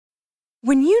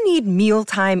When you need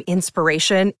mealtime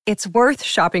inspiration, it's worth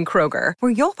shopping Kroger,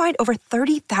 where you'll find over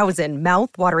 30,000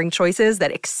 mouth-watering choices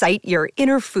that excite your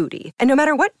inner foodie. And no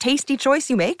matter what tasty choice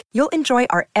you make, you'll enjoy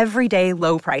our everyday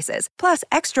low prices, plus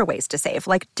extra ways to save,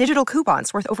 like digital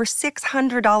coupons worth over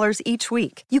 $600 each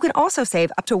week. You can also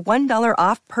save up to $1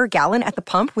 off per gallon at the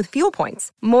pump with fuel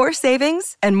points. More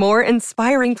savings and more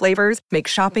inspiring flavors make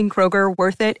shopping Kroger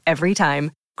worth it every time.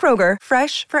 Kroger,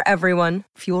 fresh for everyone.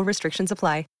 Fuel restrictions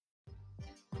apply.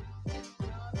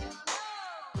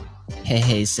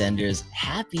 Hey, senders.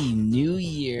 Happy New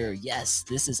Year. Yes,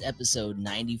 this is episode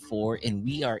 94, and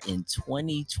we are in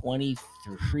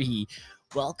 2023.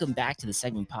 Welcome back to the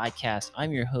Segment Podcast.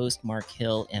 I'm your host, Mark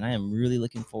Hill, and I am really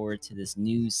looking forward to this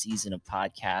new season of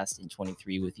podcast in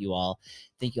 23 with you all.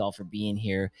 Thank you all for being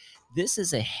here. This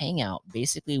is a hangout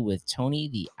basically with Tony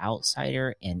the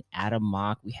Outsider and Adam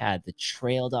Mock. We had the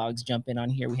Trail Dogs jump in on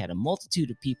here. We had a multitude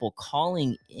of people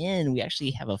calling in. We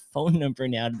actually have a phone number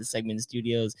now to the Segment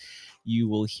Studios. You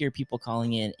will hear people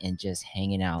calling in and just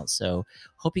hanging out. So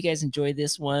hope you guys enjoyed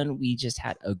this one. We just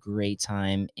had a great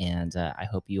time, and I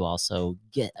hope you also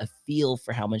get a feel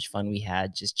for how much fun we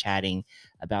had just chatting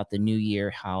about the new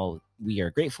year, how we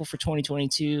are grateful for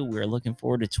 2022. We're looking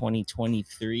forward to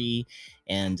 2023.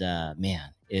 And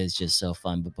man, it is just so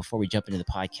fun. But before we jump into the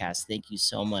podcast, thank you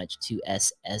so much to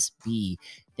SSB.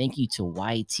 Thank you to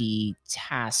YT,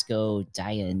 Tasco,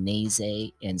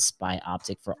 Dianese, and Spy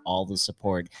Optic for all the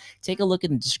support. Take a look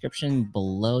in the description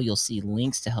below. You'll see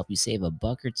links to help you save $1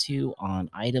 or $2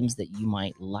 on items that you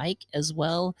might like, as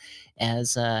well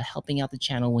as helping out the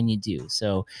channel when you do.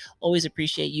 So always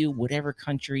appreciate you, whatever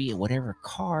country, whatever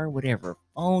car, whatever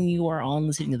phone you are on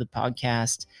listening to the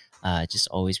podcast. Just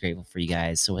always grateful for you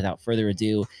guys. So without further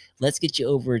ado, let's get you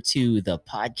over to the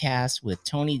podcast with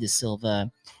Tony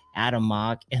Dasilva, Adam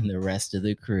Mock, and the rest of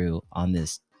the crew on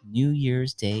this New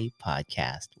Year's Day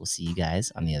podcast. We'll see you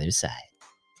guys on the other side.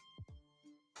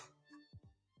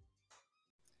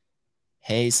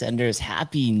 Hey, senders,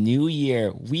 Happy New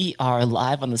Year. We are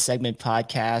live on the Segment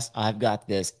Podcast. I've got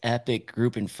this epic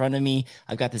group in front of me.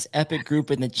 I've got this epic group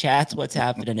in the chats. What's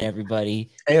happening,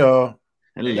 everybody? Heyo.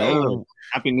 Hello.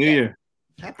 Happy New Year.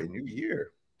 Happy New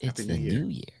Year. It's the new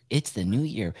year. It's the new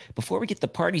year. Before we get the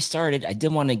party started, I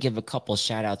did want to give a couple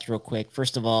shout outs real quick.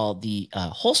 First of all, the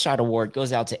Whole Shot Award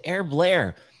goes out to Air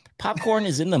Blair. Popcorn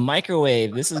is in the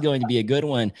microwave. This is going to be a good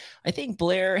one. I think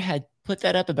Blair had put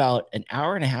that up about an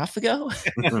hour and a half ago.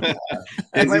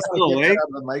 I might still get that out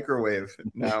of the microwave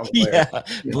now. Blair. Yeah,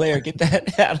 Blair, get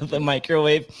that out of the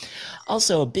microwave.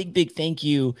 Also, a big thank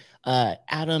you.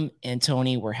 Adam and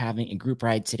Tony were having a group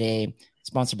ride today,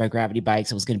 sponsored by Gravity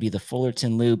Bikes. It was going to be the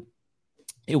Fullerton Loop.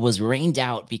 It was rained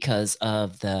out because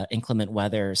of the inclement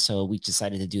weather, so we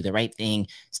decided to do the right thing,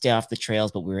 stay off the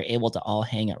trails, but we were able to all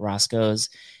hang at Roscoe's.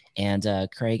 And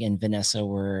Craig and Vanessa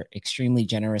were extremely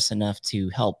generous enough to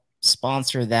help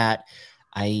sponsor that.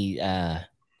 That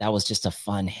was just a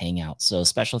fun hangout. So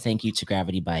special thank you to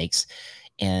Gravity Bikes.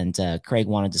 And Craig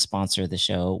wanted to sponsor the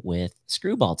show with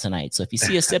Screwball tonight. So if you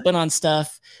see us sipping on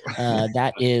stuff,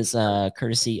 that is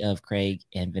courtesy of Craig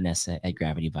and Vanessa at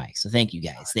Gravity Bikes. So thank you,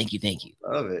 guys. Thank you.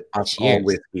 Love it. That's all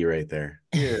whiskey right there.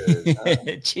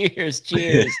 Cheers.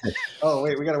 Cheers. Oh,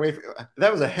 wait, we got to wait.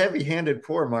 That was a heavy-handed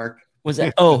pour, Mark. Was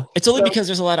that? Oh, it's only because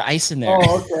there's a lot of ice in there.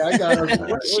 Oh, okay. I got it.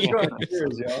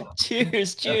 Cheers, y'all.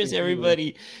 Cheers,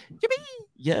 everybody. Yippee.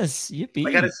 Yes, yippee.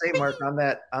 I got to say, Mark, on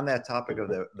that topic of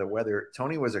the weather,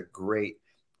 Tony was a great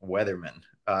weatherman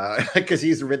because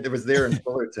was there in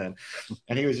Fullerton,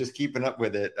 and he was just keeping up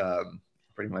with it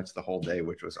pretty much the whole day,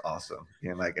 which was awesome.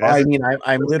 And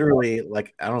I'm literally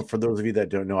like, I don't know, for those of you that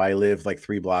don't know, I live like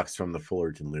 3 blocks from the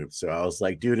Fullerton Loop. So I was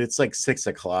like, dude, it's like 6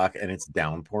 o'clock and it's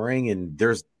downpouring, and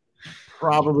there's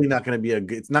probably not going to be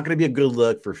it's not going to be a good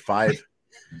look for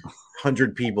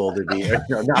 500 people to be,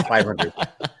 no, not 500,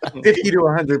 50 to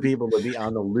 100 people to be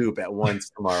on the loop at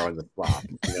once tomorrow in the flop.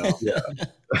 You know? Yeah.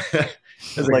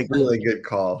 It's like really good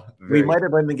call. We might have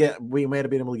been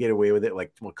able to get away with it,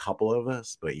 like a couple of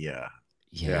us, but yeah.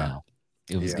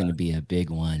 It was going to be a big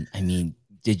one. I mean,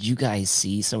 did you guys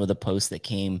see some of the posts that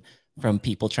came from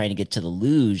people trying to get to the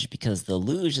luge, because the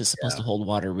luge is supposed to hold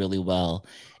water really well?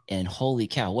 And holy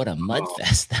cow, what a mud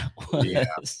fest that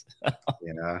was.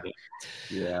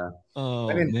 Yeah. Oh,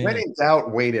 when in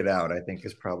doubt, wait it out, I think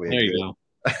is probably there you go.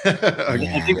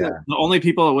 Yeah. I think the only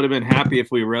people that would have been happy if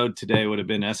we rode today would have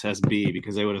been SSB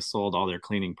because they would have sold all their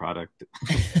cleaning product.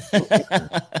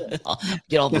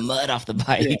 Get all the mud off the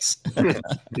bikes.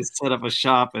 Just set up a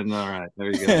shop and all right,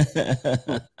 there you go.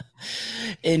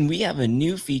 And we have a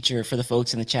new feature for the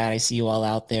folks in the chat. I see you all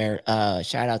out there.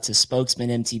 Shout out to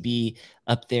Spokesman MTB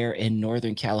up there in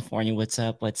Northern California. What's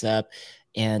up? What's up?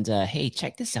 And hey,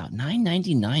 check this out.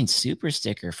 $9.99 super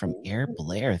sticker from Air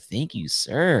Blair. Thank you,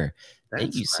 sir.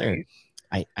 Thank you, sir.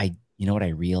 I you know what I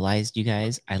realized, you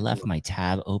guys? I left my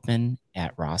tab open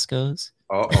at Roscoe's.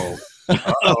 Uh-oh.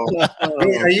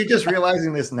 Hey, are you just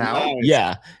realizing this now?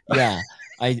 Yeah.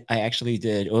 I actually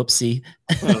did. Oopsie.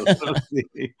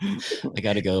 I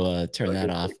got to go turn that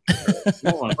off.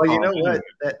 Well, you know what?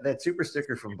 That super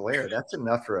sticker from Blair, that's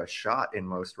enough for a shot in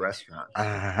most restaurants.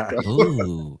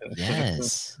 Ooh,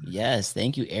 yes.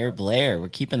 Thank you, Air Blair. We're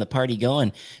keeping the party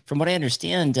going. From what I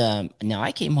understand, now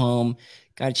I came home,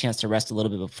 got a chance to rest a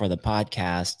little bit before the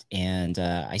podcast, and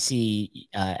I see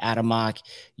Adam Mock,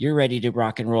 you're ready to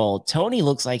rock and roll. Tony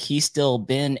looks like he's still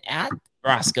been at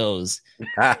Roscoe's.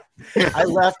 I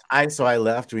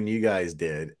left when you guys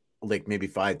did, like maybe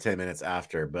 5-10 minutes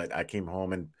after, but I came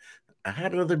home and I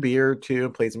had another beer or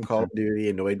two, played some Call of Duty,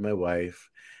 annoyed my wife,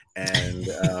 and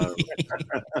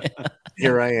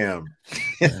here I am.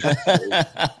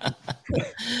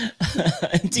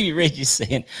 TV Rage is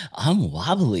saying, I'm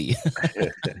wobbly.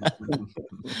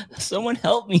 Someone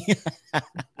help me.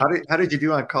 How did you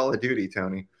do on Call of Duty,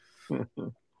 Tony?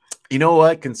 You know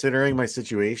what? Considering my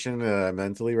situation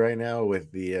mentally right now with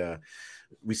the,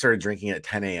 we started drinking at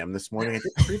 10 a.m. this morning. I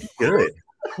did pretty good.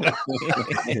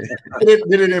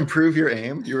 Did it improve your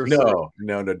aim?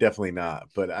 No, definitely not.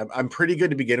 But I'm pretty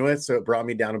good to begin with, so it brought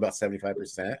me down about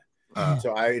 75%.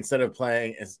 So I instead of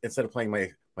playing my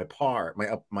par,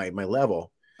 my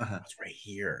level, I was right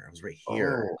here.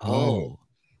 Oh.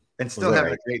 And still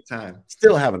having a great time.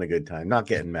 Still having a good time. Not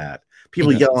getting mad.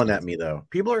 People yelling at me though.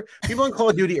 People in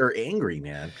Call of Duty are angry,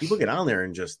 man. People get on there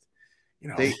and just,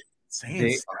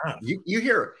 saying stuff. You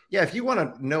hear, if you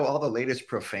want to know all the latest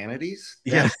profanities,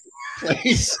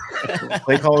 please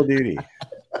play Call of Duty.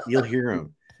 You'll hear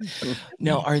them.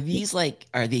 No, are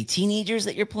they teenagers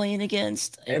that you're playing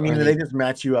against? I mean, they just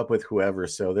match you up with whoever.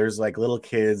 So there's like little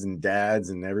kids and dads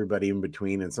and everybody in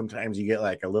between. And sometimes you get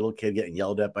like a little kid getting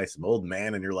yelled at by some old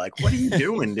man, and you're like, "What are you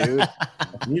doing, dude?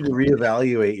 You need to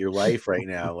reevaluate your life right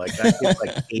now." Like that kid's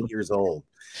like 8 years old,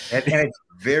 and it's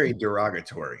very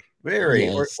derogatory. Very.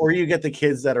 Yes. Or you get the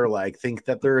kids that are like think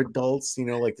that they're adults,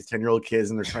 like the 10-year-old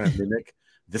kids, and they're trying to mimic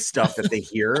the stuff that they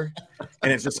hear,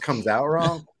 and it just comes out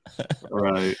wrong.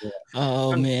 Right.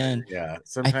 Oh man. Yeah.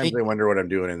 Sometimes they wonder what I'm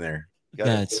doing in there.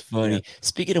 That's funny. Yeah.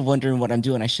 Speaking of wondering what I'm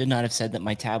doing, I should not have said that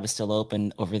my tab was still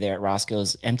open over there at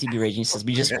Roscoe's. MTB Raging says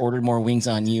we just ordered more wings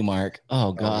on you, Mark.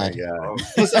 Oh God.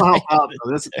 This will help out.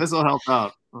 This will help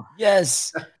out.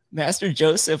 Yes. Master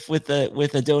Joseph with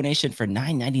a donation for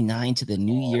 $9.99 to the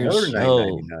New Year's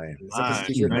show.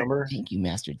 Thank you,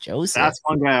 Master Joseph. That's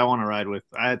one guy I want to ride with.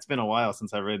 It's been a while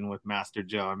since I've ridden with Master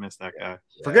Joe. I miss that guy.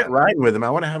 Forget riding with him. I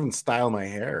want to have him style my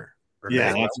hair.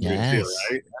 Yeah, that's good too,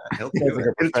 right?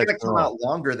 It's going to come out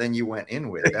longer than you went in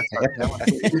with. That's what I'm telling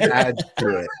you. Add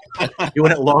to it. You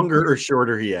want it longer or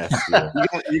shorter? He asked you.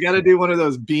 You got to do one of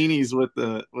those beanies with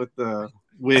the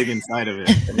wig inside of it.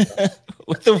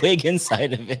 With the wig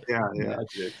inside of it. Yeah.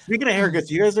 Speaking of haircuts,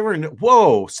 you guys ever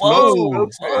whoa, Spokesman.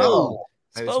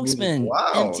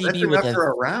 Wow, MTV that's with enough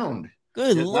for a round.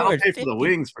 Good Lord. Pay for the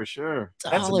wings for sure.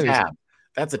 That's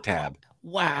a tab.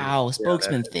 Wow.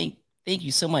 Spokesman, thank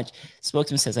you so much.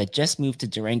 Spokesman says, I just moved to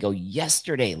Durango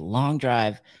yesterday. Long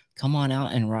drive. Come on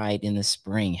out and ride in the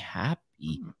spring.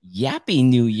 Yappy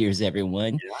New Year's,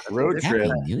 everyone. Yeah, road trip.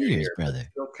 Happy New Year's, brother. It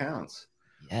still counts.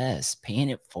 Yes, paying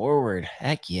it forward.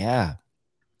 Heck yeah.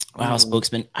 Wow,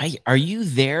 Spokesman. Are you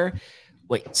there?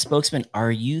 Wait, Spokesman,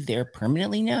 are you there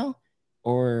permanently now?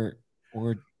 Or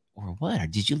what? Or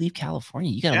did you leave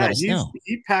California? You gotta let us know.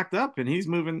 He packed up and he's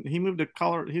moving. He moved to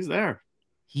Colorado. He's there.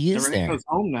 He is there. He's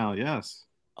home now, yes.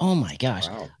 Oh my gosh.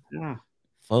 Wow. Yeah.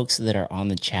 Folks that are on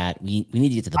the chat, we need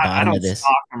to get to the bottom of this. I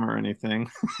don't stalk him or anything.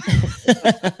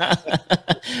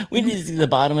 We need to get to the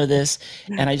bottom of this.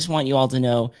 And I just want you all to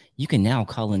know you can now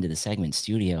call into the segment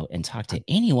studio and talk to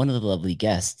any one of the lovely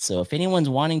guests. So if anyone's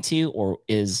wanting to or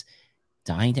is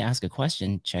dying to ask a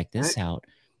question, check this out.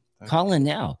 Call in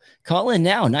now.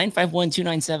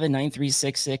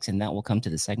 951-297-9366, and that will come to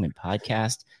the segment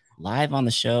podcast live on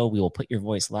the show. We will put your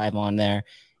voice live on there,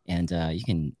 and you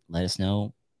can let us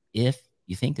know if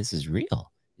you think this is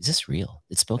real. Is this real?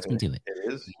 Did Spokesman do it?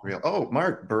 It is real. Oh,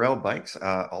 Mark Burrell Bikes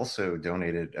also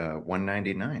donated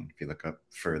 $1.99. If you look up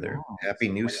further, happy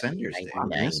new Senders Day.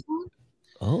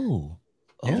 Oh,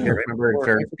 Yeah, remember in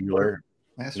Ferris Bueller,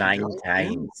 9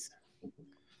 times.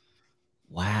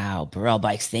 Wow, Burrell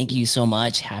Bikes, thank you so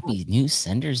much. Happy new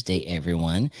Senders Day,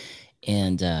 everyone.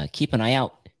 And keep an eye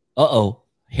out.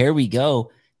 Here we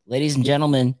go. Ladies and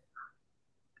gentlemen,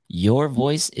 your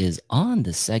voice is on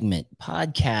the segment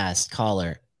podcast.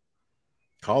 Caller,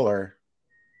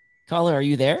 are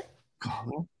you there?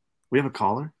 Caller? We have a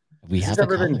caller? Has this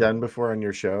ever been done before on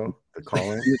your show? The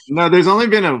caller? No, it's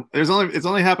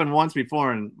only happened once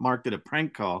before, and Mark did a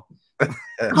prank call.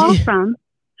 Call from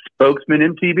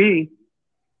Spokesman MTB.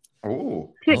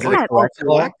 Oh, To accept.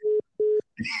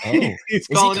 Is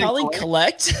he calling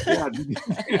collect? Yeah.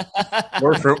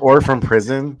 or from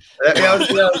prison? I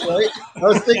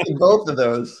was thinking both of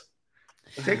those.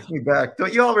 It takes me back.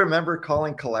 Don't you all remember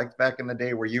calling collect back in the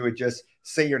day where you would just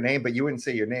say your name, but you wouldn't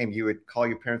say your name. You would call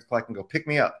your parents collect and go, pick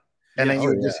me up. And then you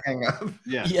would just hang up.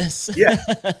 Yeah. Yes. Yeah.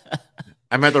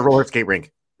 I'm at the roller skate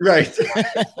rink. Right.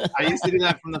 I used to do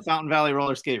that from the Fountain Valley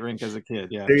roller skate rink as a kid.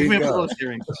 Yeah. There you Pick me up go. at the roller skate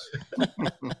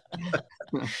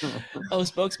rink.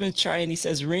 Spokesman trying. He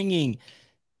says ringing.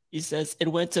 He says it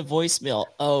went to voicemail.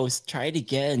 Oh, try it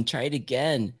again.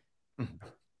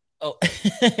 Oh,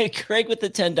 Craig with the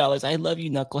 $10. I love you,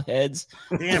 knuckleheads.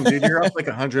 Damn, dude, you're up like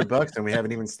 $100 and we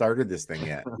haven't even started this thing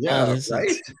yet. Yeah, this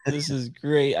is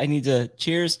great. I need to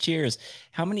cheers.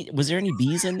 How many? Was there any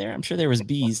bees in there? I'm sure there was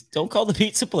bees. Don't call the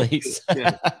pizza place.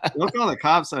 Yeah. Don't call the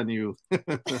cops on you.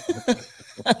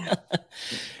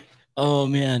 Oh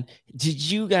man, did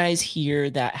you guys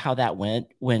hear how that went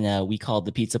when we called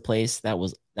the pizza place? That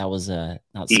was not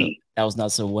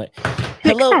so what. To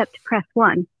Hello. accept, press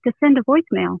 1. To send a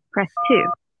voicemail, press 2.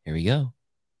 Here we go.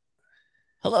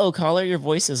 Hello, caller. Your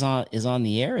voice is on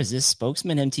the air. Is this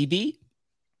Spokesman MTB?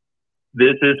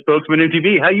 This is Spokesman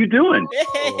MTV. How you doing?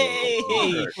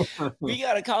 Hey, we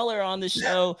got a caller on the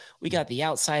show. We got the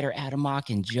outsider Adam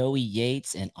Mock and Joey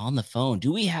Yates, and on the phone,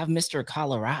 do we have Mr.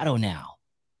 Colorado now?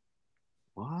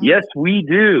 What? Yes, we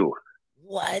do.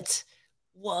 What?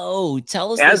 Whoa!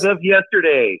 Tell us. As of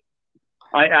yesterday,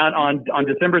 on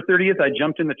December 30th, I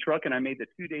jumped in the truck and I made the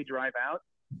 2-day drive out.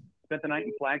 Spent the night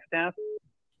in Flagstaff.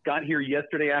 Got here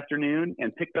yesterday afternoon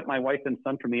and picked up my wife and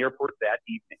son from the airport that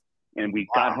evening. And we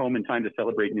got home in time to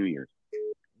celebrate New Year's.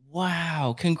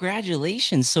 Wow!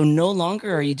 Congratulations! So no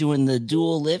longer are you doing the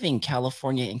dual living,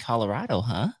 California and Colorado,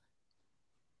 huh?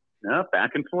 No,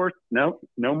 back and forth. No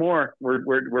more.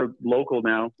 We're local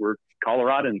now. We're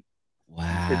Coloradans.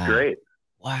 Wow! It's great.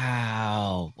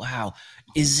 Wow!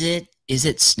 Is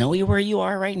it snowy where you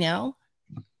are right now?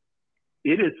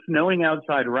 It is snowing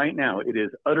outside right now. It is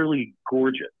utterly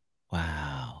gorgeous.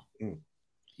 Wow!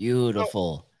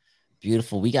 Beautiful.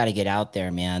 We got to get out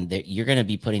there, man. You're going to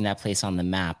be putting that place on the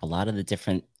map. A lot of the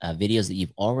different videos that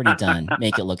you've already done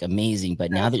make it look amazing. But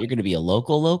now that you're going to be a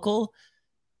local,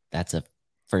 that's a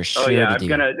for sure. Oh yeah, to do.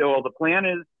 the plan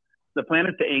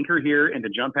is to anchor here and to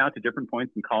jump out to different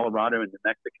points in Colorado and New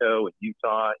Mexico and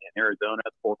Utah and Arizona,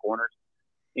 Four Corners,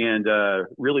 and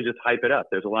really just hype it up.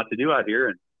 There's a lot to do out here.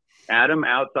 And Adam,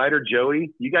 outsider,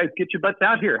 Joey, you guys get your butts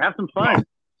out here. Have some fun.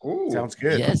 Ooh. Sounds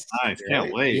good. Yes. Nice.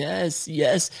 Can't wait.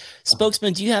 Yes.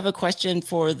 Spokesman, do you have a question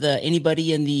for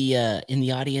anybody in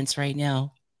the audience right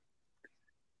now?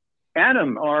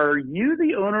 Adam, are you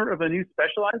the owner of a new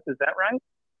Specialized? Is that right?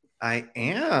 I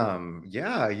am.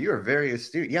 Yeah, you are very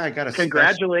astute. Yeah, I got a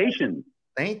Congratulations.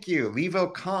 Thank you.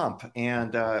 Levo Comp.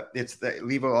 And it's the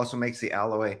Levo also makes the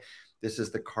alloy. This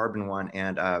is the carbon one.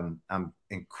 And I'm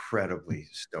incredibly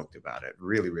stoked about it.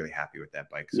 Really, really happy with that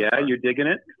bike. So far. You're digging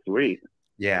it? Sweet.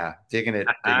 Yeah, digging it.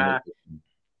 Are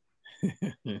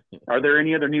there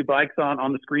any other new bikes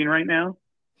on the screen right now?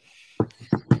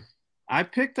 I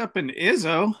picked up an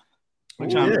Izzo,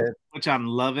 which I'm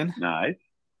loving. Nice.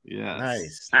 Yeah.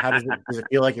 Nice. How does it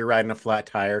feel like you're riding a flat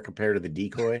tire compared to the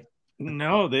Decoy?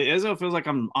 No, the Izzo feels like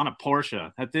I'm on a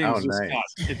Porsche. That thing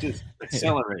it just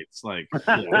accelerates. Like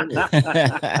I've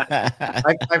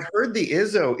heard the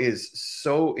Izzo is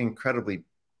so incredibly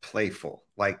playful.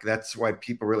 Like that's why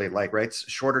people really like, right? It's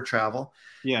shorter travel.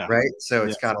 Yeah. Right. So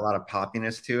it's got a lot of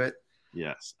poppiness to it.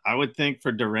 Yes. I would think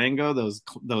for Durango, those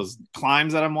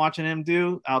climbs that I'm watching him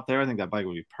do out there, I think that bike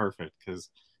would be perfect because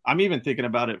I'm even thinking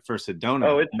about it for Sedona.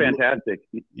 Oh, it's fantastic.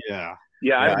 Yeah.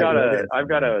 Yeah, I've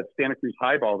got a Santa Cruz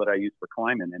highball that I use for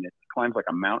climbing, and it climbs like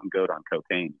a mountain goat on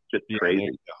cocaine. Just crazy.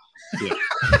 Yeah.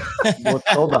 Well,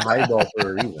 it's called the highball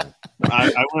for a reason.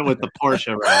 I went with the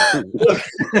Porsche route.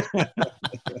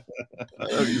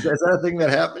 Is that a thing that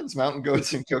happens? Mountain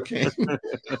goats and cocaine?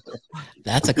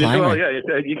 That's a climber. Well, yeah,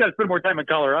 you got to spend more time in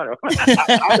Colorado.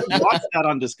 I would watch that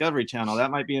on Discovery Channel.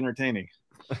 That might be entertaining.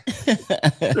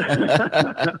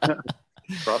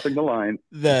 Crossing the line.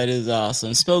 That is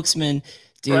awesome. Spokesman,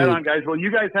 dude. Right on, guys. Well,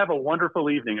 you guys have a wonderful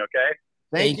evening, okay?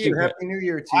 Thank you. Happy New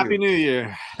Year to you. Happy New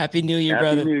Year. Happy New Year, Happy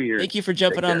brother. New Year. Thank you for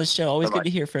jumping on the show. Always Bye-bye. good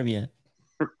to hear from you.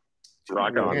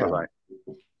 Rock on. Yeah. Bye-bye.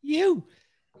 You.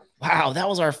 Wow, that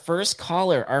was our first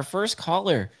caller. Our first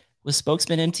caller was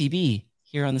Spokesman MTB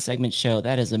here on the segment show.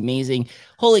 That is amazing.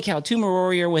 Holy cow, Tumor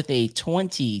Warrior with a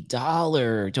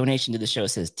 $20 donation to the show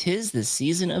says, "'Tis the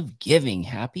season of giving.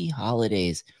 Happy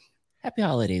holidays." Happy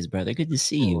holidays, brother. Good to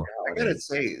see you. I gotta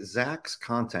say, Zach's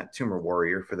content, Tumor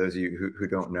Warrior, for those of you who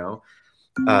don't know,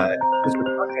 because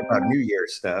we're talking about New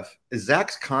Year's stuff,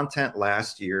 Zach's content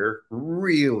last year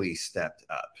really stepped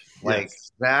up. Like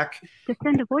Zach To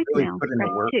send a really voicemail, put in the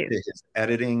press work 2. to his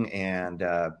editing and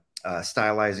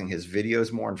stylizing his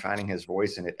videos more and finding his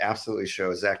voice, and it absolutely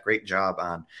shows. Zach, great job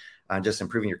on just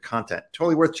improving your content.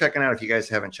 Totally worth checking out if you guys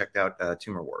haven't checked out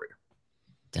Tumor Warrior.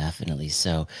 Definitely.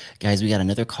 So, guys, we got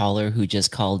another caller who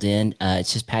just called in.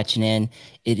 It's just patching in.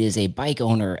 It is a bike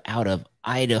owner out of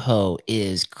Idaho.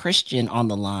 Is Christian on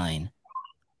the line?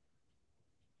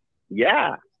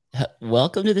 Yeah.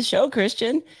 Welcome to the show,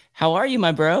 Christian. How are you,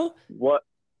 my bro? What?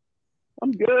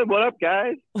 I'm good. What up,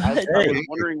 guys? I was Hey.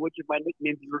 wondering which of my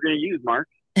nicknames you were going to use, Mark.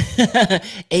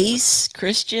 Ace,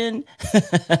 Christian.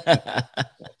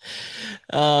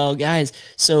 Oh, guys.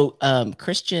 So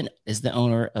Christian is the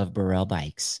owner of Burrell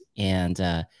Bikes. And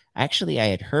actually, I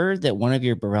had heard that one of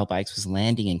your Burrell bikes was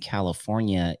landing in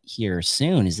California here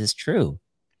soon. Is this true?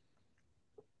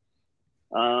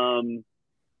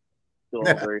 Still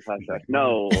very fast.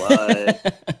 No,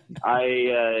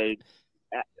 I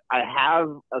have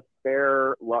a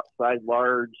spare size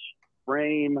large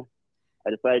frame. I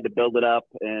decided to build it up,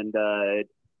 and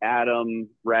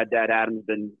Rad Dad Adam's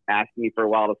been asking me for a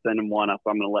while to send him one, so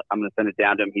I'm gonna send it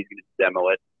down to him. He's gonna demo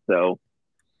it, so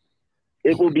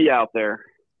it will be out there.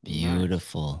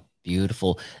 Beautiful,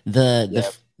 beautiful.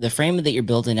 The frame that you're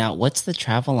building out. What's the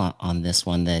travel on this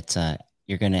one that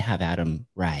you're gonna have Adam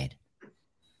ride?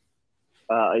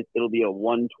 It'll be a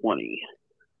 120.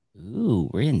 Ooh,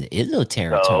 we're in the Izzo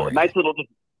territory. So a nice little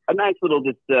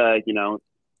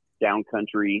down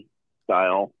country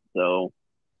style. So,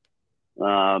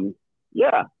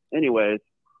 yeah. Anyways,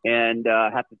 and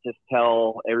I have to just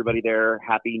tell everybody there,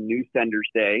 Happy New Senders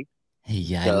Day. Hey,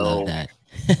 yeah, I love that.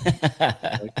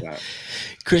 Like that.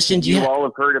 Christian, You've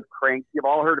all heard of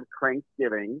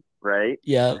Cranksgiving, right?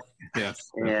 Yeah.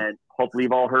 Yes. And hopefully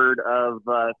you've all heard of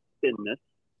Sinmas.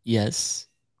 Yes.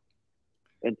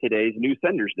 And today's New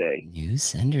Senders Day. New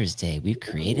Senders Day. We've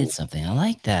created something. I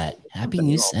like that. Happy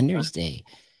New Senders Day.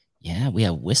 Yeah, we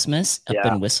have Wismas up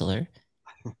in Whistler.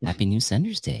 Happy New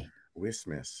Senders Day.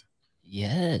 Wismas.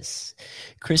 Yes.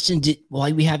 Christian,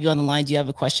 while we have you on the line, do you have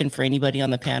a question for anybody on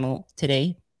the panel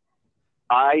today?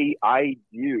 I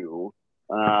do.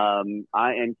 I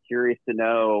am curious to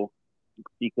know,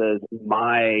 because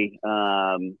my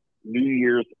New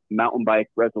Year's mountain bike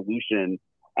resolution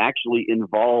actually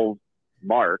involves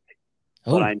Mark,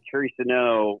 but I'm curious to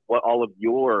know what all of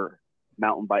your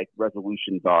mountain bike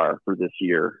resolutions are for this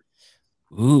year.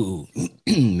 Ooh,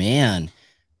 man.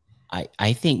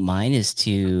 I think mine is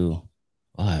to,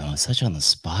 I'm such on the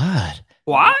spot.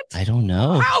 What? I don't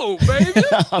know. Wow, baby.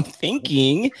 I'm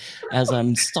thinking as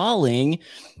I'm stalling.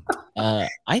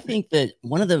 I think that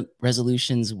one of the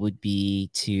resolutions would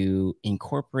be to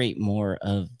incorporate more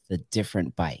of the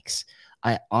different bikes.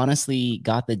 I honestly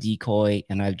got the decoy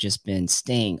and I've just been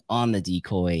staying on the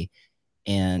decoy.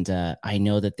 And I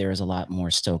know that there is a lot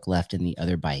more stoke left in the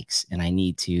other bikes. And I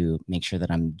need to make sure that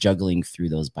I'm juggling through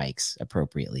those bikes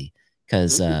appropriately.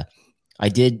 Because I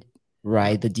did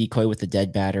ride the decoy with the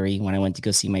dead battery when I went to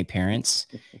go see my parents.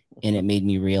 And it made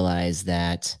me realize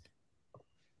that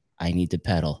I need to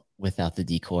pedal without the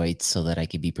decoy so that I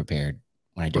could be prepared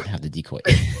when I don't have the decoy.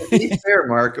 To be fair,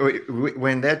 Mark,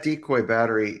 when that decoy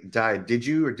battery died, did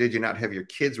you or did you not have your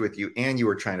kids with you and you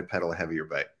were trying to pedal a heavier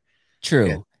bike? True.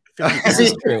 Yeah. This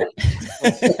is true.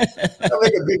 That'll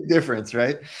make a big difference,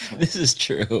 right? This is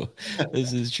true.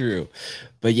 This is true.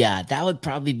 But yeah, that would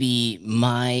probably be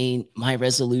my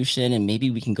resolution. And maybe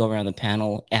we can go around the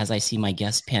panel as I see my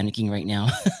guests panicking right now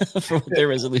for what their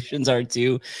resolutions are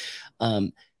too.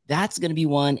 That's going to be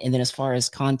one. And then as far as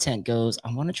content goes,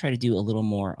 I want to try to do a little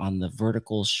more on the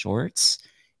vertical shorts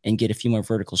and get a few more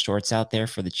vertical shorts out there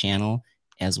for the channel,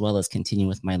 as well as continue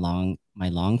with my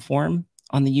long form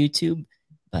on the YouTube.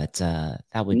 But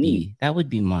that would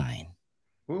be mine.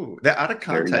 Ooh, that out of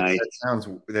context, nice.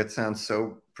 that sounds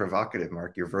so provocative,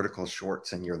 Mark. Your vertical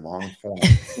shorts and your long form.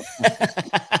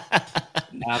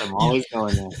 Adam always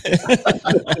going there.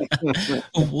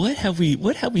 What have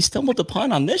we stumbled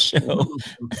upon on this show?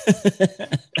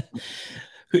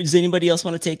 Does anybody else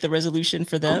want to take the resolution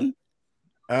for them?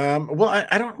 Well,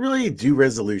 I don't really do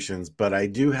resolutions, but I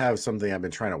do have something I've been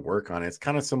trying to work on. It's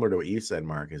kind of similar to what you said,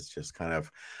 Mark. It's just kind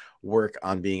of work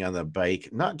on being on the bike,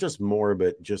 not just more,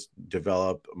 but just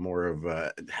develop more of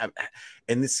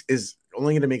and this is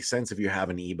only going to make sense if you have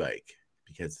an e-bike,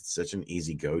 because it's such an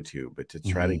easy go-to. But to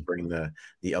try to bring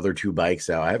the other two bikes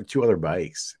out, I have two other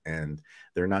bikes and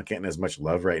they're not getting as much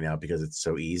love right now because it's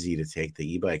so easy to take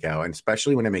the e-bike out. And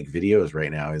especially when I make videos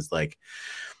right now, is like,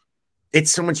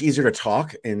 it's so much easier to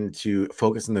talk and to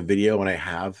focus on the video when I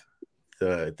have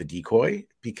the decoy,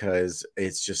 because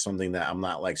it's just something that I'm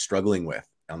not like struggling with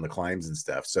on the climbs and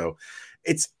stuff. So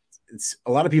it's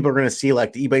a lot of people are going to see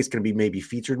like the e-bike's going to be maybe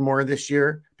featured more this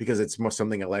year because it's more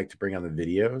something I like to bring on the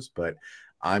videos, but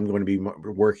I'm going to be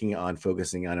working on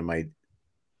focusing on my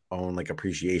own like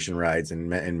appreciation rides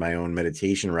and my own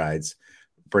meditation rides,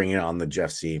 bringing on the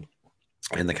Jeff C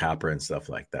and the Capra and stuff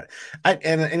like that.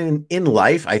 And in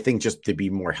life, I think just to be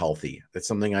more healthy. That's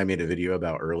something I made a video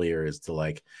about earlier, is to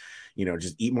like,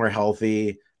 just eat more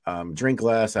healthy, drink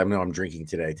less. I know I'm drinking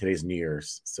today. Today's New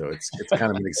Year's, so it's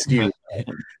kind of an excuse.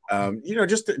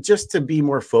 Just to be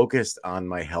more focused on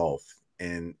my health.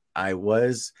 And I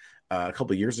was a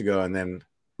couple of years ago, and then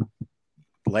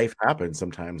life happens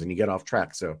sometimes and you get off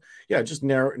track. So yeah, just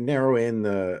narrow in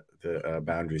the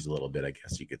boundaries a little bit, I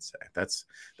guess you could say. That's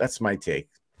my take.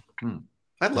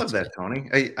 I love that, Tony.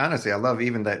 Honestly, I love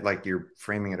even that, like, you're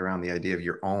framing it around the idea of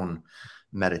your own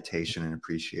meditation and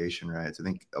appreciation, right? So I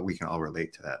think we can all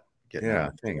relate to that.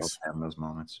 Thanks. Having those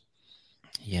moments.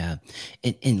 Yeah.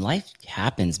 In life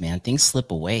happens, man. Things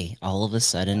slip away. All of a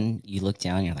sudden you look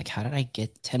down and you're like, how did I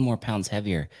get 10 more pounds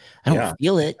heavier? I don't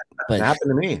feel it, but it happened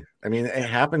to me. I mean, it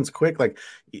happens quick. Like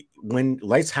when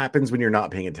life happens when you're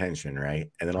not paying attention,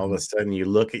 right? And then all of a sudden you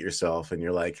look at yourself and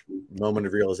you're like, moment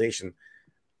of realization,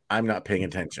 I'm not paying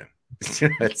attention.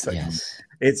 It's like,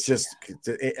 it's just,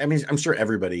 I mean, I'm sure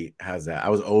everybody has that. I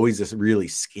was always this really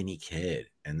skinny kid.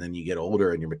 And then you get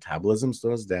older and your metabolism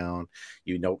slows down.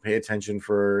 You don't pay attention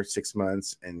for 6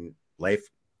 months and life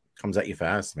comes at you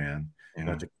fast, man.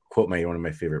 Not to quote one of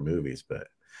my favorite movies, but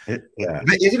But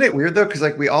isn't it weird though? Because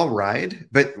like we all ride,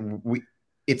 but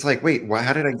it's like, wait,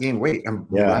 how did I gain weight? I'm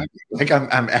riding. Like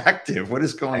I'm active. What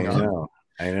is going on?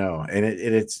 I know. And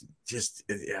it's just,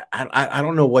 I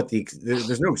don't know what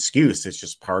there's no excuse. It's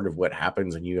just part of what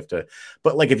happens, and you have to,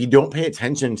 but like, if you don't pay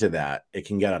attention to that, it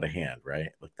can get out of hand, right?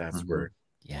 Like that's where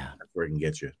it can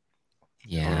get you.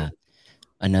 Yeah.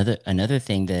 Another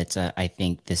thing that I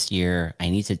think this year I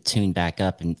need to tune back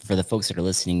up, and for the folks that are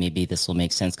listening, maybe this will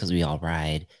make sense because we all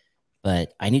ride,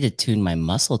 but I need to tune my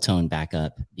muscle tone back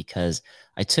up, because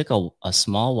I took a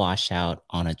small washout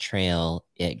on a trail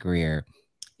at Greer,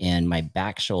 and my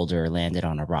back shoulder landed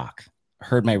on a rock,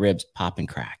 heard my ribs pop and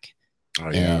crack.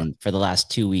 And for the last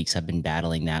 2 weeks, I've been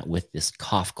battling that with this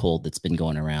cough cold that's been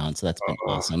going around. So that's been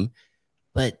awesome.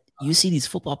 But you see these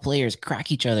football players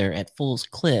crack each other at full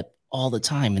clip all the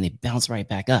time, and they bounce right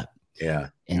back up.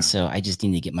 And so I just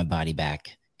need to get my body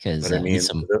back, because I mean,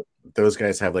 those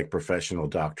guys have like professional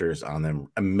doctors on them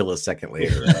a millisecond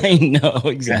later. Right? I know,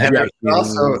 exactly.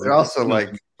 They're also like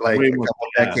a couple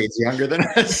decades younger than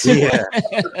us.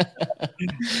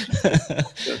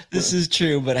 This is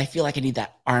true, but I feel like I need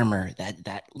that armor,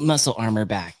 that muscle armor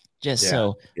back, just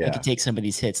so I can take some of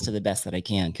these hits to the best that I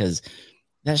can, because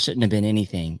that shouldn't have been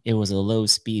anything. It was a low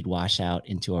speed washout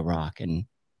into a rock and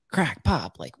crack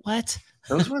pop. Like, what?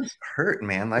 Those ones hurt,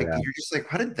 man. Like you're just like,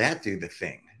 how did that do the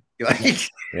thing? Like,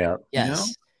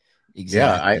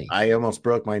 exactly. I almost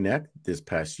broke my neck this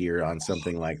past year on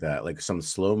something like that, like some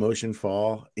slow motion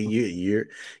fall.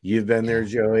 You've been there,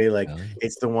 Joey. Like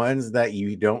it's the ones that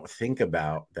you don't think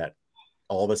about, that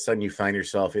all of a sudden you find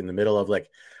yourself in the middle of, like,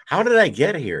 how did I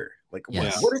get here? Like,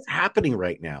 what is happening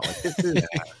right now? Like, this is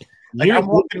like I'm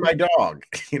walking my dog.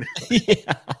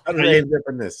 How did I end up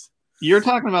in this? You're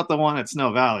talking about the one at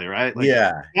Snow Valley, right? Like,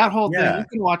 that whole thing, you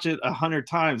can watch it 100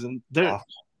 times, and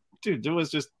dude, that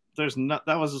was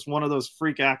just one of those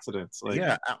freak accidents. Like,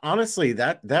 honestly,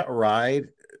 that ride,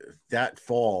 that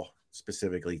fall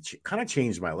specifically, kind of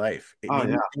changed my life. It made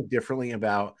me think differently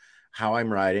about how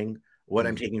I'm riding, what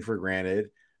I'm taking for granted,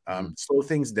 slow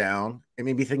things down. It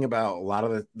made me think about a lot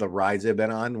of the rides I've been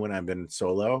on when I've been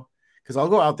solo, because I'll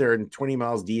go out there and 20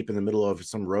 miles deep in the middle of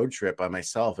some road trip by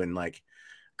myself, and like,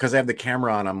 because I have the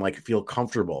camera on, I'm like, feel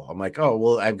comfortable. I'm like, oh,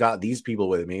 well, I've got these people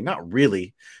with me. Not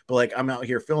really, but like, I'm out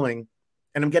here filming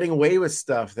and I'm getting away with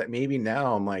stuff that maybe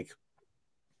now I'm like,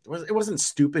 it wasn't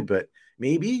stupid, but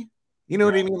maybe, you know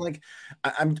what I mean? Like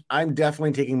I'm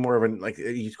definitely taking more of an, like,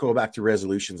 you go back to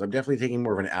resolutions. I'm definitely taking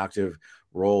more of an active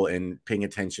role in paying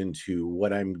attention to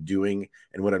what I'm doing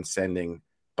and what I'm sending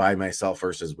by myself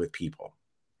versus with people,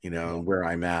 you know, where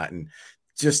I'm at. And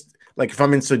just like, if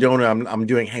I'm in Sedona, I'm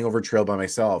doing Hangover Trail by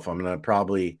myself, I'm going to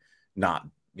probably not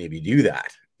maybe do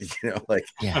that, you know, like,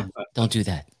 don't do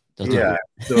that.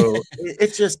 So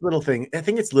it's just little things. I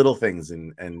think it's little things,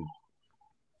 and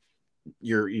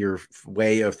your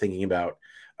way of thinking about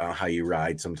how you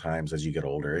ride sometimes as you get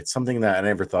older. It's something that I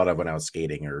never thought of when I was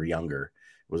skating or younger.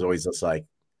 It was always just like,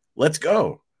 let's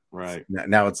go. Right.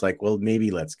 Now it's like, well,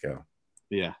 maybe let's go.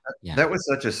 Yeah. That was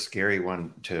such a scary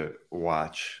one to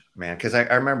watch, man. Because I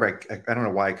remember, I don't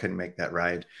know why I couldn't make that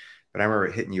ride, but I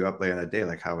remember hitting you up later in the day,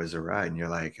 like, how was the ride? And you're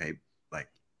like, I like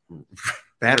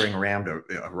battering around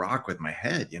a rock with my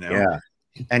head, you know? Yeah.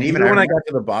 And even when I got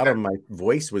to the bottom, my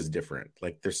voice was different.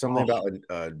 Like, there's something about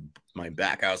my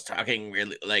back. I was talking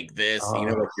really like this, you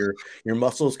know, like your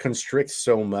muscles constrict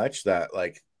so much that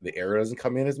like the air doesn't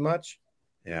come in as much.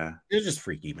 Yeah. It's just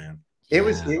freaky, man. It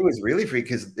was really freaky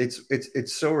because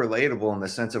it's so relatable in the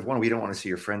sense of, one, we don't want to see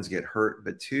your friends get hurt,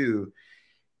 but two,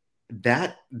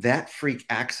 that freak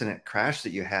accident crash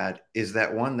that you had is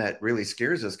that one that really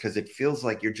scares us, because it feels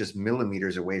like you're just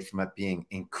millimeters away from it being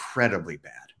incredibly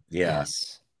bad.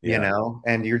 Yes. You know,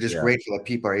 and you're just grateful that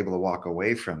people are able to walk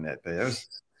away from it. But it was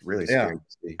really scary to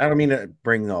see. I don't mean to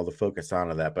bring all the focus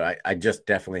onto that, but I just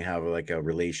definitely have like a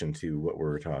relation to what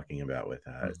we're talking about with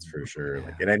that. It's for sure.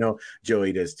 Like, and I know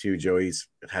Joey does too. Joey's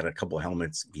had a couple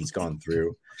helmets he's gone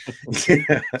through.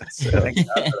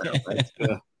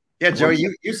 Yeah, Joey,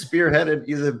 you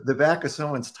spearheaded the back of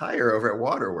someone's tire over at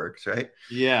Waterworks, right?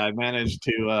 Yeah, I managed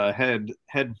to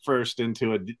head first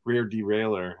into a rear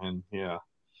derailleur, and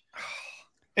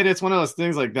and it's one of those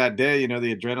things, like that day, you know,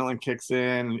 the adrenaline kicks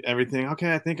in, everything.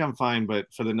 Okay, I think I'm fine,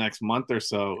 but for the next month or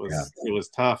so, it was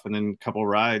tough. And then a couple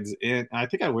rides in, I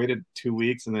think I waited 2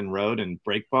 weeks and then rode, and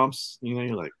brake bumps. You know,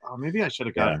 you're like, oh, maybe I should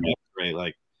have got an X-ray.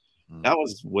 Like that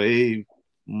was way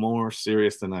more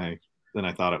serious than I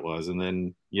thought it was. And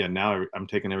then now I'm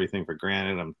taking everything for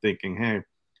granted. I'm thinking, hey,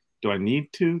 do I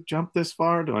need to jump this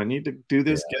far? Do I need to do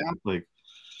this gap? Like,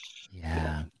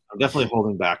 I'm definitely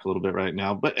holding back a little bit right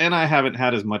now, and I haven't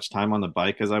had as much time on the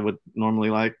bike as I would normally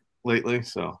like lately.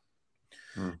 So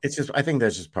it's just, I think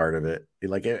that's just part of it.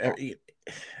 Like,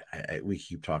 we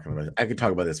keep talking about it. I could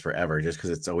talk about this forever just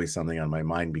because it's always something on my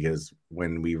mind, because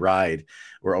when we ride,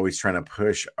 we're always trying to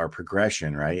push our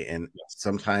progression, right? And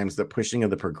sometimes the pushing of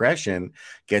the progression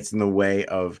gets in the way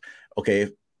of, okay,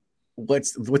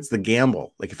 what's the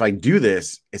gamble? Like, if I do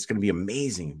this, it's going to be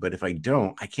amazing, but if I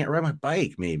don't, I can't ride my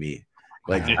bike maybe.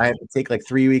 Like, I have to take like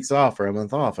 3 weeks off or a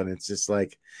month off. And it's just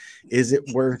like, is it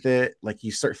worth it? Like,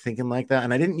 you start thinking like that.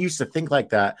 And I didn't used to think like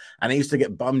that. And I used to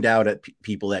get bummed out at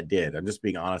people that did. I'm just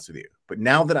being honest with you. But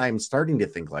now that I'm starting to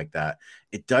think like that,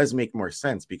 it does make more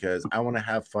sense, because I want to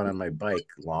have fun on my bike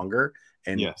longer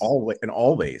and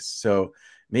always. So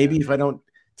maybe if I don't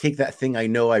take that thing I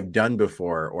know I've done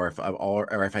before, or if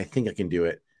I think I can do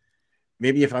it,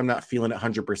 maybe if I'm not feeling it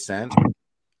 100%,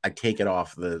 I take it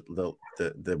off the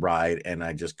ride and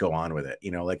I just go on with it, you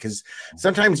know, like, because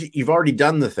sometimes you've already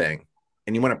done the thing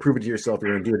and you want to prove it to yourself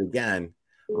you're going to do it again,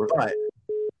 but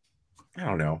I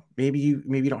don't know, maybe you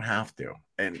don't have to.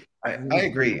 And I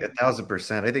agree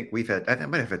 1,000%. I think I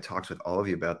might have had talks with all of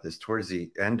you about this towards the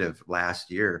end of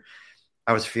last year.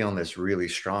 I was feeling this really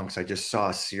strong because I just saw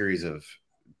a series of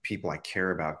people I care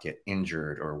about get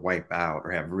injured or wipe out or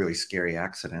have really scary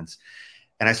accidents.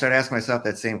 And I started asking myself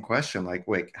that same question, like,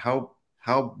 wait, how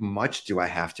much do I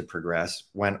have to progress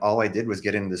when all I did was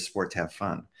get into the sport to have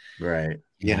fun? Right.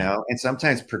 You know, and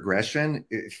sometimes progression,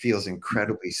 it feels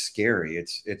incredibly scary.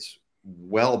 It's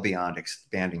well beyond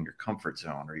expanding your comfort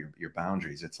zone or your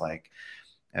boundaries. It's like,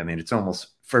 I mean, it's almost,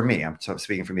 for me, I'm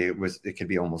speaking for me, it could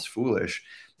be almost foolish.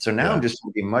 So now I'm just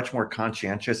going to be much more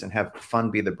conscientious and have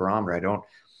fun be the barometer.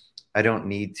 I don't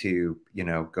need to, you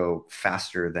know, go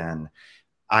faster than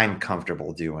I'm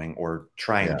comfortable doing, or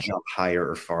try and jump higher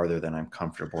or farther than I'm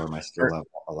comfortable or my skill level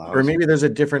allows. Or maybe there's a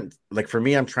different, like, for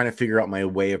me, I'm trying to figure out my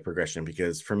way of progression,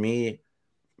 because for me,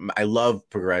 I love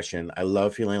progression. I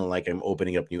love feeling like I'm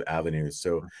opening up new avenues.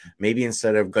 So maybe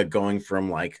instead of like going from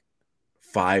like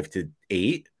 5 to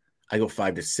 8, I go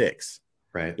 5 to 6.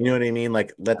 Right. You know what I mean?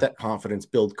 Like, let that confidence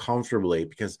build comfortably,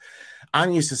 because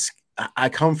I'm used to, I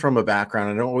come from a background,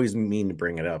 I don't always mean to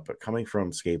bring it up, but coming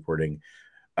from skateboarding,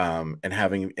 and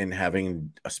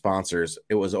having sponsors,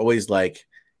 it was always like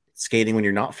skating when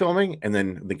you're not filming, and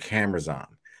then the camera's on.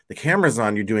 The camera's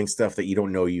on, you're doing stuff that you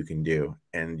don't know you can do,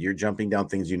 and you're jumping down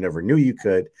things you never knew you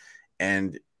could,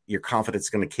 and your confidence is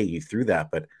going to carry you through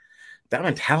that. But that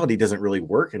mentality doesn't really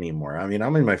work anymore. I mean,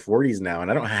 I'm in my 40s now,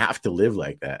 and I don't have to live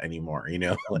like that anymore. You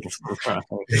know, like,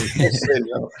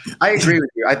 I agree with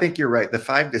you. I think you're right. The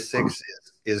 5 to 6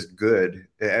 is good.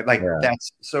 Like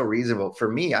that's so reasonable for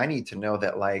me. I need to know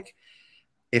that, like,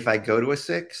 if I go to a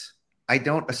 6, I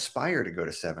don't aspire to go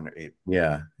to 7 or 8.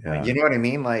 Yeah. You know what I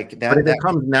mean? Like that. But if it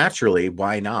comes naturally,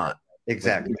 why not?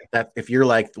 Exactly. Like, that if you're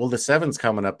like, well, the 7's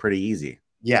coming up pretty easy.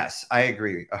 Yes, I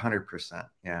agree 100%.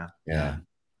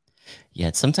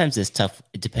 Yeah, sometimes it's tough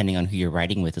depending on who you're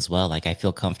riding with as well. Like I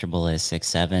feel comfortable at 6,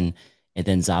 7, and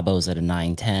then Zabo's at a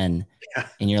 9, 10.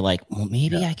 And you're like, well,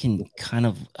 maybe I can kind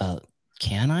of,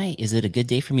 can I? Is it a good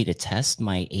day for me to test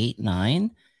my 8,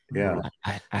 9? Yeah.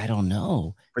 I don't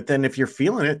know. But then if you're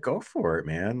feeling it, go for it,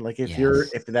 man. Like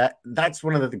that's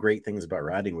one of the great things about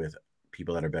riding with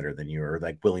people that are better than you, or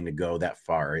like willing to go that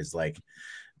far, is like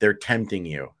they're tempting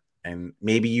you. And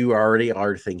maybe you already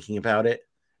are thinking about it.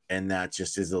 And that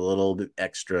just is a little bit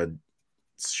extra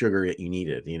sugar that you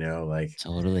needed, you know, like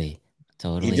totally.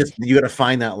 You got to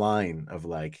find that line of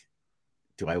like,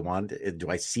 do I want it? Do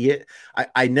I see it?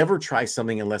 I never try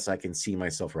something unless I can see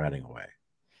myself riding away.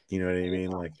 You know what I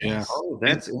mean? Like, oh,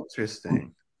 that's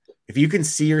interesting. If you can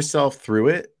see yourself through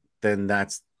it, then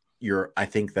I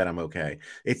think that I'm okay.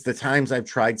 It's the times I've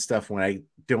tried stuff when I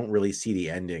don't really see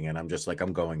the ending and I'm just like,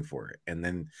 I'm going for it. And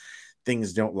then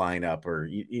things don't line up, or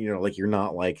you know, like you're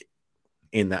not like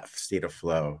in that state of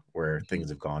flow where things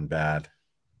have gone bad.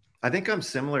 I think I'm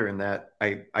similar in that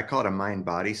I call it a mind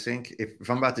body sync. If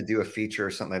I'm about to do a feature or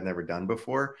something I've never done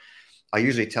before, I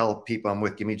usually tell people I'm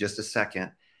with, give me just a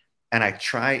second. And I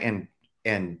try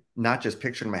and not just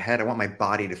picture in my head. I want my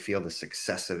body to feel the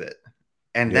success of it.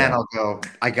 And then I'll go,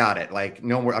 I got it. Like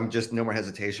no more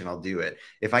hesitation. I'll do it.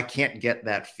 If I can't get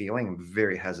that feeling, I'm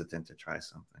very hesitant to try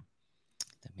something.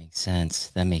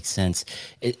 That makes sense.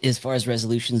 As far as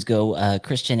resolutions go,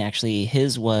 Christian, actually,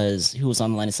 who was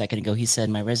on the line a second ago, he said,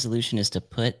 my resolution is to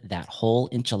put that whole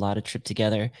enchilada trip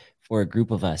together for a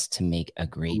group of us to make a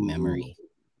great memory.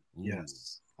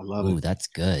 Yes. I love it. That's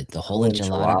good. The whole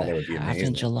enchilada, the half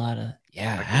enchilada.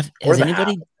 Yeah. Has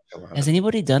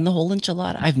anybody done the whole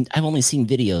enchilada? I've only seen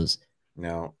videos.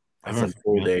 No, that's a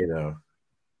full day though.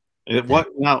 What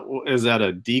now? Is that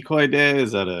a decoy day?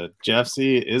 Is that a Jeff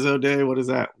C. Izzo day? What is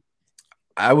that?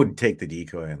 I would take the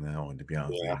decoy on that one, to be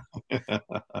honest. Yeah.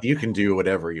 You can do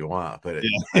whatever you want, but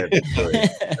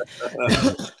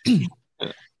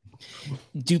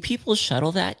do people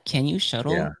shuttle that? Can you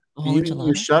shuttle? Yeah.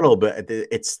 You shuttle, but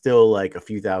it's still like a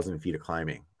few thousand feet of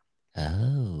climbing.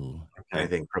 Oh, okay. I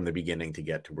think from the beginning to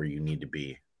get to where you need to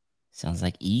be. Sounds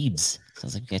like Ebes.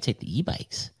 Sounds like you gotta take the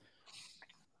e-bikes.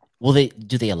 Well,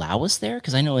 do they allow us there?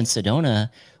 Because I know in Sedona,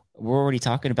 we're already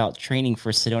talking about training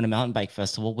for Sedona Mountain Bike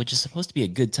Festival, which is supposed to be a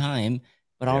good time.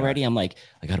 But already I'm like,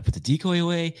 I got to put the decoy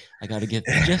away. I got to get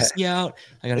the jet ski out.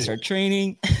 I got to start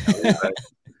training.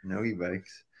 No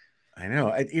e-bikes. I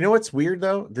know. You know what's weird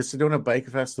though? The Sedona Bike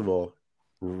Festival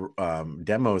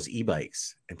demos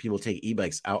e-bikes, and people take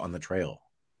e-bikes out on the trail.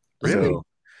 Really? So,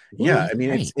 yeah. I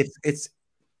mean, it's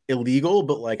illegal,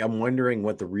 but like I'm wondering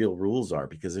what the real rules are,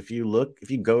 because if you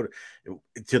go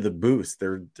to the booths,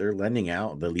 they're lending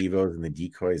out the levos and the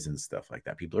decoys and stuff like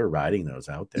that. People are riding those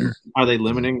out there. Are they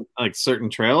limiting like certain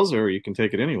trails, or you can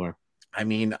take it anywhere? I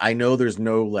mean, I know there's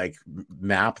no like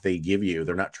map they give you.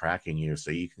 They're not tracking you, so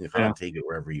you can kind of take it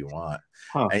wherever you want.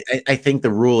 I think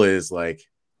the rule is like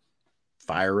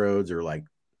fire roads or like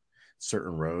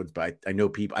certain roads, but I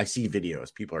know I see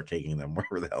videos. People are taking them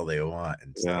wherever the hell they want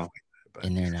and stuff.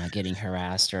 And they're not getting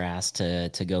harassed or asked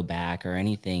to go back or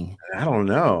anything. I don't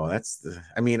know.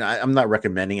 I'm not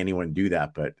recommending anyone do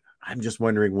that, but I'm just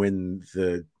wondering when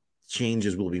the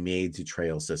changes will be made to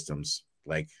trail systems.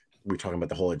 Like we're talking about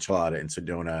the whole enchilada in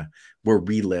Sedona, where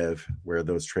we live, where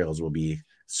those trails will be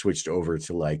switched over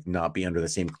to like not be under the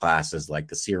same class as like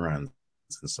the Cirons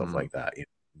and stuff like that. You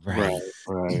know?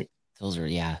 Right.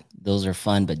 Those are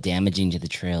fun, but damaging to the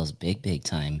trails, big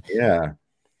time. Yeah.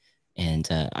 And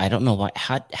I don't know why.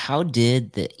 How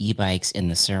did the e-bikes and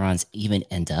the Cirons even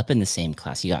end up in the same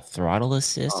class? You got throttle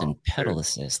assist and pedal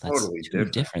assist. That's totally two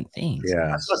different things.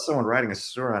 Yeah, I saw someone riding a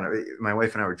Ciron. My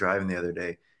wife and I were driving the other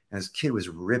day, and this kid was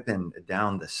ripping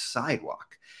down the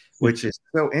sidewalk, which is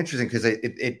so interesting because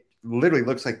it literally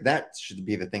looks like that should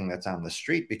be the thing that's on the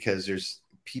street, because there's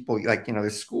people like, you know,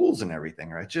 there's schools and everything,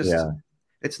 right?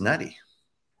 It's nutty.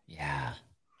 Yeah.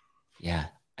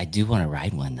 I do want to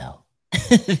ride one though.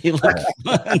 They look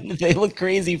fun. They look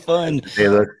crazy fun. They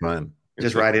look fun.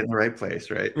 Just ride it in the right place,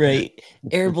 right? Right.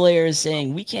 Air Blair is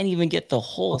saying we can't even get the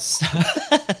whole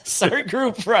SART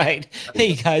group right.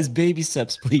 Hey guys, baby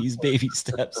steps, please. Baby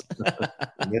steps. The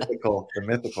mythical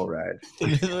ride. The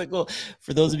mythical.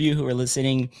 For those of you who are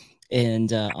listening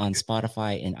and on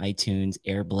Spotify and iTunes,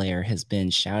 Air Blair has been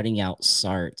shouting out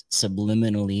SART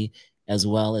subliminally as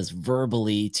well as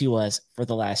verbally to us for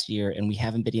the last year, and we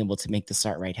haven't been able to make the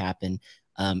SART ride happen.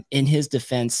 In his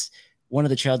defense, one of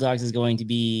the trail dogs was going to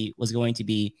be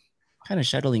kind of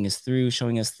shuttling us through,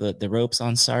 showing us the ropes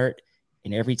on SART.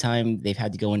 And every time they've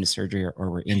had to go into surgery or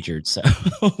were injured. So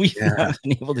we've not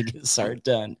been able to get SART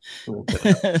done.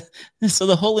 So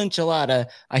the whole enchilada,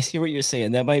 I see what you're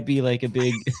saying. That might be like a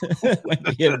big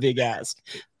ask.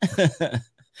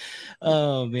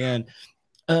 Oh man.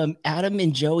 Adam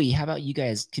and Joey, how about you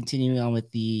guys continuing on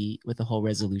with the whole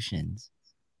resolutions?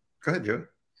 Go ahead, Joe.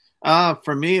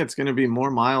 For me, it's going to be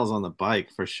more miles on the bike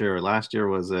for sure. Last year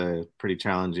was a pretty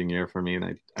challenging year for me,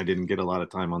 and I didn't get a lot of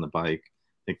time on the bike.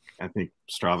 I think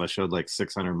Strava showed like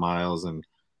 600 miles, and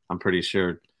I'm pretty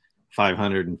sure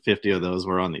 550 of those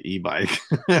were on the e-bike.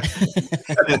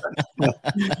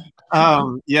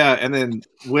 Yeah, and then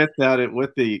with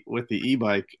the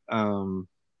e-bike,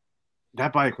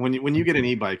 that bike, when you get an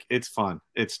e-bike, it's fun.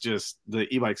 It's just the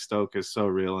e-bike stoke is so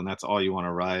real, and that's all you want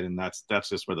to ride, and that's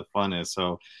just where the fun is.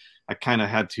 So I kind of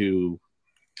had to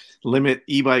limit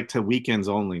e-bike to weekends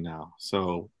only now.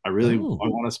 So I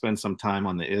want to spend some time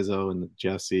on the Izzo and the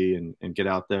Jesse and get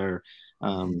out there.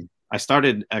 I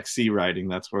started XC riding.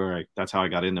 That's how I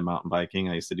got into mountain biking.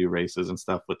 I used to do races and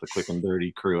stuff with the Quick and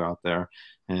Dirty crew out there,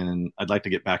 and I'd like to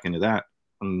get back into that.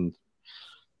 And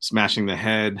Smashing the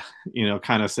Head,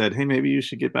 kind of said, hey, maybe you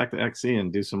should get back to XC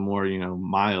and do some more,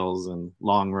 miles and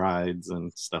long rides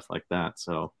and stuff like that.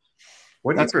 So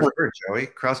what do you prefer, Joey?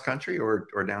 Cross country or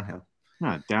downhill?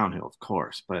 Not downhill, of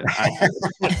course, but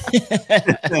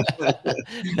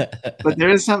but there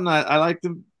is something I like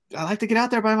to get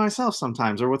out there by myself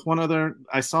sometimes, or with one other.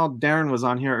 I saw Darren was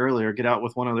on here earlier. Get out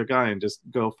with one other guy and just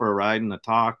go for a ride and a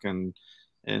talk and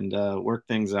work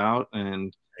things out.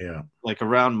 And like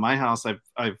around my house, I've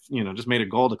just made a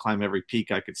goal to climb every peak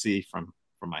I could see from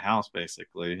my house,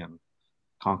 basically, and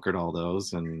conquered all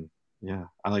those. And yeah,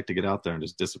 I like to get out there and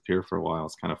just disappear for a while.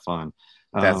 It's kind of fun.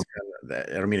 I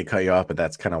don't mean to cut you off, but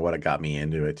that's kind of what got me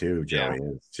into it too, Joey.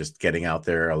 Yeah. Is just getting out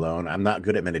there alone. I'm not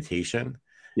good at meditation,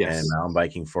 and mountain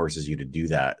biking forces you to do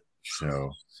that.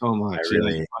 So much,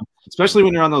 especially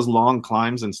when you're on those long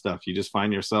climbs and stuff. You just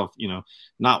find yourself,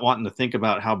 not wanting to think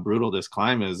about how brutal this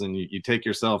climb is, and you take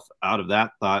yourself out of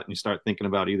that thought and you start thinking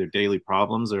about either daily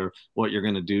problems or what you're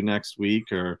going to do next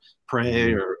week or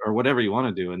pray or whatever you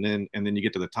want to do, and then you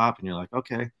get to the top and you're like,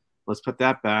 okay, let's put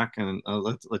that back and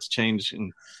let's change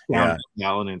and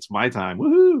now, and it's my time.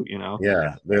 Woohoo!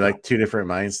 Yeah, they're like two different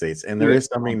mind states, and there is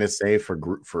something to say for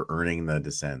earning the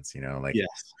descents.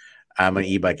 I'm an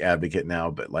e-bike advocate now,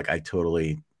 but like I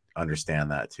totally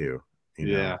understand that too.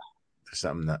 There's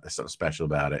something special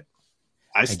about it.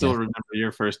 I still remember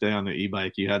your first day on the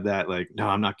e-bike. You had that like, no,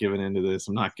 I'm not giving into this.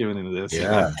 I'm not giving into this.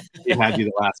 Yeah. It had you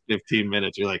the last 15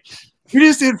 minutes. You're like, you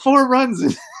just did 4 runs.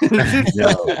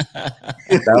 That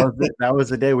was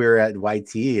the day we were at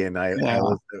YT, and I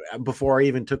was before I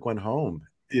even took one home.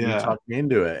 You talked me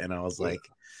into it, and I was like,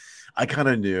 I kind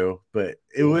of knew, but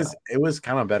it was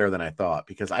kind of better than I thought,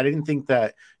 because I didn't think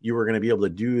that you were going to be able to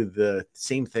do the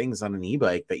same things on an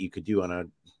e-bike that you could do on a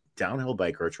downhill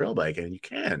bike or a trail bike, and you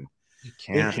can. You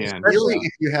can. Especially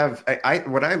if you have,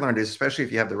 what I learned is, especially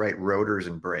if you have the right rotors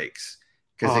and brakes,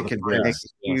 because it can make a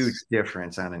huge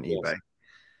difference on an e-bike.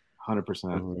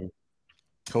 100%.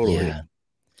 Totally. Yeah.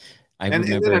 And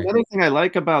then another thing I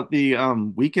like about the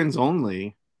weekends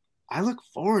only, I look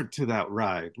forward to that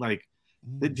ride. Like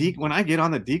when I get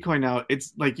on the decoy now,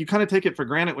 it's like you kind of take it for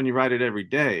granted when you ride it every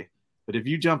day. But if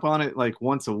you jump on it like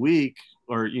once a week,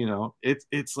 or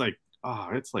it's like, oh,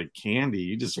 it's like candy.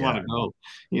 You just want to go.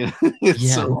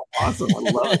 It's so awesome. I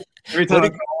love it. Every time I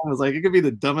go home, I was like, it could be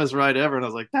the dumbest ride ever. And I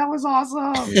was like, that was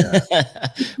awesome. Yeah.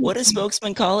 What does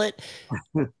spokesman call it?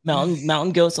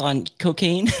 Mountain goats on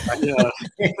cocaine?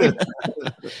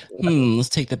 Let's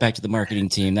take that back to the marketing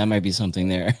team. That might be something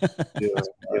there.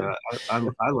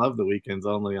 I love the weekends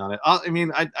only on it.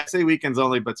 I say weekends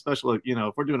only, but special,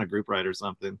 if we're doing a group ride or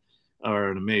something,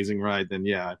 or an amazing ride, then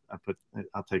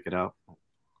I'll take it out.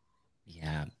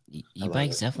 Yeah,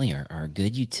 e-bikes definitely are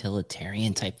good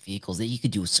utilitarian type vehicles that you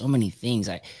could do so many things.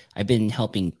 I've been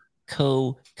helping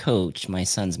co-coach my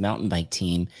son's mountain bike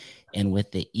team, and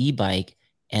with the e-bike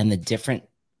and the different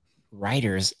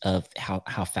riders of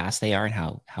how fast they are and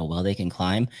how well they can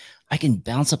climb, I can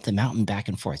bounce up the mountain back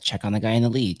and forth, check on the guy in the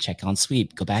lead, check on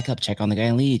sweep, go back up, check on the guy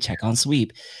in the lead, check on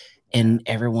sweep. And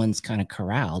everyone's kind of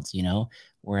corralled, you know,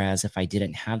 whereas if I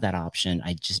didn't have that option,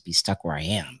 I'd just be stuck where I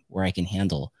am, where I can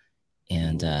handle.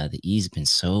 And the E's been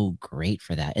so great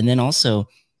for that. And then also,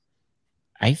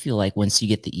 I feel like once you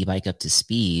get the e-bike up to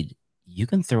speed, you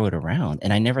can throw it around.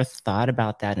 And I never thought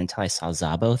about that until I saw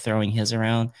Szabo throwing his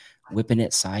around, whipping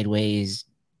it sideways,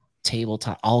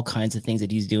 tabletop, all kinds of things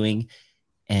that he's doing.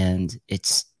 And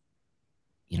it's,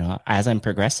 you know, as I'm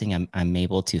progressing, I'm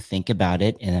able to think about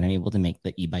it, and then I'm able to make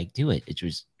the e-bike do it, which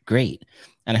was great.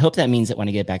 And I hope that means that when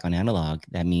I get back on analog,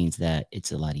 that means that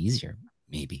it's a lot easier.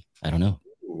 Maybe, I don't know.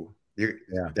 Ooh,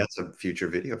 that's a future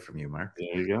video from you, Mark.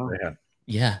 There you go.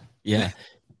 Yeah.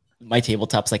 My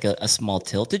tabletop's like a small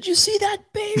tilt. Did you see that,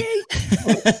 baby?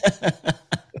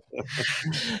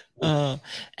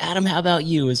 Adam, how about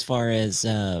you as far as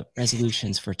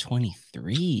resolutions for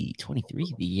 23,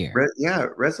 the year?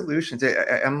 Resolutions.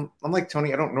 I'm like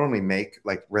Tony. I don't normally make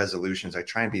like resolutions. I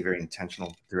try and be very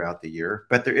intentional throughout the year,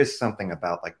 but there is something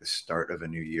about like the start of a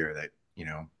new year that, you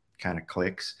know, kind of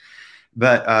clicks.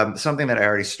 But something that I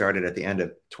already started at the end of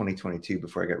 2022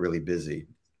 before I got really busy,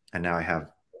 and now I have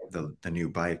the new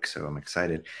bike, so I'm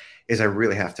excited, is I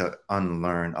really have to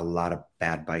unlearn a lot of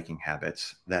bad biking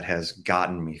habits that has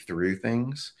gotten me through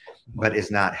things, but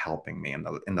is not helping me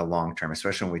in the long term,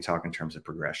 especially when we talk in terms of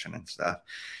progression and stuff.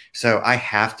 So I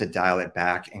have to dial it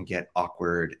back and get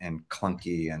awkward and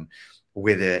clunky and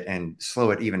with it and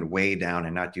slow it even way down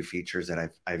and not do features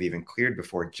that I've even cleared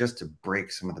before, just to break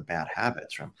some of the bad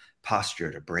habits, from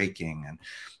posture to braking and,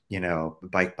 you know,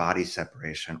 bike body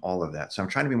separation, all of that. So I'm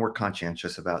trying to be more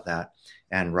conscientious about that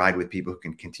and ride with people who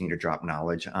can continue to drop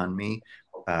knowledge on me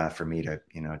for me to,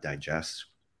 you know, digest.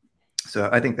 So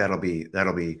I think that'll be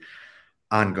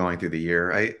ongoing through the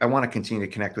year. I want to continue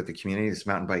to connect with the community. This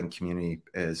mountain biking community,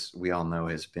 as we all know,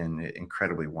 has been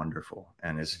incredibly wonderful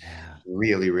and is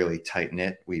really, really tight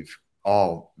knit. We've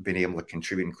all been able to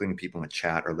contribute, including people in the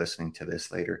chat or listening to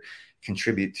this later,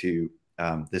 contribute to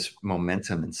this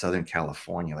momentum in Southern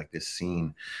California, like this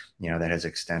scene, you know, that has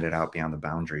extended out beyond the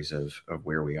boundaries of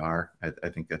where we are. I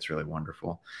think that's really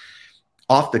wonderful.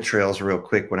 Off the trails real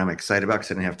quick, what I'm excited about,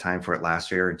 because I didn't have time for it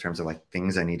last year in terms of like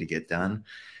things I need to get done.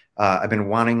 I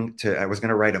was going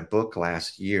to write a book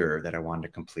last year that I wanted to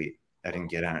complete. I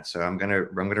didn't get on it. So I'm going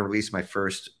to release my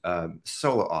first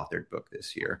solo authored book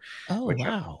this year. Oh,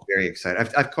 wow. I'm very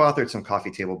excited. I've co-authored some coffee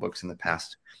table books in the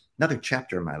past, another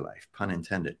chapter of my life, pun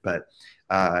intended. But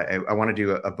I want to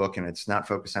do a book, and it's not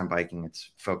focused on biking.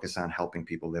 It's focused on helping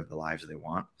people live the lives they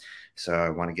want. So I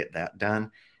want to get that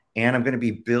done. And I'm going to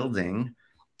be building,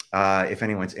 if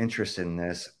anyone's interested in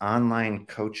this, online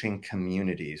coaching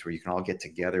communities where you can all get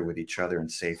together with each other in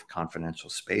safe, confidential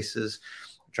spaces,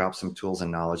 drop some tools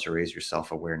and knowledge to raise your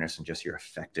self-awareness and just your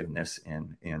effectiveness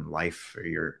in life for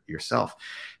yourself.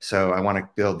 So I want to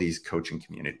build these coaching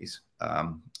communities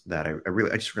that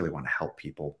I just really want to help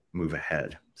people move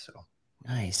ahead. So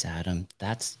nice, Adam.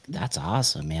 That's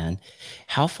awesome, man.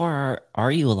 How far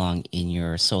are you along in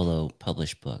your solo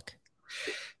published book?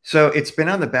 So it's been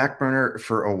on the back burner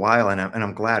for a while, and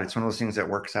I'm glad. It's one of those things that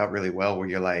works out really well, where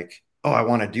you're like, oh, I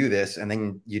want to do this, and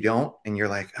then you don't, and you're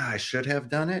like, oh, I should have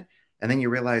done it. And then you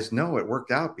realize, no, it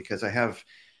worked out because I have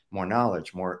more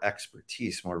knowledge, more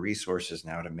expertise, more resources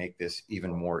now to make this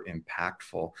even more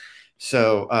impactful.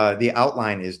 So the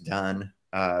outline is done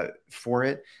for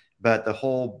it, but the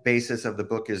whole basis of the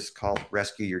book is called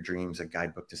Rescue Your Dreams, a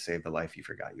guidebook to save the life you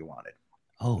forgot you wanted.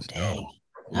 Oh, dang.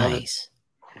 Nice.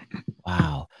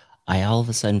 Wow. I all of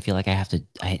a sudden feel like I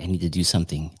need to do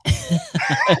something.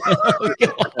 I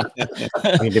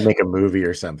need to make a movie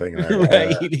or something.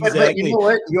 Right, exactly. But you know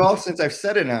what? You all, since I've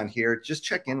said it on here, just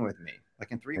check in with me.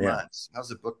 Like in 3 months, how's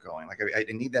the book going? Like I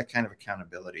need that kind of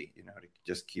accountability, you know, to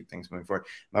just keep things moving forward.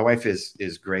 My wife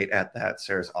is great at that.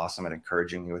 Sarah's awesome at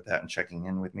encouraging me with that and checking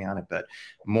in with me on it. But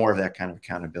more of that kind of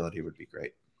accountability would be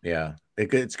great. Yeah,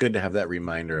 it's good to have that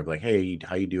reminder of like, hey,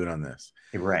 how you doing on this?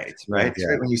 Right. It's great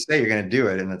when you say you're going to do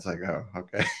it, and it's like, oh,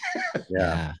 okay.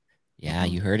 Yeah.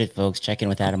 You heard it, folks. Check in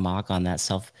with Adam Mock on that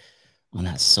solo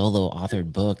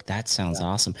authored book. That sounds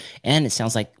awesome, and it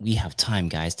sounds like we have time,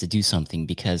 guys, to do something,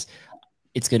 because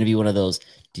it's going to be one of those.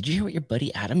 Did you hear what your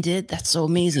buddy Adam did? That's so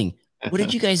amazing. What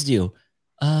did you guys do?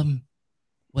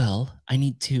 Well, I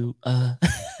need to. I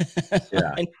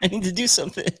need to do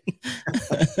something.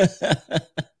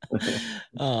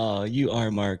 Oh, you are,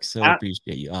 Mark. So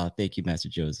appreciate you. Oh, thank you, Master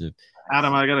Joseph.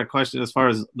 Adam, I got a question as far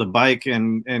as the bike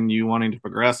and you wanting to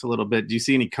progress a little bit. Do you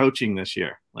see any coaching this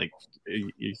year? Like, are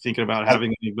you thinking about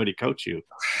having anybody coach you?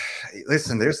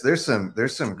 Listen, there's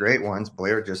some great ones.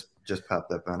 Blair just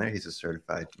popped up on there. He's a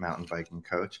certified mountain biking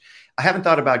coach. I haven't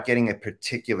thought about getting a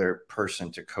particular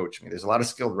person to coach me. There's a lot of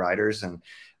skilled riders and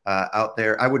out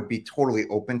there. I would be totally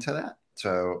open to that.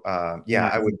 So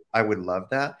I would love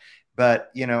that.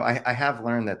 But I have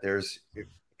learned that it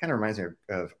kind of reminds me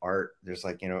of art. There's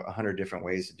 100 different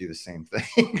ways to do the same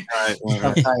thing,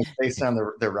 sometimes based on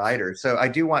the rider. So I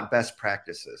do want best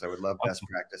practices. I would love best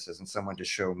practices and someone to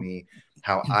show me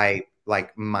how I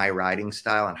like my riding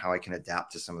style and how I can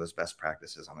adapt to some of those best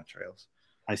practices on the trails.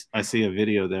 I see a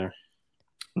video there.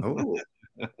 Oh,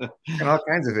 and all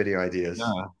kinds of video ideas.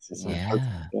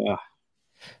 Yeah.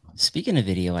 Speaking of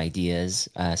video ideas,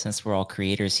 since we're all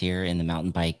creators here in the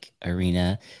mountain bike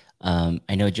arena,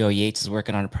 I know Joe Yates is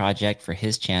working on a project for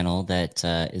his channel that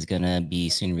is going to be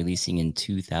soon releasing in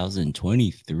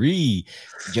 2023.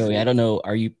 Joey, I don't know.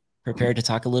 Are you prepared to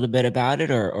talk a little bit about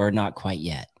it or not quite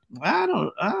yet? I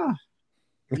don't.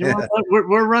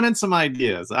 We're running some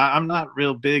ideas. I'm not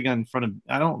real big in front of.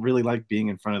 I don't really like being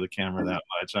in front of the camera that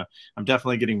much. I'm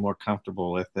definitely getting more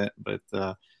comfortable with it, but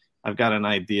I've got an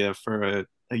idea for a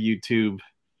YouTube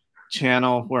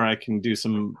channel where I can do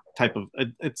some type of.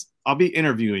 I'll be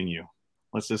interviewing you.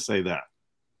 Let's just say that.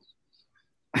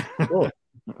 Cool.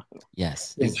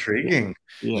 Yes. Intriguing.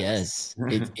 Yes.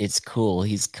 It's cool.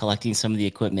 He's collecting some of the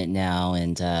equipment now,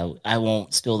 and I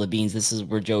won't spill the beans. This is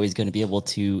where Joey's going to be able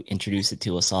to introduce it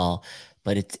to us all,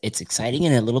 but it's exciting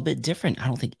and a little bit different. I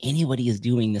don't think anybody is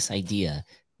doing this idea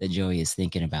that Joey is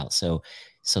thinking about. So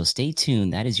stay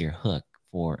tuned. That is your hook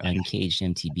for Uncaged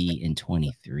MTB in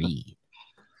 23,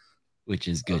 which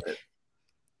is good.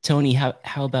 Tony, how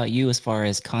about you as far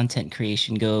as content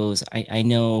creation goes? I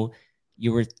know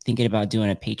you were thinking about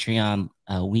doing a Patreon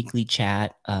weekly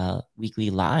chat, weekly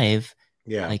live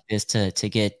like this to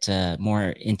get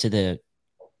more into the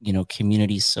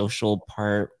community social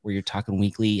part where you're talking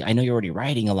weekly. I know you're already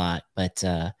writing a lot, but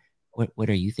what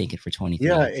are you thinking for 23?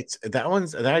 Yeah, that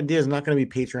idea is not going to be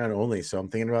Patreon only. So I'm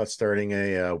thinking about starting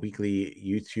a weekly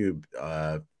YouTube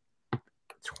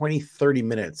 20-30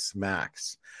 minutes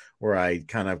max, where I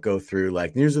kind of go through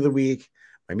like news of the week,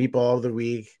 my meatball of the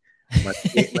week, my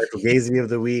fugazi of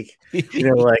the week,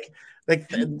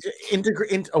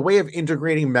 integrate a way of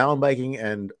integrating mountain biking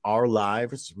and our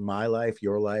lives, my life,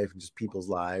 your life, and just people's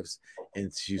lives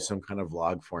into some kind of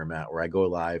vlog format where I go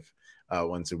live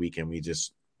once a week and we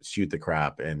just shoot the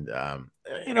crap. And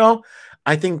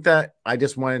I think that I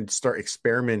just wanted to start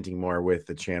experimenting more with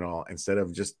the channel instead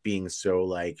of just being so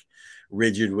like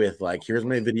rigid with like, here's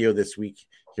my video this week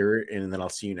here, and then I'll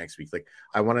see you next week. Like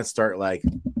I want to start like,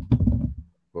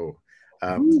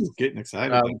 getting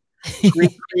excited.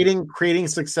 creating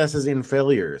successes in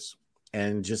failures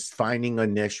and just finding a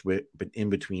niche but in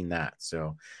between that.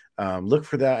 So look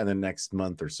for that in the next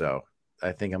month or so.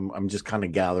 I think I'm just kind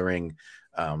of gathering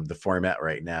the format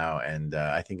right now, and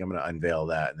I think I'm going to unveil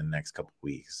that in the next couple of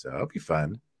weeks. So it'll be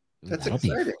fun. That's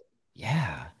exciting.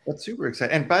 Yeah, that's super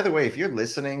exciting. And by the way, if you're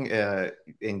listening and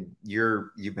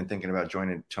you've been thinking about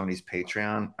joining Tony's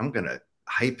Patreon, I'm going to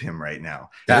hype him right now.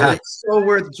 It's so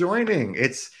worth joining.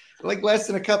 It's like less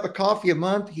than a cup of coffee a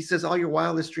month. He says all your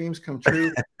wildest dreams come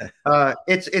true.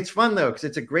 It's fun though, because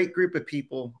it's a great group of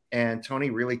people, and Tony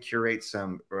really curates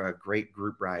some great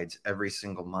group rides every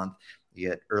single month. You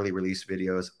get early release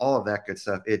videos, all of that good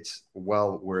stuff. It's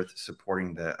well worth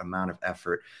supporting the amount of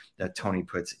effort that Tony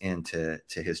puts into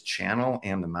his channel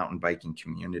and the mountain biking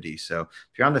community. So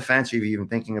if you're on the fence, or you're even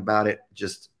thinking about it,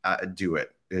 just do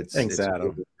it. Thanks, Adam.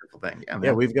 A beautiful thing.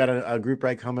 Yeah, we've got a group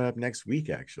ride coming up next week,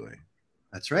 actually.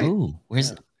 That's right. Ooh,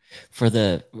 where's for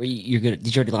the? You're gonna?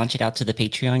 Did you already launch it out to the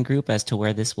Patreon group as to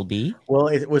where this will be? Well,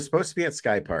 it was supposed to be at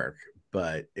Sky Park,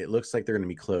 but it looks like they're going to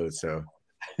be closed. So,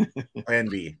 Plan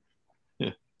B.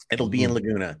 It'll be in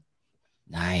Laguna.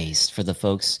 Nice for the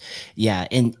folks. Yeah,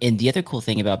 and the other cool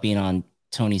thing about being on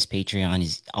Tony's Patreon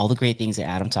is all the great things that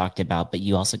Adam talked about, but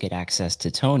you also get access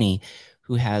to Tony,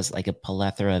 who has like a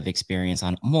plethora of experience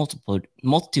on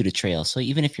multitude of trails. So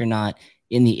even if you're not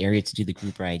in the area to do the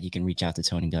group ride, you can reach out to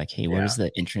Tony and be like, hey, where's the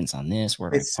entrance on this?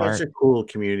 It's such a cool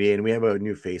community. And we have a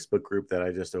new Facebook group that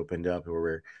I just opened up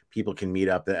where people can meet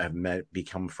up that have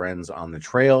become friends on the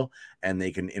trail, and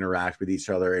they can interact with each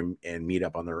other and meet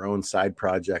up on their own side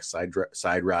projects,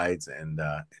 side rides. And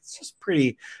it's just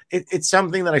pretty, it's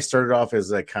something that I started off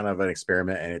as a kind of an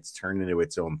experiment, and it's turned into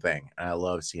its own thing. And I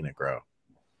love seeing it grow.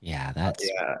 Yeah, that's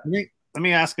Let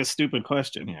me ask a stupid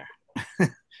question here.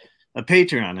 A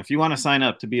Patreon, if you want to sign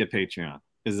up to be a Patreon,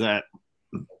 is that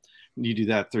you do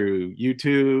that through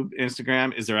YouTube,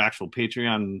 Instagram? Is there actual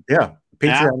Patreon? Yeah,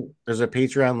 Patreon. App? There's a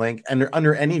Patreon link, and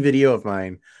under any video of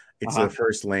mine, it's the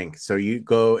first link. So you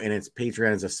go, and it's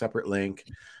Patreon is a separate link.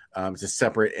 It's a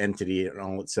separate entity in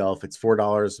all itself. It's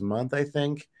 $4 a month, I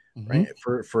think, right?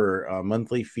 For a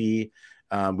monthly fee.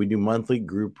 We do monthly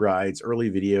group rides, early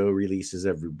video releases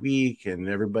every week, and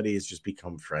everybody has just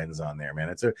become friends on there, man.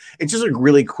 It's just a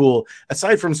really cool.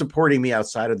 Aside from supporting me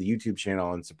outside of the YouTube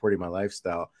channel and supporting my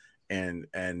lifestyle and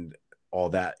all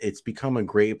that, it's become a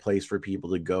great place for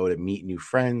people to go to meet new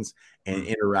friends and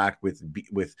interact with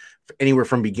anywhere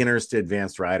from beginners to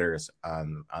advanced riders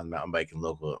on mountain bike and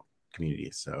local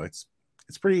communities. So it's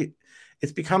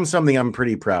become something I'm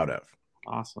pretty proud of.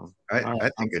 Awesome. I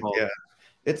think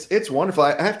it's wonderful.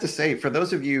 I have to say, for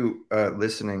those of you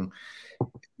listening,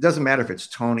 it doesn't matter if it's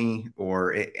Tony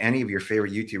or any of your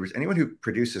favorite YouTubers, anyone who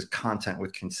produces content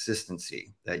with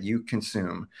consistency that you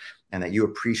consume and that you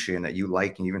appreciate and that you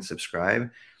like and even subscribe.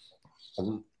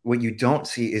 What you don't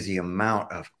see is the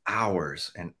amount of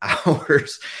hours and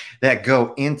hours that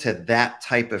go into that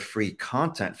type of free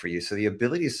content for you. So the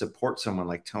ability to support someone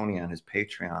like Tony on his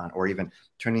Patreon, or even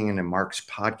turning into Mark's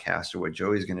podcast or what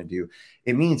Joey's going to do,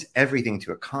 it means everything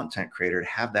to a content creator to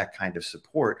have that kind of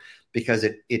support, because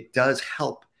it does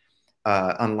help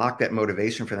unlock that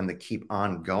motivation for them to keep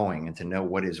on going and to know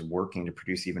what is working to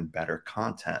produce even better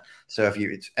content. So if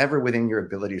it's ever within your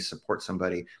ability to support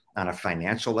somebody on a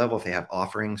financial level, if they have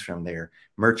offerings from their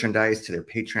merchandise to their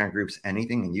Patreon groups,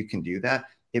 anything, and you can do that,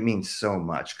 it means so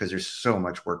much, because there's so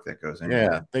much work that goes into it.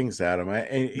 Yeah, thanks, Adam.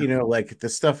 Like the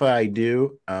stuff I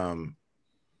do,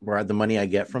 where the money I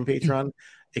get from Patreon,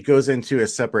 it goes into a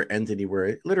separate entity where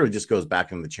it literally just goes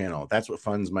back in the channel. That's what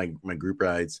funds my group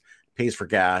rides, pays for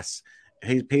gas,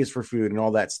 pays for food and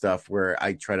all that stuff, where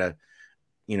I try to,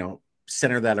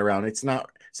 center that around. It's not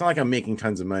like I'm making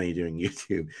tons of money doing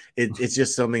YouTube. It's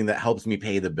just something that helps me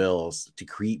pay the bills to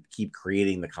keep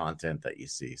creating the content that you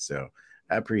see. So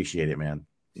I appreciate it, man.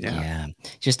 Yeah.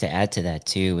 Just to add to that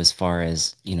too, as far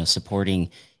as,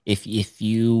 supporting, if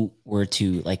you were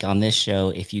to, like on this show,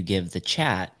 if you give the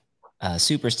chat a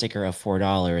super sticker of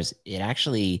 $4, it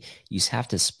actually, you have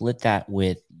to split that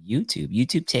with YouTube.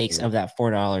 YouTube takes of that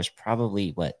 $4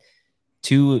 probably what,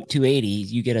 $2.80.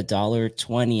 You get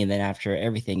 $1.20, and then after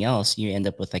everything else, you end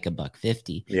up with like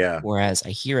 $1.50. Yeah. Whereas I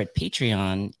hear at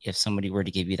Patreon, if somebody were to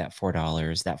give you that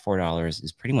 $4, that $4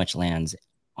 is pretty much lands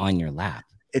on your lap.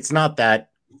 It's not that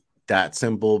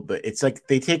simple, but it's like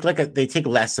they take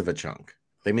less of a chunk.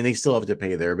 I mean, they still have to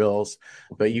pay their bills,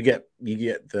 but you get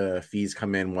the fees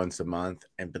come in once a month,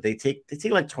 but they take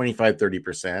like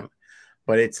 25-30%,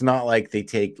 but it's not like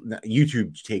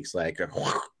YouTube takes like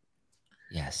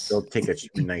yes, they'll take a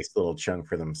nice little chunk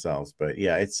for themselves. But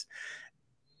yeah,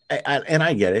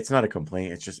 I get it. It's not a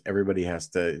complaint. It's just everybody has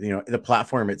to, the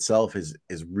platform itself is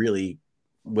really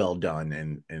well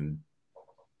done, and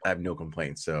I have no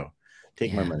complaints. So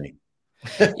take my money.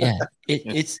 Yeah,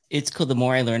 it's cool. The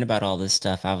more I learn about all this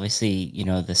stuff, obviously,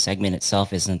 the segment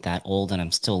itself isn't that old, and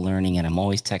I'm still learning, and I'm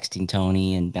always texting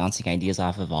Tony and bouncing ideas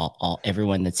off of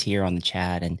everyone that's here on the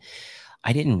chat. And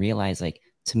I didn't realize, like,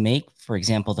 to make, for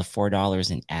example, the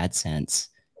 $4 in AdSense,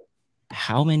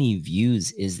 how many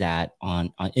views is that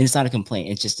on and it's not a complaint.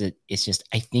 It's just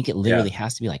I think it literally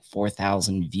has to be like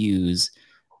 4,000 views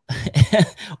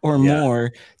or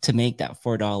more to make that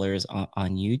 $4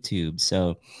 on YouTube.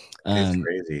 So it's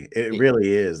crazy. It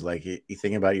really is. Like, you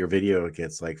think about your video, it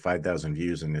gets like 5,000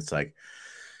 views, and it's like,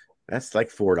 that's like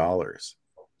 $4.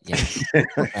 Yeah.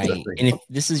 Right. And if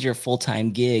this is your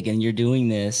full-time gig and you're doing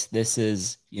this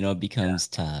is, becomes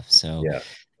tough. So,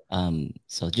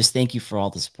 so just thank you for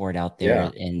all the support out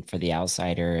there and for the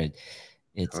outsider.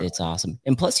 It's awesome.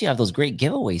 And plus you have those great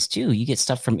giveaways too. You get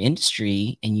stuff from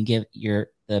industry, and you get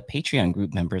the Patreon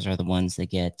group members are the ones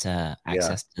that get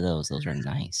access to those. Those are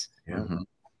nice. Yeah. Mm-hmm.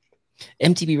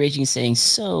 MTB Raging saying,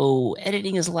 so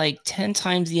editing is like 10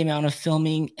 times the amount of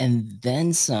filming and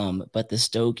then some, but the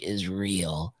stoke is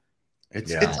real.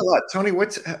 It's a lot. Tony,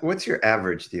 what's your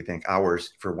average, do you think,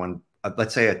 hours for one,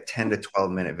 let's say a 10 to 12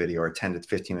 minute video or a 10 to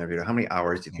 15 minute video? How many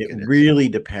hours do you think it is? Really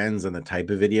depends on the type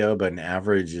of video, but an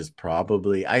average is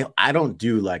probably, I don't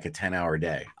do like a 10-hour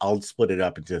day. I'll split it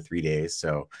up into 3 days.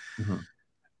 So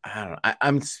I don't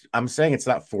know. I'm saying it's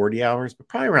not 40 hours, but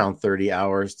probably around 30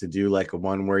 hours to do like a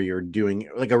one where you're doing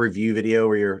like a review video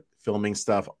where you're filming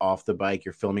stuff off the bike,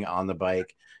 you're filming on the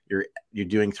bike, you're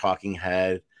doing talking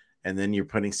head, and then you're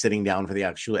sitting down for the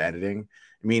actual editing.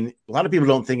 I mean, a lot of people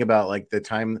don't think about like the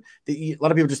time. A lot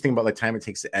of people just think about the time it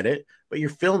takes to edit, but you're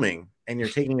filming and you're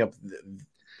taking up,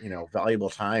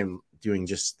 valuable time doing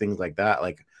just things like that.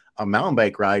 Like a mountain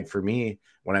bike ride for me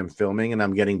when I'm filming and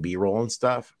I'm getting B-roll and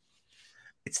stuff,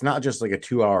 it's not just like a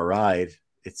 2-hour ride.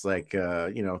 It's like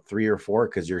 3 or 4,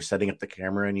 because you're setting up the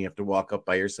camera and you have to walk up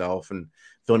by yourself and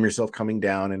film yourself coming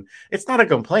down. And it's not a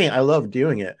complaint. I love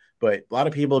doing it, but a lot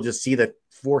of people just see the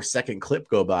 4-second clip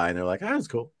go by and they're like, "Oh, that's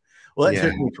cool." Well, that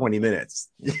took me 20 minutes.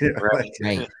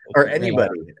 Right. Or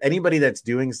anybody that's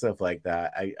doing stuff like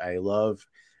that. I love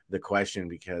the question,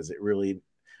 because it really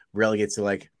relegates to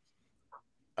like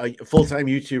a full-time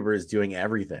YouTuber is doing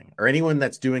everything, or anyone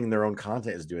that's doing their own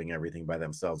content is doing everything by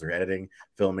themselves. They're editing,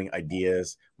 filming,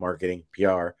 ideas, marketing,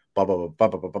 PR, blah blah blah blah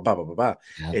blah blah blah blah blah.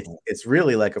 Yeah. It's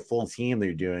really like a full team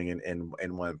they're doing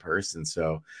in one person.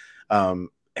 So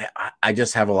I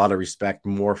just have a lot of respect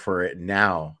more for it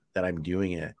now that I'm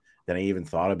doing it than I even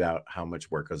thought about how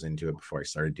much work goes into it before I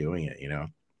started doing it,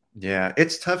 Yeah,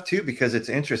 it's tough too, because it's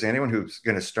interesting. Anyone who's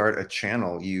going to start a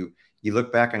channel, you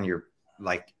look back on your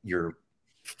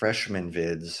freshman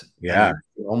vids, yeah,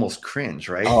 you almost cringe,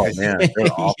 right? Oh man,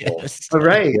 they're awful. Yes.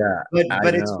 Right. Yeah,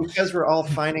 but it's because we're all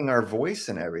finding our voice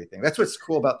and everything. That's what's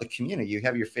cool about the community. You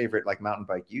have your favorite like mountain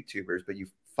bike YouTubers, but you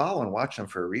follow and watch them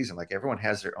for a reason. Like everyone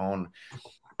has their own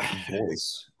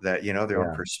voice, that their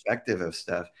own perspective of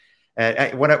stuff.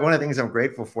 And one of the things I'm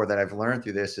grateful for that I've learned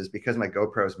through this is, because my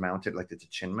GoPro is mounted like it's a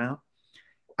chin mount,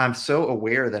 I'm so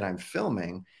aware that I'm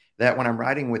filming that when I'm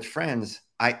riding with friends,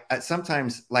 I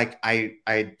sometimes like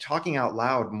I talking out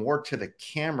loud more to the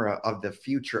camera of the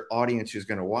future audience who's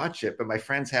going to watch it, but my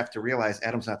friends have to realize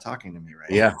Adam's not talking to me right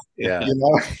now.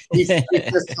 He's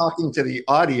just talking to the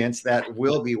audience that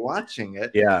will be watching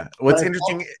it. Yeah. What's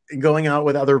interesting, going out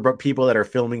with other people that are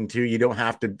filming too, you don't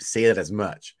have to say that as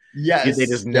much. Yes, they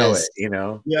just know it.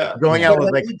 Yeah, going out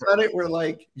with like you've done it where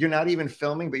like you're not even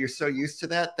filming, but you're so used to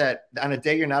that on a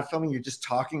day you're not filming, you're just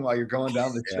talking while you're going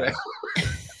down the trail.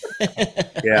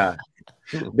 Yeah.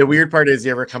 The weird part is,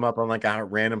 you ever come up on like a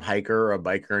random hiker or a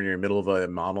biker and you're in the middle of a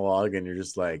monologue and you're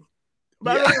just like,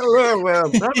 a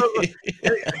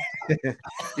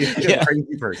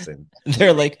crazy person.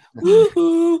 They're like,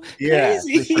 woohoo, yeah,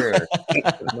 crazy. For sure.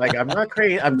 Like, I'm not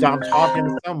crazy. I'm talking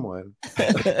to someone.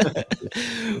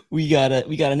 We got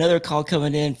another call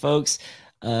coming in, folks.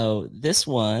 This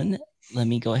one, let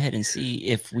me go ahead and see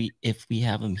if we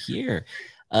have him here.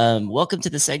 Welcome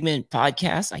to the segment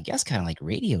podcast, I guess kind of like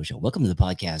radio show. Welcome to the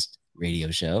podcast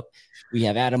radio show. We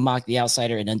have Adam Mock, the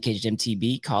Outsider, and Uncaged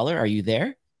MTB. Caller, are you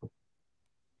there?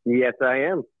 Yes, I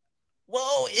am.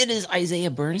 Whoa, it is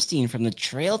Isaiah Bernstein from the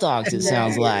Trail Dogs, it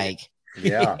sounds like.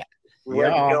 Yeah. What's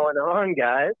going on,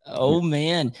 guys? Oh,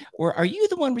 man. Are you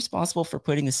the one responsible for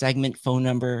putting the segment phone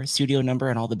number, studio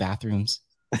number, in all the bathrooms?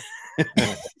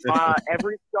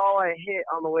 Every stall I hit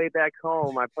on the way back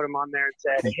home, I put them on there and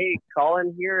said, "Hey, call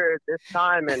in here at this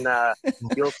time, and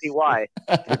you'll see why."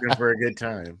 Looking for a good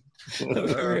time.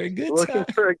 Looking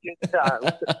for a good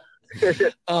time.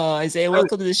 Isaiah,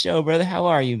 welcome to the show, brother. How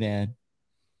are you, man?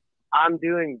 I'm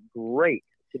doing great.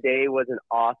 Today was an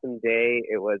awesome day.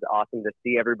 It was awesome to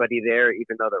see everybody there,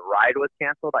 even though the ride was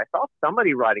canceled. I saw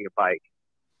somebody riding a bike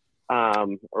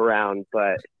around,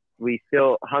 but we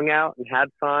still hung out and had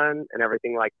fun and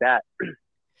everything like that.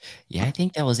 Yeah, I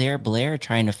think that was Air Blair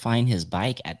trying to find his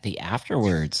bike at the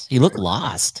afterwards. He looked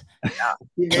lost. Yeah,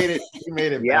 he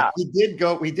made it. Yeah, we did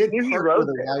park where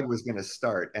the ride was going to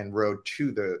start and rode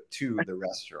to the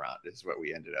restaurant is what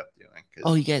we ended up doing.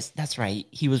 Oh, you guys, that's right.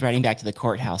 He was riding back to the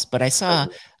courthouse, but I saw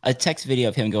a text video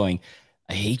of him going,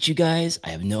 "I hate you guys. I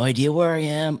have no idea where I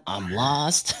am. I'm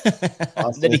lost."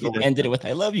 Then he ended it with,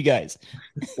 "I love you guys."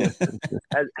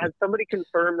 Has somebody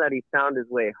confirmed that he found his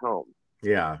way home?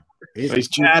 Yeah. He's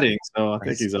chatting, so I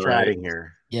think he's all right.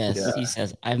 Here. Yes, yeah. He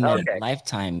says, "I've met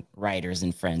lifetime riders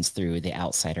and friends through the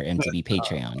Outsider MTB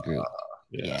Patreon group."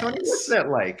 Yeah. Tony, what's that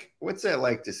like? What's that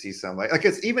like to see somebody like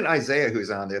it's even Isaiah who's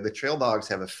on there? The Trail Dogs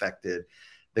have affected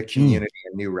the community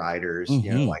and new riders,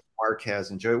 like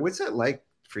Marquez and Joey. What's that like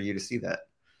for you to see that?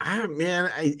 I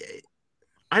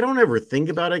don't ever think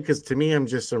about it, because to me, I'm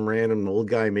just some random old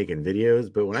guy making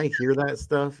videos. But when I hear that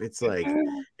stuff, it's like,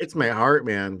 it's my heart,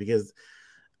 man, because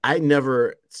I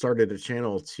never started a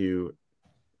channel to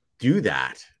do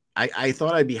that. I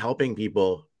thought I'd be helping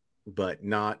people, but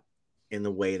not in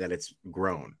the way that it's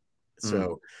grown.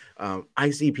 So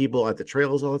I see people at the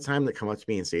trails all the time that come up to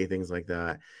me and say things like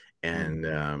that. And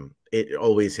it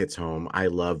always hits home. I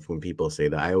love when people say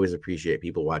that. I always appreciate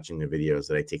people watching the videos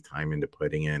that I take time into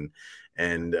putting in.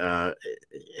 And I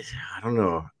don't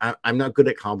know. I'm not good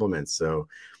at compliments, so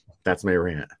that's my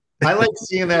rant. I like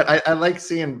seeing that. I like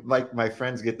seeing like my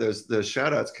friends get those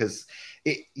shout outs, because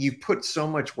you put so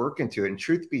much work into it. And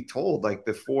truth be told, like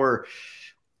before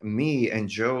me and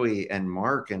Joey and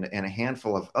Mark and a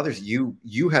handful of others,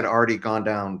 you had already gone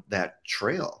down that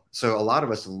trail. So a lot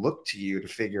of us look to you to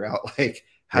figure out, like,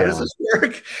 how does this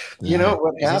work? Yeah. You know,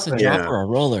 what Is happened? this a drop or a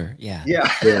roller? Yeah.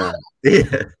 Yeah.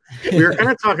 We were kind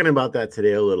of talking about that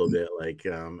today a little bit. Like,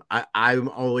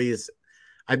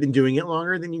 I've been doing it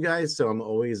longer than you guys, so I'm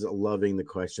always loving the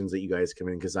questions that you guys come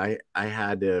in, because I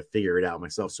had to figure it out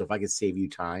myself. So if I could save you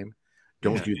time,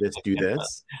 don't do this, do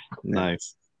this.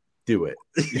 Nice. Do it.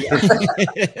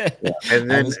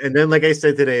 And then like I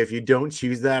said today, if you don't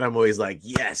choose that, I'm always like,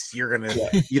 yes, you're gonna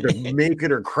either make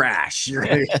it or crash.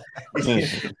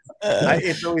 It's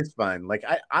always fun. Like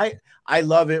I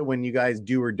love it when you guys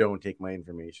do or don't take my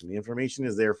information. The information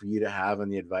is there for you to have,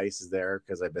 and the advice is there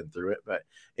because I've been through it. But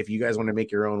if you guys want to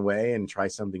make your own way and try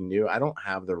something new, I don't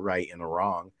have the right and the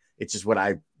wrong. It's just what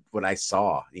I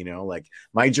saw, you know, like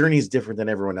my journey is different than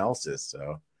everyone else's.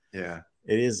 So yeah,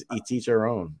 it's each our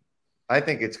own. I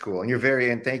think it's cool, and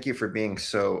and thank you for being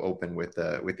so open with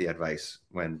the advice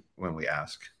when we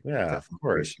ask. Yeah, of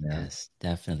course. Yes,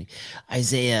 definitely.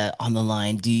 Isaiah on the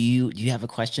line. Do you have a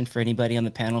question for anybody on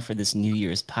the panel for this New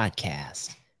Year's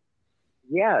podcast?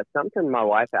 Yeah, something my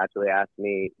wife actually asked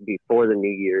me before the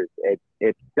New Year's.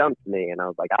 It stumped me, and I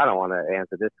was like, I don't want to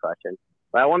answer this question,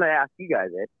 but I want to ask you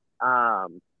guys it.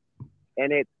 And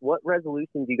it's, what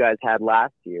resolutions you guys had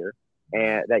last year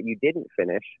and that you didn't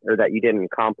finish or that you didn't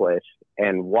accomplish,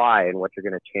 and why, and what you're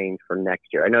going to change for next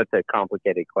year? I know it's a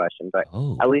complicated question, but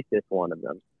at least it's one of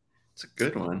them. It's a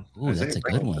good one. Ooh, that's a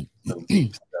good one.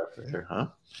 There, huh?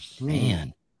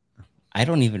 Man, I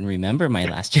don't even remember my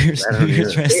last year's New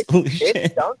Year's resolution.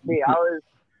 It stumped me. I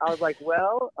was like,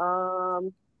 well,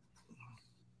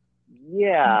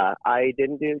 yeah, I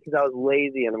didn't do it because I was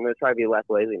lazy, and I'm going to try to be less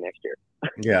lazy next year.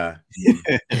 Yeah.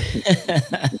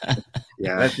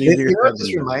 Yeah. That's easier. You know what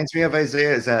this reminds me of,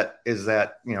 Isaiah, is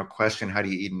that, you know, question, how do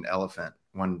you eat an elephant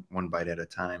one bite at a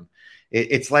time?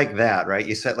 It's like that, right?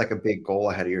 You set like a big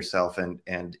goal ahead of yourself,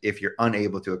 and if you're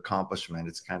unable to accomplish them,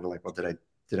 it's kind of like, well,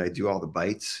 did I do all the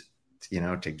bites, you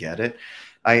know, to get it?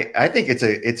 I think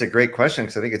it's a great question,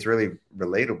 because I think it's really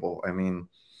relatable. I mean,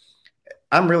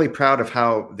 I'm really proud of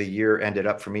how the year ended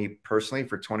up for me personally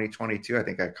for 2022. I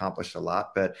think I accomplished a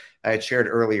lot, but I had shared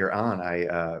earlier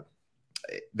on,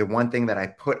 the one thing that I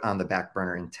put on the back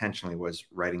burner intentionally was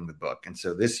writing the book. And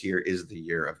so this year is the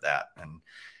year of that,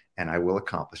 and I will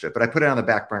accomplish it. But I put it on the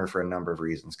back burner for a number of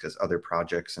reasons, because other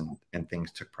projects and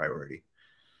things took priority.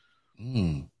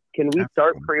 Can we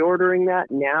start pre-ordering that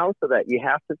now so that you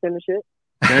have to finish it?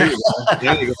 There you go.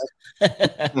 There you go.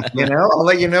 You know, I'll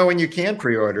let you know when you can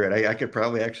pre-order it. I could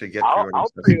probably actually get pre-order.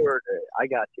 I'll pre-order it. I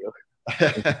got you.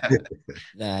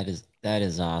 That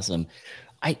is awesome.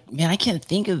 I can't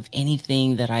think of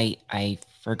anything that I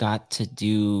forgot to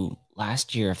do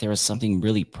last year. If there was something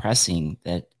really pressing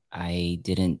that I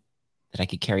could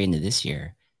carry into this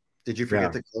year. Did you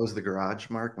forget to close the garage,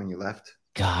 Mark, when you left?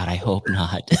 God, I hope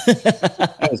not.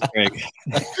 That was Craig.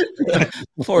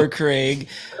 Poor Craig.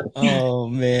 Oh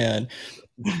man.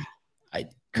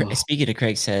 Speaking of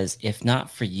Craig says, if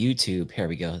not for YouTube, here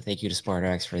we go. Thank you to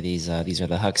SpartX for these. These are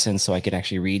the Huxons, so I could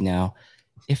actually read now.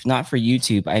 If not for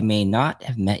YouTube, I may not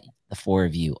have met the four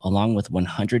of you, along with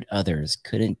 100 others.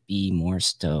 Couldn't be more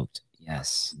stoked.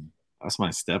 Yes. That's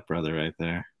my stepbrother right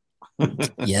there.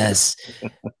 Yes.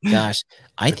 Gosh,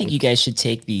 I think you guys should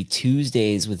take the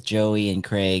Tuesdays with Joey and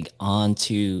Craig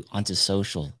onto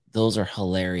social. Those are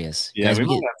hilarious. Yeah, guys, we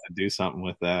might have to do something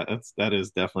with that. That is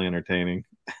definitely entertaining.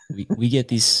 We get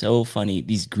these so funny,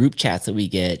 these group chats that we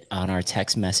get on our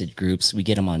text message groups. We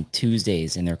get them on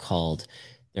Tuesdays, and they're called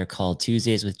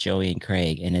Tuesdays with Joey and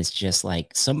Craig. And it's just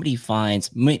like somebody finds,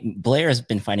 Blair has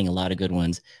been finding a lot of good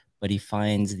ones, but he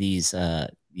finds these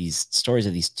stories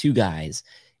of these two guys,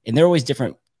 and they're always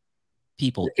different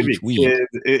people each week.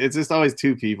 It's just always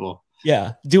two people.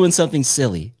 Yeah, doing something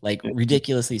silly, like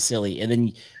ridiculously silly. And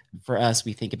then for us,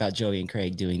 we think about Joey and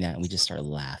Craig doing that, and we just start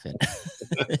laughing.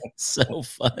 So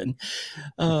fun.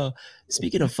 Oh,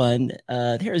 speaking of fun,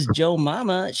 there's Joe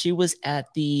Mama. She was at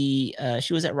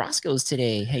Roscoe's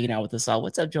today, hanging out with us all.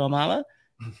 What's up, Joe Mama?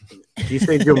 Did you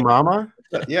say Joe Mama?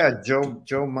 Yeah, Joe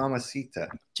Mamacita.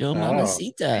 Joe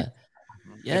Mamacita.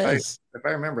 Yes. If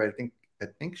I remember, I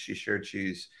think she shared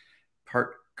she's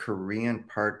part Korean,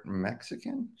 part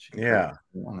Mexican. Yeah.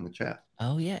 One in the chat.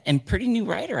 Oh yeah, and pretty new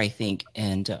rider, I think,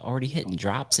 and already hitting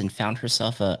drops and found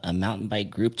herself a mountain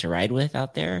bike group to ride with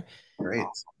out there. Great.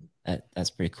 That's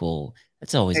pretty cool.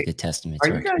 That's always a good testament. Are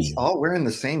to you our guys community. all wearing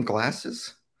the same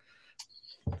glasses?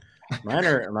 Mine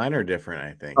are different,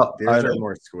 I think. Oh, Theirs are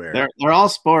more square. They're all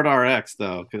Sport RX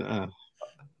though.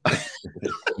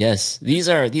 Yes, these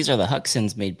are the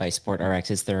Huxons made by Sport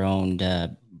RX. It's their own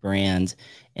brand.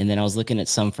 And then I was looking at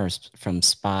some from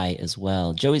Spy as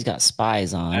well. Joey's got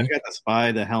Spies on. I've got the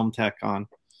Spy, the Helm Tech on.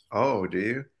 Oh, do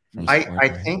you? I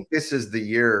think this is the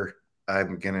year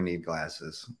I'm gonna need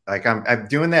glasses. Like I'm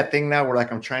doing that thing now where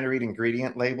like I'm trying to read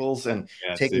ingredient labels and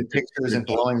taking pictures and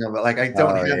blowing them. But like I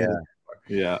don't have them.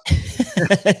 Yeah.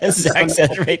 Zach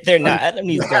said right there, not Adam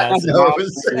needs glasses.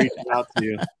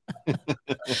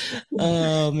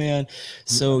 Oh man.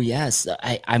 So yes,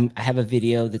 I have a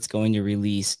video that's going to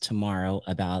release tomorrow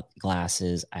about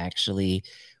glasses. I actually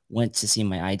went to see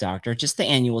my eye doctor, just the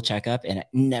annual checkup, and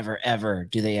never ever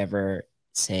do they ever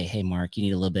say, hey Mark, you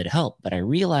need a little bit of help. But I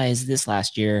realized this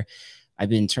last year I've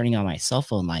been turning on my cell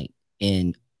phone light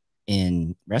in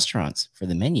restaurants for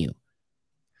the menu.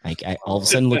 Like all of a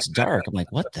sudden looks dark. I'm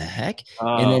like, what the heck?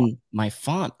 And then my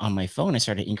font on my phone, I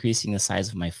started increasing the size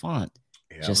of my font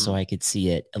just so I could see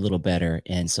it a little better.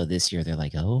 And so this year they're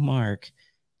like, oh, Mark,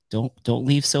 don't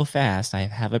leave so fast. I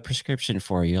have a prescription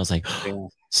for you. I was like,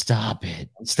 stop it.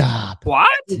 Stop. What?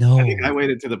 No. I think I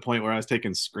waited to the point where I was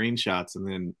taking screenshots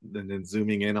and then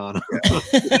zooming in on them.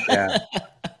 Yeah.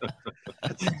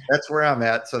 That's where I'm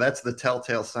at. So that's the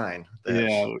telltale sign.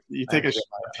 You take a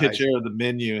picture of the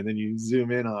menu and then you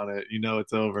zoom in on it. You know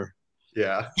it's over.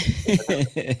 Yeah.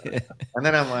 And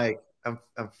then I'm like, I'm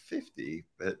 50,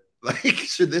 but like,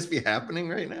 should this be happening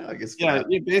right now? I guess. Yeah.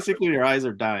 Basically, your eyes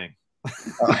are dying.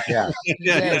 Yeah.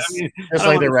 Yes. I mean, just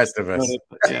like the rest of us.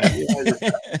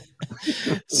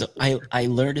 So I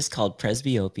learned it's called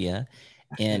presbyopia.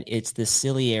 And it's the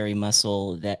ciliary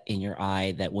muscle that in your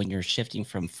eye that when you're shifting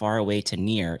from far away to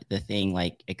near, the thing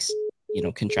like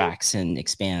contracts and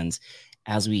expands.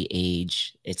 As we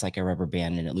age, it's like a rubber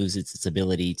band and it loses its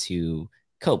ability to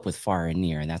cope with far and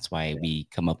near. And that's why we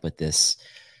come up with this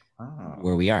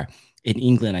where we are. In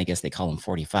England, I guess they call them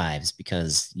 45s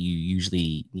because you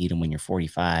usually need them when you're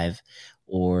 45,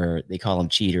 or they call them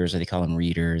cheaters or they call them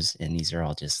readers. And these are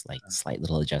all just like slight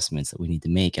little adjustments that we need to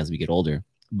make as we get older.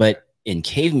 But in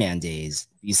caveman days,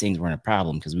 these things weren't a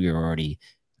problem because we were already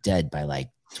dead by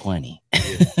like 20.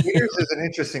 Cheaters is an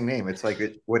interesting name. It's like,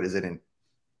 what is it in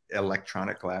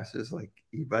electronic glasses, like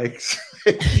e-bikes?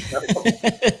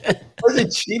 Or is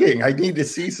it cheating? I need to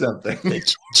see something.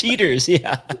 Cheaters,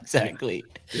 yeah, exactly.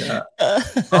 Yeah. I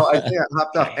think I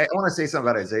hopped off. I want to say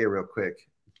something about Isaiah real quick.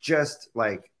 Just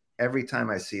like every time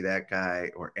I see that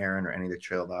guy or Aaron or any of the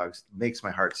trail dogs, it makes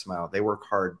my heart smile. They work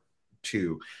hard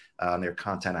too on their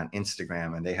content on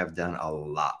Instagram, and they have done a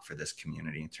lot for this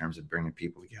community in terms of bringing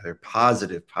people together.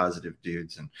 Positive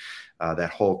dudes, and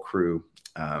that whole crew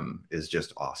is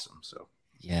just awesome. So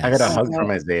yeah, I got a hug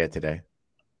from Isaiah today.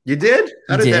 You did?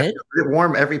 How did that? Did it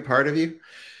warm every part of you?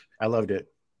 I loved it.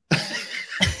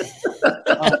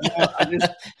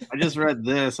 I just read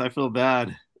this. I feel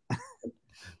bad.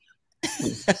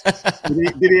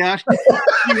 Did he actually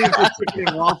eat chicken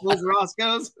and waffles,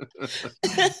 Roscoe's?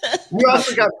 You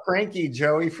also got Frankie,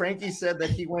 Joey. Frankie said that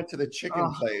he went to the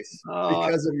chicken place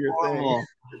because of your thing.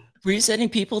 Were you sending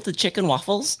people to chicken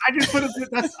waffles? I just put it.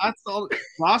 That's all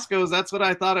Roscoe's. That's what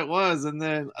I thought it was, and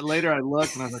then later I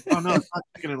looked and I was like, "Oh no, it's not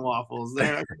chicken and waffles.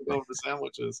 There, I can go over the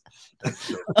sandwiches."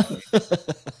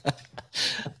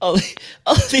 all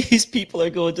these people are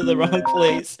going to the wrong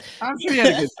place. I'm sure you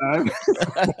had a good time.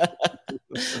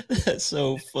 That's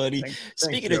so funny. Thanks,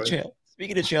 Speaking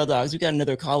of trail dogs, we got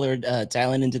another caller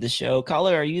dialing into the show.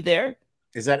 Caller, are you there?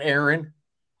 Is that Aaron?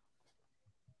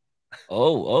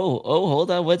 Oh, hold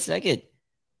on 1 second.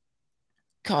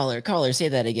 Caller, say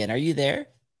that again. Are you there?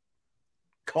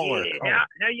 Caller.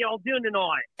 How y'all doing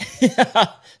tonight?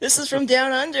 This is from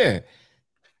down under.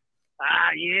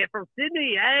 Yeah, from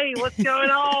Sydney. Hey, what's going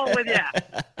on with you?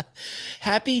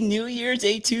 Happy New Year,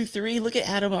 day 2-3. Look at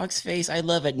Adam Ock's face. I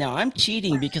love it. Now I'm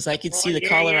cheating because I can see the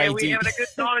caller ID. We're having a good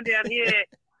time down here.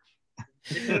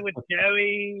 Sitting with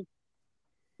Joey.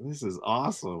 This is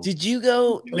awesome. Did you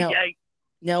go now?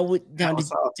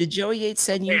 Did Joey Yates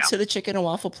send you to the chicken and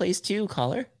waffle place too,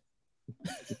 caller?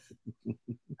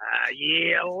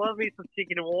 Yeah, I love me some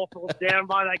chicken and waffles down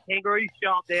by that kangaroo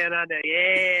shop down under.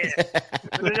 Yeah.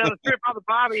 There's another strip on the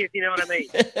barbie, if you know what I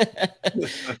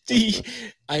mean.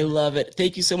 I love it.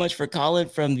 Thank you so much for calling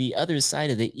from the other side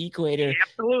of the equator. Yeah,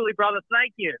 absolutely, brother.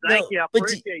 Thank you. Thank you. I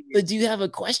appreciate you. But do you have a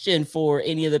question for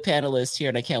any of the panelists here?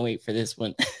 And I can't wait for this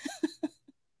one.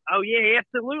 Oh, yeah,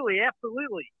 absolutely.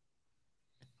 Absolutely.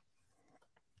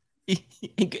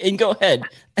 And go ahead.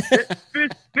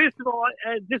 First of all,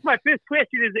 just my first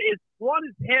question is what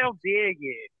is how dare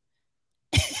you?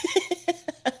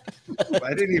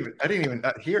 I didn't even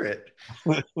hear it.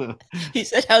 He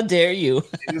said, "How dare you?"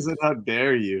 He said, "How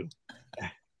dare you?"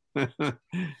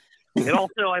 And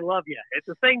also, I love you at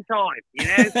the same time. You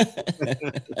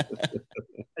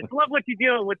know, just love what you're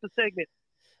doing with the segment.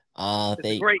 Oh, It's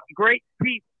a great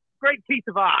piece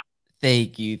of art.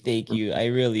 Thank you. I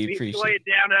really We appreciate enjoy it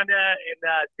down under in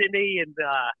Sydney, and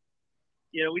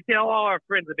we tell all our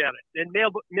friends about it. And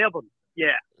Melbourne,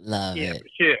 yeah, Love it. for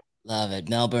sure. Love it.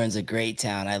 Melbourne's a great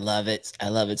town. I love it. I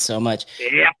love it so much.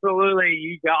 Yeah, absolutely.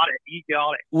 You got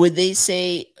it. Would they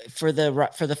say for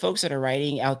the folks that are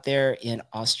riding out there in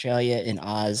Australia, in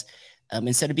Oz,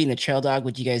 instead of being a trail dog,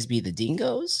 would you guys be the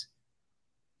dingoes?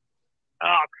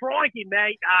 Oh, crikey,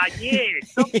 mate. Yeah,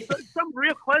 some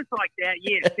real close like that.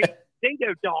 Yeah,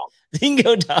 dingo dogs.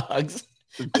 Dingo dogs.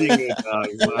 Dingo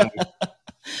dogs. Wow.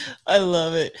 I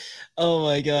love it. Oh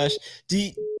my gosh.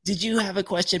 Did you have a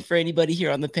question for anybody here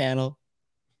on the panel?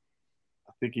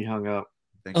 I think he hung up.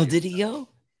 Did he go?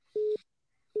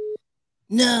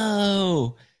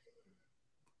 No.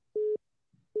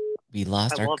 We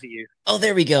lost I love you. Oh,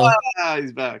 there we go.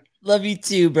 He's back. Love you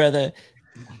too, brother.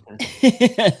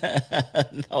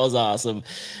 That was awesome.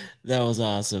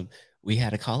 We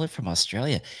had a caller from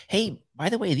Australia. Hey, by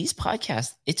the way, these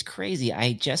podcasts, it's crazy.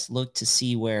 I just looked to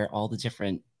see where all the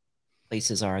different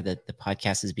places are that the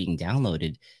podcast is being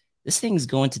downloaded. This thing's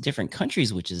going to different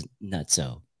countries, which is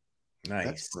nutso. Nice.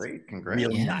 That's great. Congrats.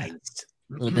 Really Yeah. nice.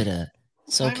 A little bit of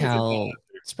SoCal,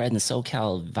 spreading the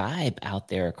SoCal vibe out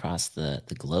there across the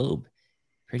globe.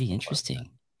 Pretty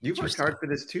interesting. You've worked hard for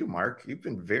this too, Mark. You've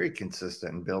been very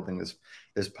consistent in building this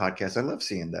podcast. I love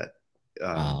seeing that.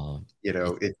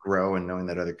 It grow and knowing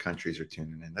that other countries are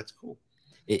tuning in. That's cool.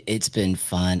 It's been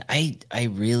fun. I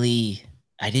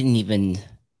didn't even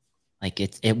like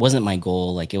it. It wasn't my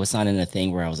goal. Like it was not in a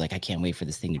thing where I was like, I can't wait for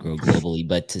this thing to grow globally.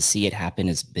 But to see it happen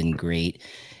has been great.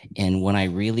 And when I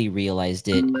really realized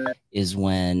it is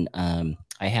when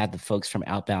I had the folks from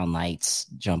Outbound Lights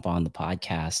jump on the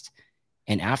podcast.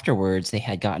 And afterwards, they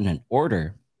had gotten an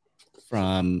order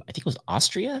from, I think it was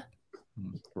Austria.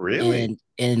 Really?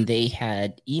 And they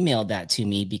had emailed that to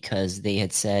me because they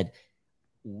had said,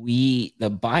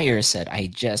 the buyer said, I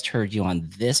just heard you on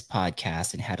this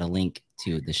podcast, and had a link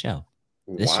to the show.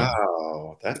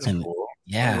 Wow, that's cool.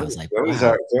 Yeah, I was like, those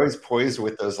are always poised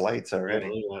with those lights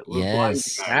already.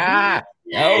 Yes.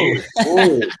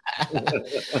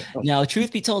 Now,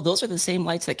 truth be told, those are the same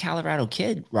lights that Colorado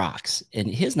Kid rocks in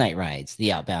his night rides,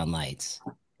 the Outbound Lights.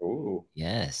 Ooh.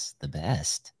 Yes, the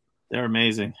best. They're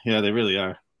amazing. Yeah, they really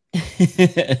are.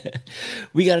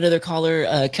 We got another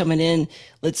caller coming in.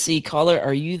 Let's see, caller,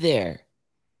 are you there?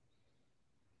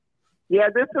 Yeah,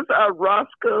 this is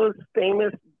Roscoe's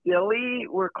Famous Dilly.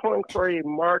 We're calling for a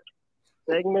Mark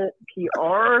segment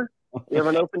PR. We have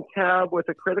an open tab with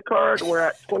a credit card. We're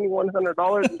at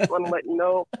 $2,100. Just want to let you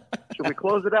know. Should we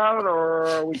close it out, or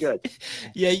are we good?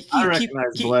 Yeah, you keep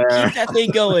Blair. that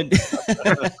thing going.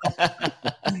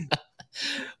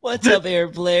 What's up, Air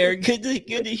Blair? Good to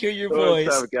hear your voice.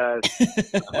 What's up, guys?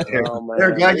 Oh, man.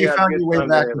 They're glad you had a found good your way time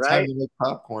back today, in time to make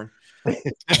popcorn.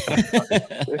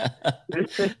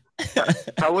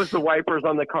 How was the wipers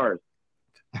on the cars?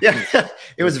 Yeah,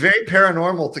 it was very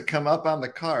paranormal to come up on the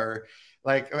car.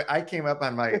 Like I came up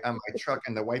on my truck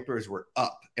and the wipers were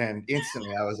up, and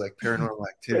instantly I was like, paranormal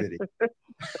activity.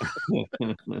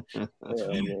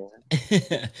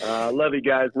 Love you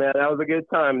guys, man. That was a good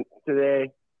time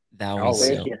today.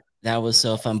 That was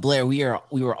so fun. Blair, we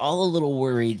were all a little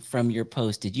worried from your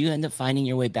post. Did you end up finding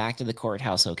your way back to the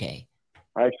courthouse okay?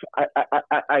 I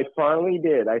finally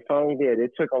did.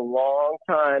 It took a long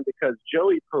time because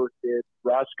Joey posted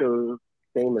Roscoe's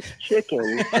Famous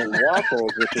Chicken and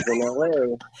Waffles, which is in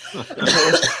LA.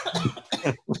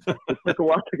 It took a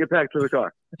while to get back to the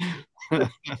car.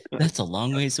 That's a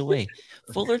long ways away.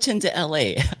 Fullerton to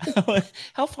LA.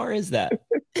 How far is that?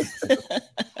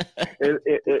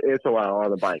 It's a while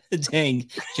on the bike. Dang.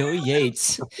 Joey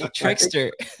Yates,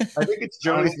 trickster. I think it's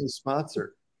Joey's new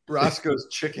sponsor, Roscoe's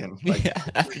Chicken.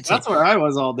 That's where I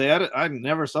was all day. I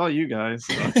never saw you guys.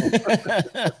 So.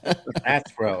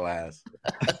 That's bro ass.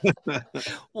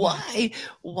 Why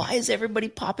is everybody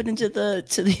popping into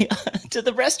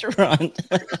the restaurant?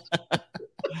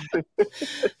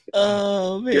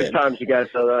 Oh man, good times, you guys.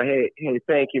 So hey,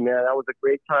 thank you, man. That was a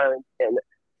great time, and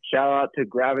shout out to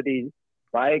Gravity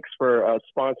Bikes for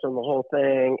sponsoring the whole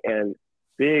thing, and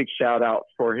big shout out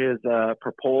for his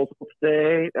proposal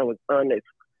today. That was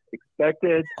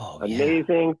unexpected.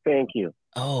 Amazing. Thank you.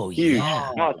 Huge.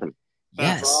 Awesome.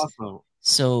 Yes. That's awesome.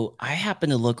 So I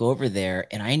happen to look over there,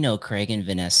 and I know Craig and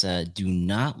Vanessa do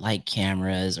not like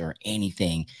cameras or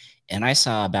anything, and I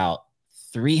saw about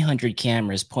 300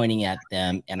 cameras pointing at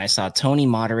them, and I saw Tony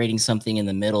moderating something in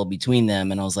the middle between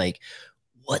them, and I was like,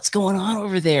 what's going on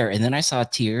over there? And then I saw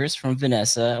tears from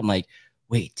Vanessa. I'm like,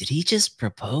 wait, did he just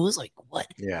propose? Like what?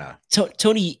 Yeah.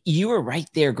 Tony, you were right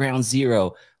there, ground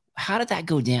zero. How did that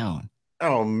go down?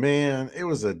 Oh man, it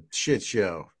was a shit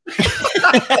show.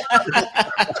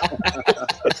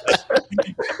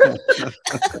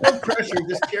 No pressure,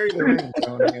 just carry the ring,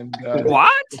 Tony. And,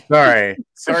 What?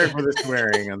 Sorry for the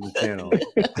swearing on the channel.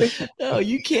 Oh,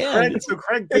 you can.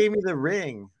 Craig gave me the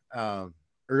ring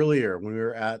earlier when we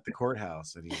were at the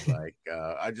courthouse, and he's like,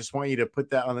 I just want you to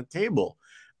put that on the table.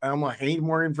 And I'm like, I need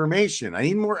more information. I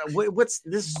need more. What's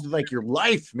this is like your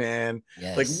life, man.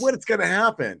 Yes. Like, what's gonna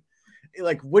happen?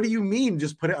 Like, what do you mean?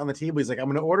 Just put it on the table. He's like, I'm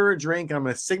gonna order a drink and I'm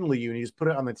gonna signal you, and he just put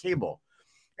it on the table.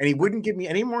 And he wouldn't give me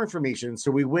any more information. So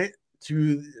we went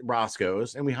to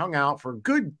Roscoe's and we hung out for a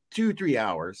good 2-3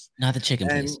 hours. Not the chicken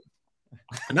place.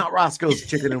 Not Roscoe's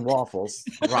Chicken and Waffles,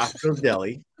 Roscoe's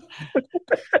Deli.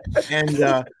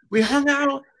 And we hung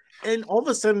out, and all of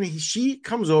a sudden she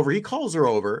comes over. He calls her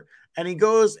over, and he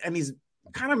goes, and he's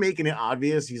kind of making it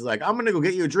obvious. He's like, I'm going to go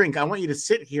get you a drink. I want you to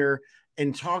sit here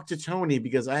and talk to Tony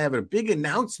because I have a big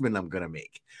announcement I'm going to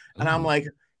make. And I'm like,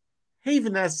 hey,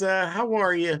 Vanessa, how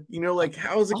are you? You know, like,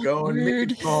 how's it going?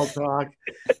 Making small talk.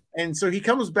 And so he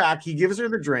comes back. He gives her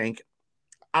the drink.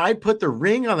 I put the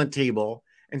ring on the table,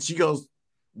 and she goes,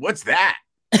 what's that?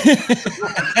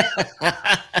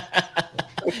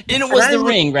 And it was the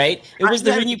ring, right? It was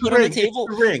the ring you put on the table?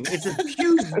 It's the ring. It's a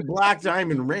huge black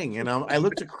diamond ring. And I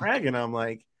looked at Craig, and I'm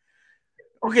like,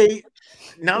 okay,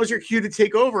 now's your cue to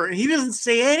take over. And he doesn't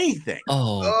say anything.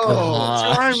 Oh,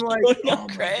 so I'm like, oh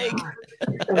Craig.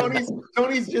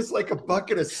 Tony's just like a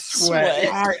bucket of sweat.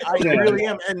 I really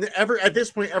am. And at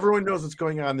this point, everyone knows what's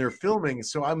going on. They're filming.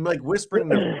 So I'm like whispering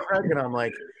to Craig, and I'm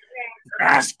like,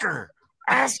 ask her.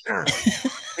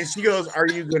 And she goes, are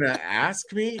you going to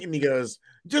ask me? And he goes,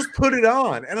 just put it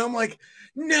on. And I'm like,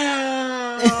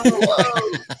 no.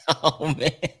 Oh,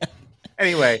 man.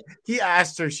 Anyway, he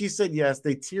asked her. She said yes.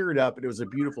 They teared up, and it was a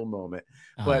beautiful moment.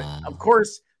 But of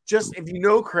course, just if you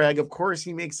know Craig, of course,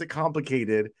 he makes it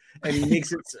complicated, and he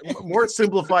makes it more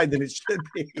simplified than it should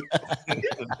be.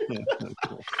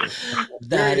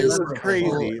 That is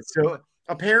crazy. So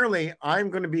apparently, I'm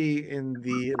going to be in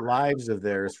the lives of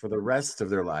theirs for the rest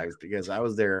of their lives because I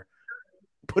was there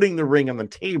putting the ring on the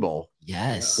table.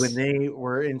 Yes, when they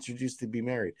were introduced to be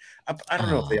married. I don't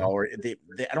know if they already.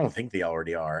 I don't think they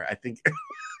already are. I think.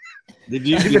 Did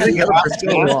you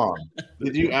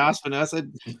ask Vanessa?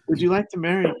 Would you like to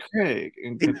marry Craig?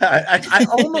 Yeah, I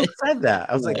almost said that.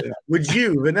 I was like, "Would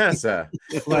you, Vanessa,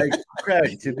 like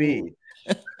Craig to be?"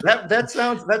 That's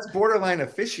borderline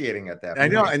officiating at that point. I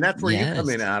know, and that's where you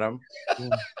come in, Adam.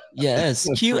 Yes,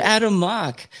 cue Adam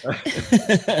Mock.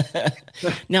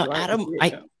 Now, Adam,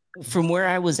 from where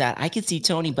I was at, I could see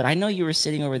Tony, but I know you were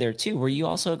sitting over there too. Were you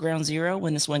also at ground zero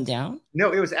when this went down?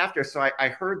 No, it was after. So I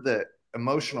heard the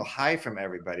emotional high from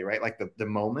everybody, right? Like the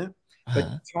moment. But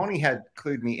Tony had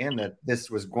clued me in that this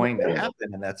was going to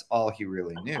happen, and that's all he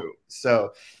really knew.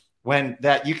 So when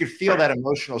that you could feel that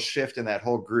emotional shift in that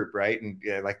whole group, right? And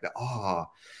like the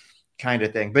kind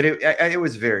of thing. But it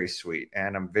was very sweet,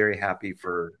 and I'm very happy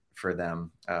for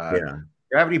them.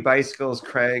 Gravity Bicycles,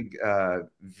 Craig,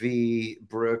 V,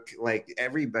 Brooke, like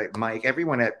everybody, Mike,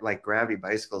 everyone at like Gravity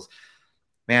Bicycles.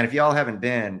 Man, if y'all haven't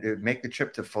been, make the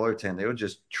trip to Fullerton. They will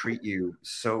just treat you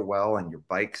so well and your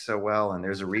bike so well. And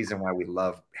there's a reason why we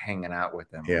love hanging out with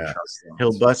them. Yeah,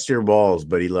 he'll bust your balls,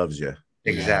 but he loves you.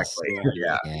 Exactly.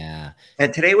 Yes. Yeah.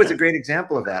 And today was a great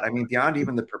example of that. I mean, beyond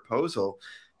even the proposal,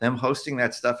 them hosting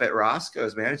that stuff at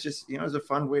Roscoe's, man, it's just, it's a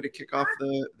fun way to kick off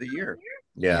the year.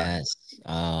 Yeah. Yes.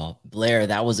 Oh, Blair,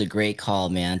 that was a great call,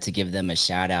 man, to give them a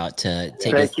shout out to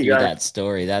take us through that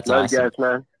story. That's awesome. Love you guys,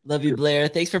 man. Love you, Blair.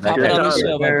 Thanks for popping on the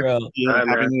show, my bro.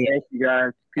 Thank you,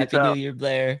 guys. Happy New Year,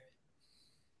 Blair.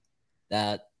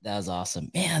 That was awesome.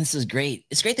 Man, this is great.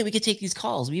 It's great that we could take these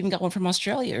calls. We even got one from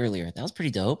Australia earlier. That was pretty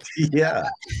dope. Yeah.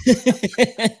 Was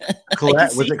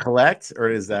it collect, or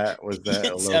was that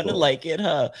it sounded like it,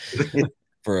 huh?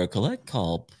 For a collect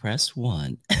call, press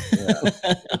 1. Yeah.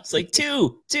 I was like,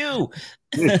 two.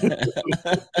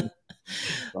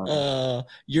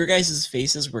 Your guys'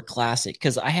 faces were classic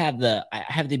because I have the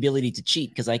ability to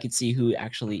cheat because I could see who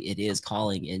actually it is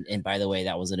calling. And by the way,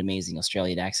 that was an amazing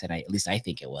Australian accent. At least I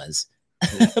think it was.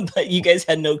 But you guys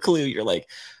had no clue. You're like,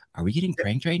 are we getting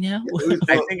pranked right now?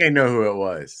 I think I know who it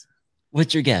was.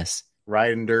 What's your guess?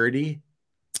 Riding Dirty.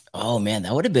 Oh man,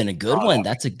 that would have been a good one.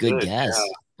 That's a good guess.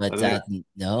 Yeah. But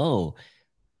no.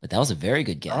 But that was a very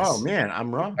good guess. Oh, man,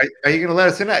 I'm wrong. Are you going to let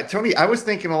us in that? Tony, I was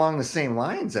thinking along the same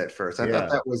lines at first. I thought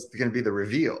that was going to be the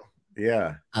reveal.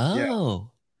 Yeah.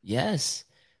 Oh, yes.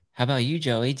 How about you,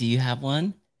 Joey? Do you have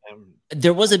one?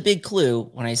 There was a big clue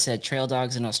when I said trail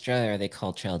dogs in Australia are they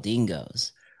called trail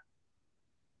dingoes.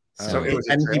 So it was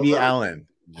a MTB Allen.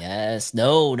 Yes,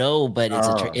 no, but it's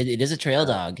it is a trail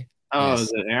dog. Oh, yes.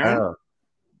 is it Aaron? Oh.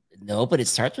 No, but it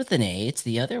starts with an A. It's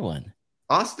the other one.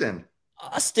 Austin.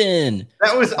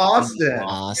 That was Austin.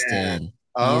 Austin.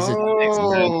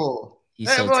 Oh.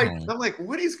 He's so talented. I'm like,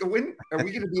 when are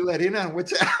we going to be let in on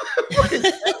what's happening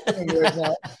right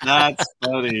now? That's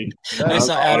funny. I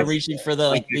saw Adam reaching for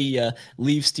the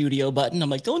leave studio button. I'm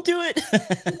like, don't do it.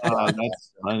 Oh,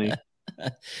 that's funny.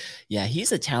 Yeah,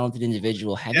 he's a talented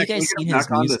individual. Have you guys seen his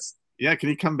music? Yeah, can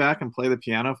he come back and play the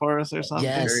piano for us or something?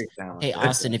 Yes. Hey,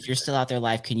 Austin, if you're still out there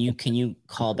live, can you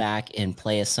call back and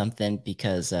play us something,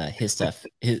 because his stuff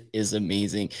is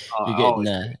amazing. You're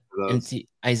getting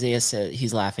Isaiah said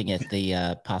he's laughing at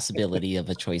the possibility of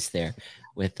a choice there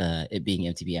with it being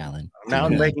MTB Allen.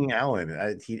 Mountain biking Allen.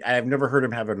 I've never heard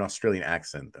him have an Australian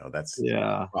accent though. That's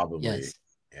probably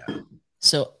yeah.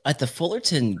 So at the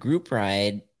Fullerton group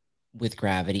ride with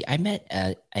Gravity, I met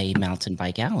a mountain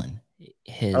bike Allen.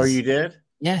 You did?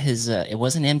 Yeah, it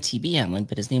wasn't MTB Allen,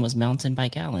 but his name was Mountain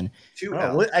Bike Allen.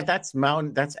 That's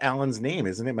Allen's name,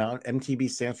 isn't it? MTB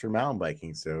stands for mountain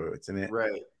biking, so it's in it.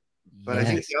 Right. But I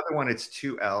think the other one, it's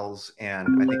 2 L's,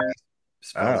 and I think he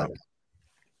spells it.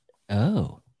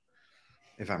 Oh.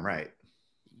 If I'm right.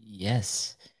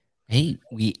 Yes. Hey,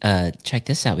 we check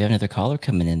this out. We have another caller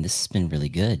coming in. This has been really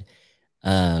good.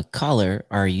 Caller,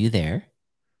 are you there?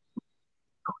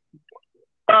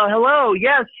 Hello.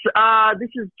 Yes. This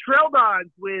is Trail Dogs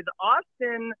with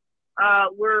Austin.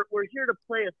 We're here to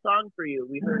play a song for you.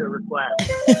 We heard a request.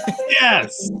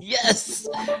 Yes.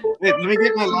 Wait, let me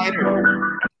get my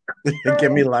lighter.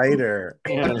 Give me lighter. I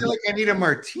feel like I need a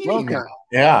martini now.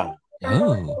 Yeah.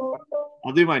 Oh.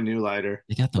 I'll do my new lighter.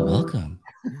 They got the welcome.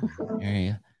 There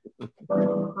you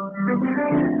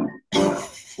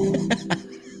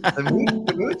The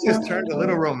mood just turned a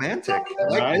little romantic.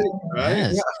 Right?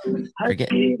 Yes. I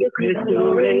see the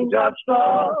crystal raindrops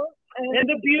fall, and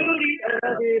the beauty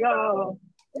of it all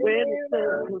when the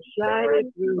sun was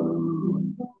shining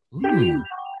through.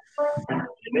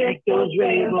 Make those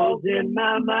rainbows in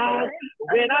my mind.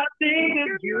 When I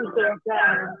think of you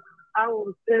sometimes, I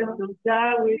want to spend some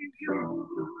time with you.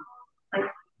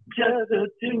 Just the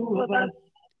two of us.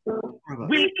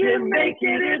 We can make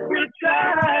it if we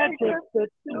try. Just the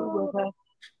two of us.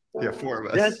 Yeah, 4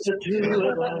 of us. Just the 2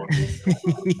 of us.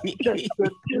 Just the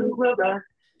 2 of us.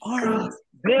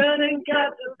 Building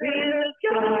castles in the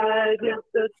sky. Just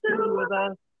the 2 of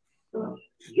us.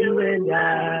 You and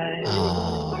I.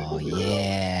 Oh,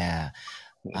 yeah.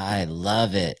 I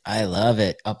love it.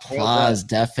 Applause,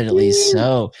 definitely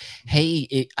so.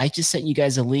 Hey, I just sent you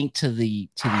guys a link to the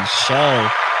show.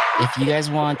 If you guys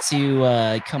want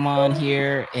to come on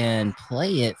here and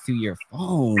play it through your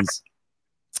phones,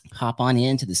 hop on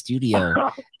into the studio.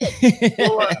 Well,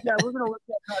 yeah, we're gonna look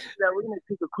at that. We're gonna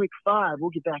take a quick 5.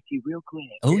 We'll get back to you real quick.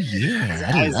 Oh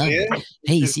yeah, I love it.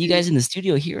 Hey, see you guys in the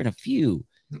studio here in a few.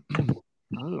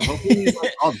 Hopefully he's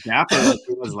all dapper like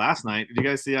he was last night. Did you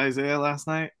guys see Isaiah last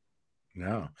night?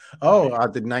 No. Oh,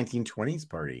 at the 1920s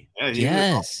party. Yeah, he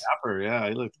was all dapper. Yeah,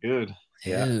 he looked good.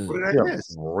 Yeah. What did I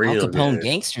miss? Al Capone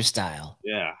gangster style.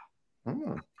 Yeah.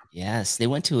 Yes, they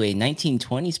went to a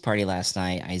 1920s party last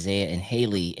night, Isaiah and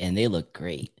Haley, and they look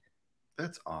great.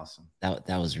 That's awesome. That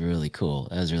was really cool.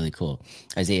 That was really cool.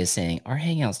 Isaiah saying our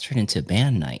hangouts turned into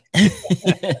band night.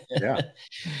 Yeah.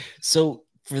 So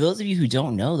for those of you who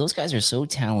don't know, those guys are so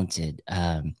talented.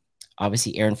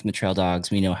 Obviously, Aaron from the Trail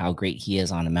Dogs, we know how great he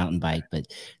is on a mountain bike, but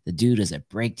the dude is a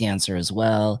break dancer as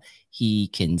well. He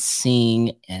can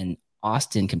sing, and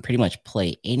Austin can pretty much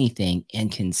play anything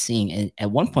and can sing. And at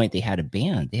one point, they had a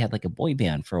band. They had like a boy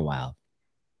band for a while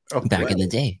back in the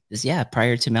day.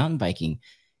 Prior to mountain biking.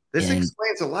 This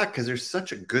explains a lot because they're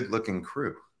such a good-looking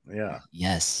crew. Yeah.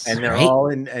 Yes. And they're all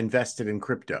invested in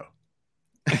crypto.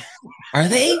 Are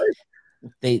they?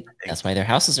 That's why their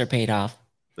houses are paid off.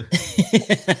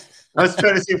 I was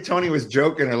trying to see if Tony was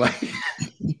joking or like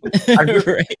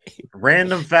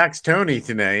random facts Tony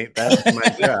tonight. That's my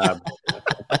job.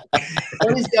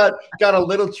 Tony's got a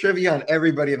little trivia on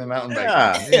everybody in the mountain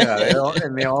bike. Yeah.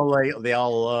 They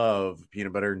all love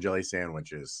peanut butter and jelly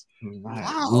sandwiches.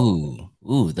 Wow.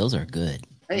 Ooh, those are good.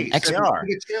 Hey, extra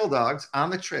trail dogs on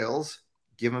the trails.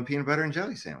 Give them a peanut butter and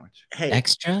jelly sandwich. Hey,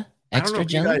 extra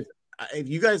jelly. If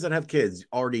you guys that have kids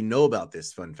already know about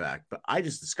this fun fact, but I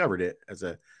just discovered it as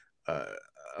a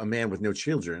man with no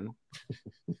children.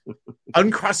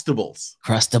 Uncrustables.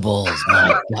 My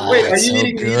God, wait, are you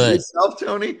eating these yourself,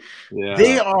 Tony? Yeah.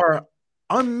 They are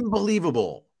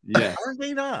unbelievable. Yeah. Are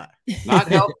they not? Not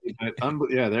healthy,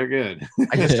 but yeah, they're good.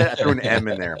 I just threw an M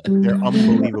in there. They're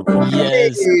unbelievable.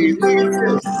 Yes. Hey, look at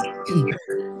this.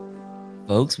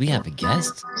 Folks, we have a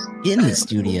guest in the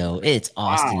studio. It's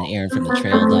Austin and Aaron from the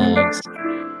Trail Dogs.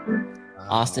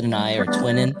 Austin and I are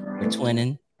twinning. We're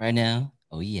twinning right now.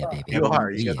 Oh yeah, baby. You are.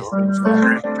 Oh, You yeah. got the same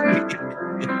spot.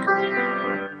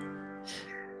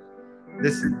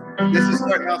 This is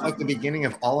starting off like the beginning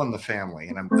of All in the Family,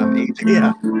 and I'm aging.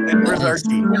 Yeah. And where's our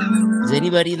tea? Does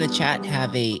anybody in the chat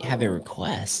have a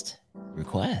request?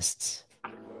 Requests.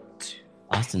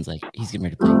 Austin's like, he's getting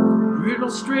ready to play. We're no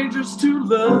strangers to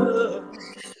love.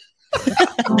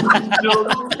 No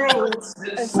roads,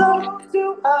 and so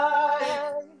do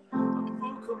I.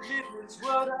 Full commitment's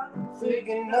what I'm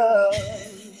thinking of.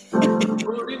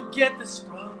 Wouldn't get this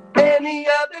from any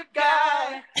other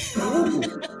guy.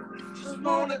 Just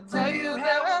wanna tell you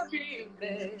how I'm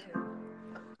feeling.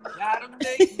 Gotta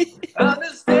make you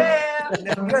understand.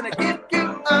 Never gonna give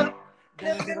you up.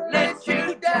 Never gonna let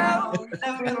you down.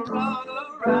 Never gonna run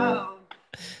around.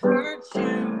 Hurt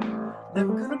you,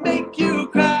 never gonna make you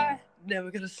cry,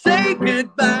 never gonna say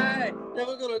goodbye,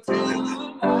 never gonna tell a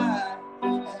lie,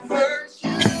 hurt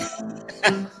you.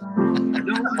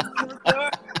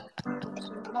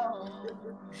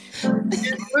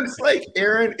 It looks like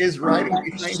Aaron is riding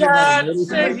behind him on a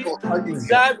motorcycle, hugging him.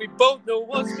 Inside, we both know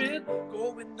what's been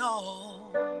going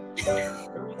on.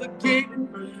 The game,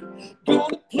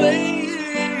 gonna play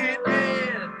it.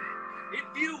 And if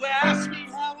you ask me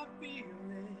how I'm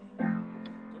feeling,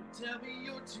 don't tell me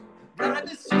you're too blind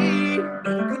to see. Never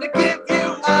gonna give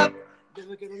you up.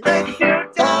 Never gonna let you down.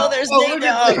 Oh, there's Nate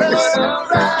Dogg.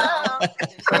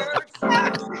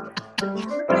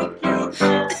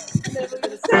 Never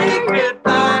gonna say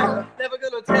goodbye. Never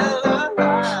gonna tell a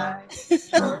lie.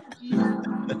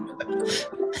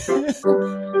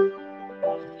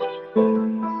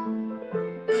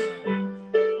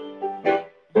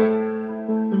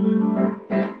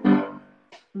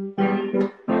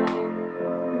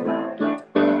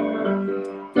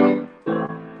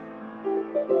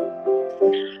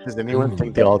 Does anyone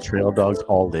think the all trail dogs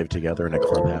all live together in a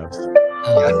clubhouse?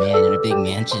 Oh man, in a big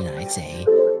mansion, I'd say.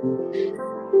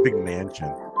 Big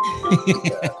mansion.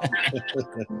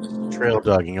 Trail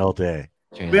dogging all day.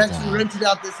 Trail We actually Dog. rented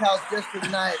out this house just for the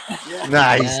night.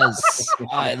 Nice. Yes,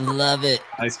 I love it.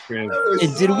 Nice crib.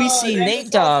 And did we see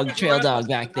Nate Dogg, Trail Dog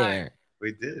back there?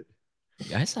 We did.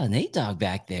 I saw Nate Dogg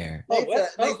back there.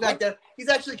 Nate's back there. He's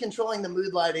actually controlling the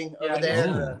mood lighting over there.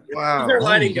 Oh. Wow. He's our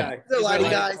lighting yeah. guy. The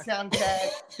lighting guy, sound tag.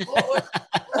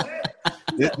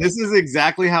 This is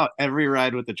exactly how every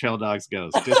ride with the Trail Dogs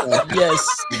goes. Just like,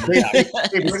 Yes.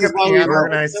 This is why we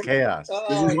organize chaos.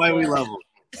 this is why we love them.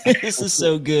 This is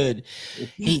so good.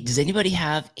 Hey, does anybody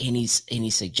have any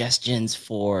suggestions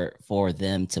for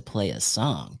them to play a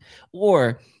song?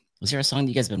 Or was there a song that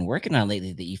you guys have been working on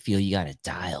lately that you feel you got it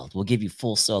dialed? We'll give you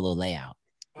full solo layout.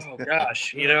 Oh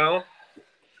gosh, you know,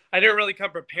 I didn't really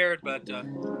come prepared, but I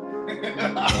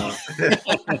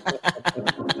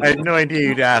had no idea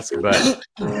you'd ask, but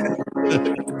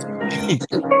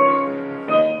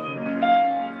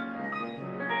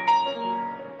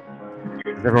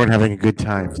is everyone having a good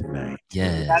time tonight?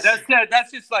 Yes. yeah,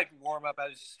 that's just like warm up. I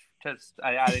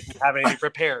didn't have anything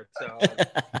prepared, so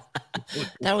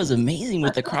That was amazing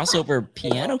with the crossover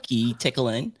piano key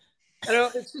tickling. I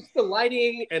know it's just the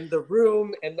lighting and the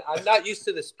room, and I'm not used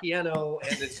to this piano,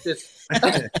 and it's just.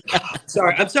 I'm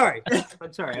sorry. I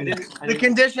didn't. The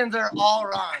conditions are all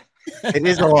wrong. It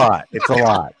is a lot. It's a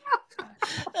lot.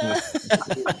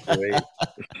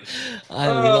 I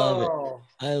love it.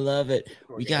 I love it.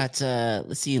 We got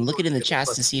let's see, looking in the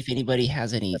chats to see if anybody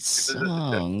has any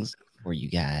songs for you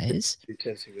guys.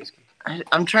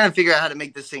 I'm trying to figure out how to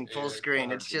make this thing full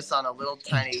screen. It's just on a little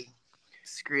tiny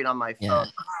screen on my phone.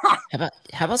 Yeah.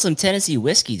 How about some Tennessee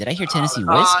whiskey? Did I hear Tennessee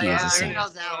whiskey as a There song?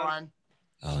 goes that one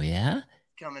Oh yeah?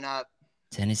 coming up.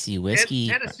 Tennessee whiskey.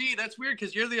 Tennessee, that's weird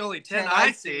because you're the only 10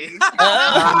 I see.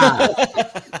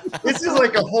 This is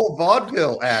like a whole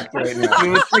vaudeville act right now.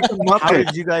 How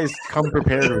did you guys come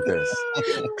prepared with this?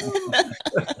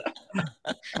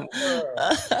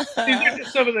 These are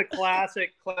just some of the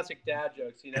classic dad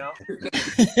jokes, you know.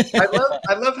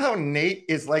 I love how Nate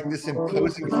is like this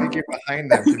imposing figure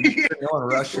behind them to make sure no one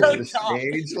rushes the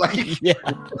stage. Like,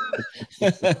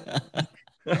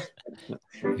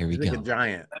 Here we He's like go. a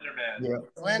giant.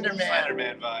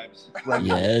 Slenderman vibes.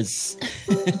 Yes.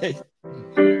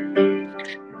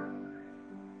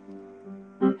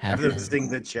 After this thing,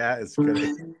 the chat is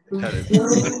gonna cut it.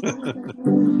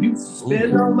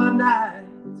 Spend all my nights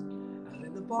out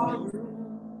in the barroom.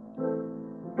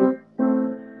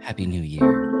 Happy New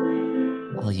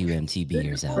Year. All you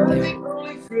MTBers out there.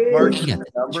 Mark, You got the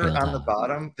the number trail on the dog.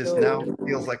 bottom, this now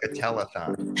feels like a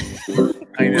telethon.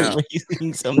 I know.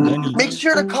 Raising some money. Make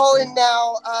sure to call in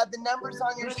now. The number's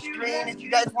on your screen if you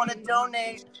guys want to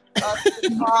donate to the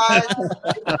cause.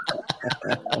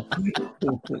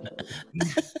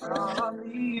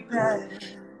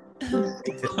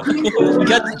 We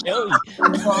got the Joey.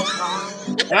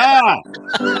 Ah!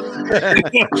 I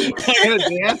gotta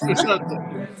dance or something.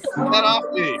 Get off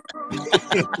me.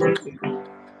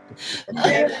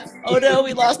 Oh no,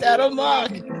 we lost Adam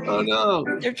Mock. Oh no.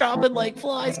 They're dropping like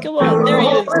flies. Come on, there he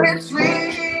is.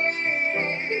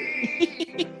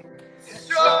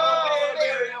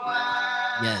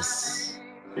 Yes.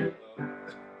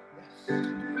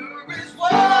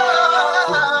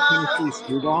 Tennessee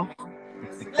Screwball.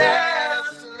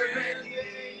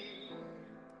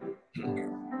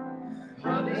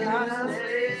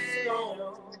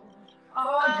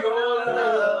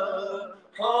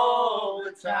 All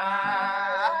the time.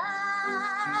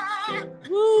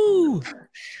 Woo!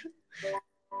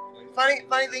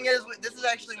 Funny thing is, this is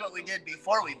actually what we did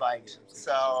before we biked.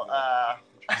 So,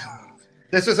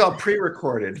 This is all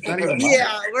pre-recorded. It's not even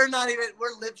yeah, we're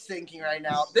lip syncing right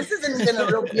now. This isn't even a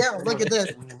real piano. Look at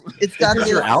this. It's got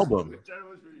your album.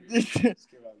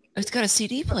 It's got a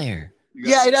CD player.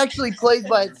 Yeah, it actually plays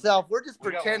by itself. We're just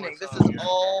pretending. This is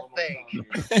all fake.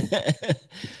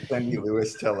 Sandy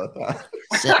Lewis telethon.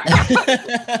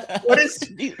 What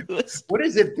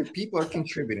is it that people are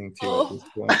contributing to at this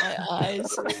point? My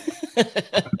eyes.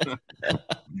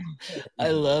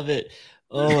 I love it.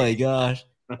 Oh my gosh.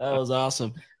 That was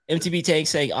awesome. MTB Tank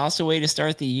saying awesome way to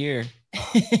start the year.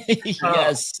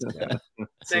 Yes.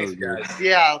 Thanks, guys.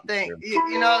 Yeah, thank you.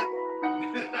 You know,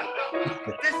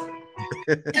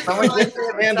 Someone get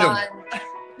the tandem.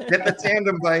 Get the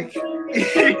tandem bike.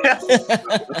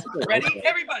 Ready,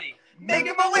 everybody?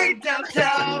 Making my way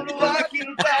downtown,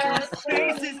 walking fast,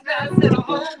 faces fast and a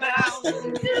homebound.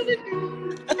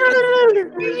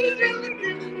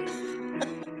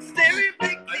 Staring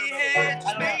blankly ahead,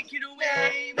 just making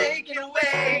a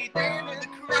way, then in the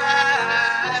crowd.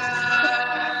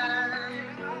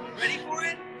 Ready for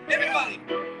it, everybody?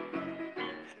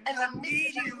 And I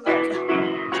need you,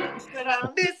 and I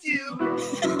miss you,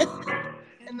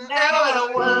 and now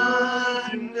I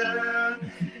wonder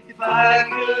if I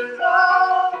could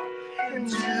fall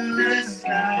into the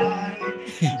sky.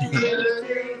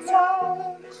 Every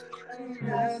time you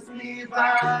pass me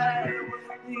by,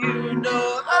 you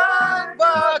know I'd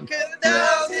walk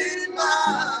 1,000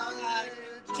 miles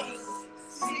just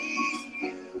to see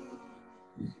you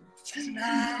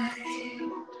tonight.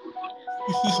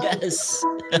 Yes.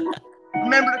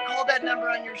 Remember to call that number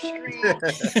on your screen.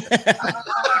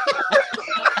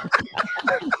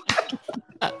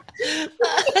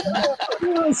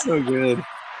 Oh, so good.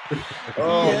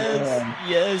 Oh, yes, man.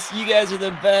 yes, you guys are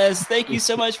the best. Thank you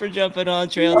so much for jumping on,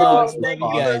 Trail Dogs. Love you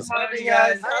guys. Love you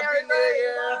guys. Happy New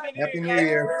Year. Happy New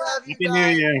Year. Happy New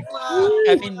Year.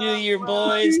 Happy New Year,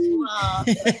 boys.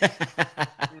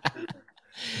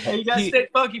 Hey, you guys stay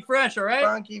funky fresh, all right?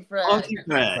 Funky fresh. Funky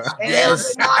fresh.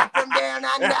 Yes. Not from down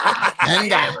under.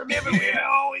 Under. Remember, we're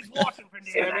always watching from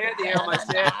there.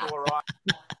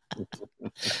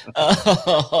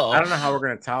 Oh. I don't know how we're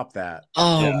gonna top that.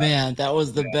 Oh man, that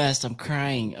was the best. I'm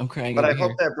crying. But I over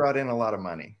hope that brought in a lot of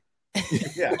money.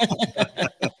 Yeah.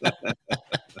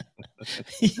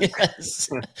 Yes.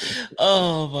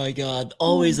 Oh my God.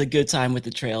 Always a good time with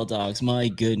the Trail Dogs. My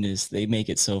goodness, they make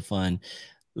it so fun.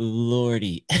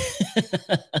 Lordy.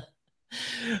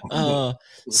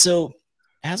 So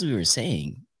as we were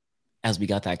saying, as we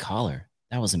got that collar,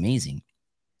 that was amazing.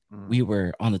 We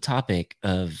were on the topic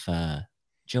of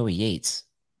Joey Yates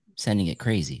sending it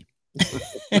crazy.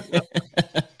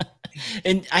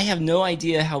 And I have no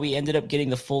idea how we ended up getting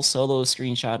the full solo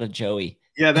screenshot of Joey.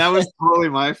 Yeah, that was totally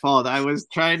my fault. I was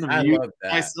trying to mute love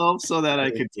that. myself so that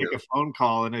I could take a phone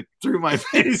call, and it threw my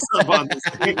face up on the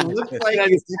screen. It looked like I it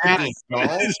just was panicked.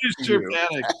 installed It's just to true you.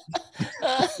 panic.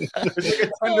 There's like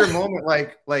a tender moment,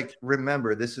 like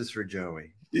remember, this is for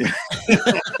Joey. Yeah.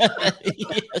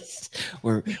 Yes.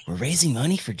 We're raising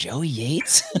money for Joey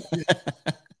Yates.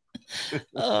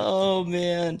 Oh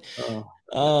man.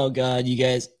 Oh God, you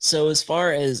guys. So as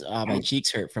far as my cheeks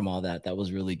hurt from all that, that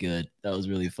was really good. That was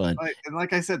really fun. And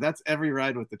like I said, that's every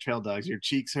ride with the Trail Dogs. Your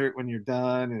cheeks hurt when you're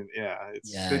done, and yeah,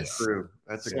 it's Yes. Good crew.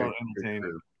 That's a so good entertaining.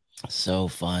 crew. So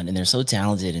fun, and they're so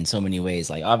talented in so many ways.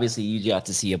 Like obviously you got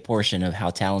to see a portion of how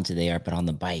talented they are, but on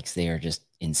the bikes they are just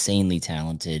insanely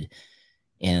talented.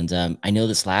 And I know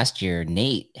this last year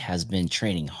Nate has been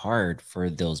training hard for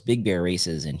those Big Bear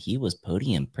races, and he was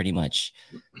podium pretty much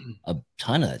a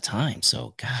ton of the time.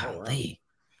 So golly,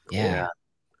 yeah.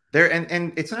 They're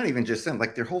and it's not even just them,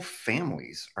 like their whole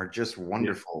families are just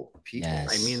wonderful people. Yes.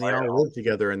 I mean, they all live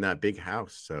together in that big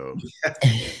house, so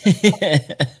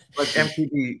like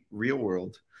MTV Real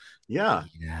World. Yeah.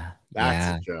 That's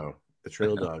Yeah. a show. The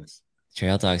Trail Dogs.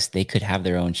 Trail Dogs, they could have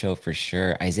their own show for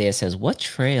sure. Isaiah says, what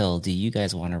trail do you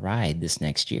guys want to ride this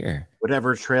next year?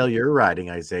 Whatever trail you're riding,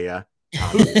 Isaiah.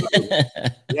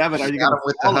 Yeah, but are you Got gonna him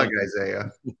with the follow? hug,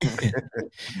 Isaiah?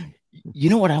 You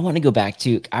know what I want to go back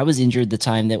to? I was injured the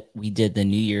time that we did the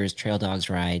New Year's Trail Dogs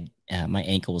ride. My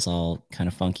ankle was all kind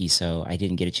of funky, so I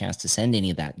didn't get a chance to send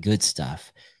any of that good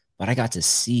stuff. But I got to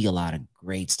see a lot of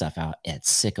great stuff out at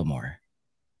Sycamore.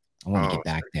 I want to get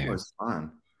back there. It was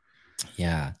fun.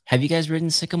 Yeah. Have you guys ridden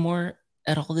Sycamore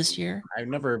at all this year? I've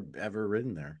never ever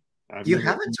ridden there. You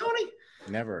haven't, Tony?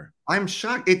 Never. I'm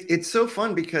shocked. It's so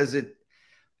fun because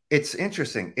it's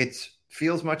interesting. It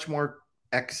feels much more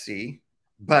XC,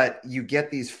 but you get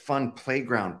these fun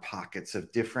playground pockets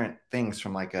of different things,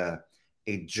 from like a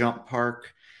jump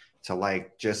park to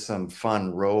like just some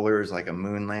fun rollers, like a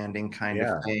moon landing kind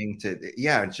of thing.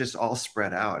 It's just all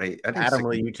spread out. I think Adam,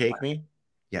 will you take me?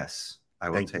 Yes, I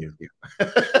will take you.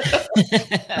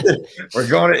 We're We're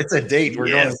going. It's a date. We're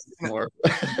going more.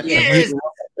 Yes.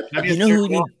 You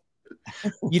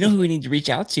know who we need to reach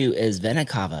out to is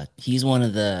Venakava. He's one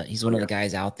of the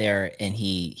guys out there, and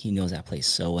he knows that place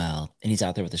so well, and he's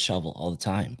out there with a shovel all the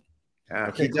time.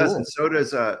 He does, and so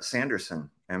does Sanderson,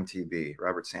 MTB.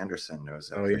 Robert Sanderson knows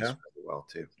that place really well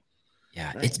too.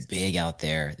 Yeah, it's big out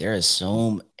there. There is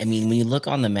so. I mean, when you look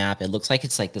on the map, it looks like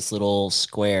it's like this little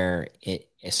square.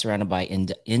 It's surrounded by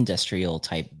industrial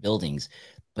type buildings,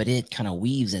 but it kind of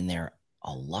weaves in there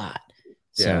a lot.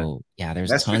 So there's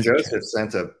Master tons. Joseph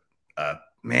sent a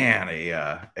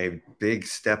big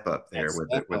step up there with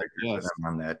them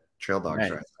on that Trail Dogs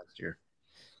ride last year.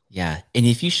 Yeah, and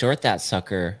if you short that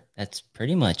sucker, that's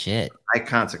pretty much it. High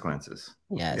consequences.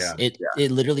 Yes, it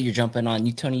literally, you're jumping on.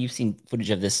 Tony, you've seen footage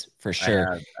of this for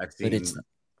sure. I've but seen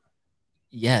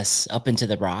it's up into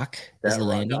the rock. Is the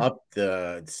landing up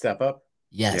the step up?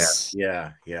 Yes.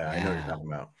 Yeah. I know what you're talking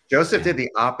about. Joseph did the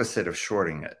opposite of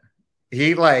shorting it.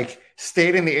 He like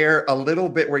stayed in the air a little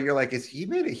bit where you're like, is he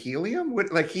made of helium?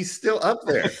 Like he's still up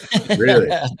there. Really?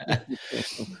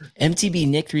 MTB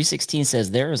Nick 316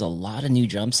 says there is a lot of new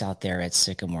jumps out there at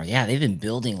Sycamore. Yeah, they've been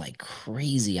building like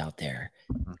crazy out there.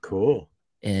 Cool.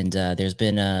 And there's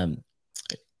been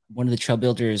one of the trail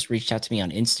builders reached out to me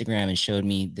on Instagram and showed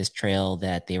me this trail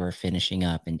that they were finishing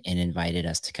up and invited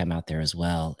us to come out there as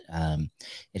well.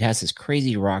 It has this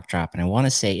crazy rock drop, and I want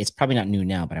to say it's probably not new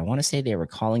now, but I want to say they were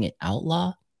calling it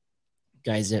Outlaw.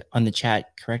 Guys on the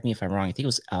chat, correct me if I'm wrong. I think it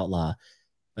was Outlaw,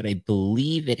 but I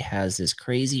believe it has this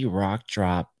crazy rock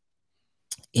drop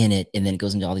in it, and then it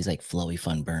goes into all these like flowy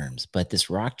fun berms. But this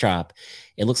rock drop,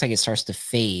 it looks like it starts to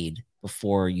fade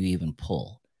before you even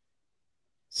pull.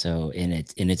 So, and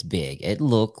it's big. It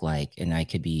looked like, and I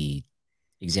could be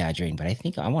exaggerating, but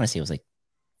I want to say it was like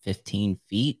 15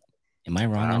 feet. Am I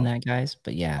wrong on that, guys?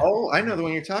 But yeah. Oh, I know the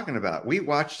one you're talking about. We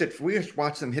watched it. We just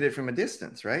watched them hit it from a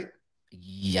distance, right?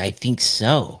 Yeah, I think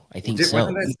so. You're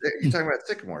talking about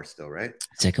Sycamore still, right?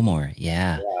 Sycamore,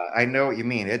 yeah. I know what you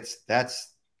mean.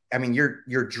 I mean,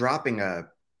 you're dropping a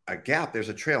gap. There's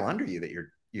a trail under you that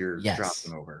you're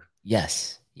dropping over.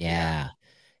 Yes. Yeah.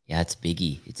 Yeah, it's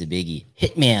biggie. It's a biggie.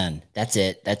 Hitman. That's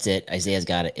it. Isaiah's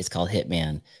got it. It's called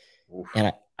Hitman. Oof.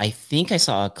 And I think I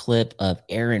saw a clip of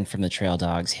Aaron from the Trail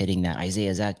Dogs hitting that.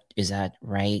 Isaiah, is that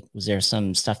right? Was there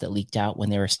some stuff that leaked out when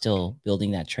they were still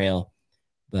building that trail?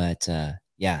 But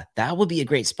yeah, that would be a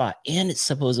great spot. And it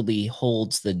supposedly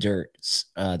holds the dirt,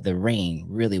 the rain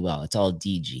really well. It's all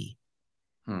DG.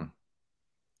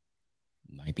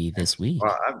 Might be this week.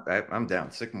 Well, I'm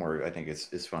down. Sycamore, I think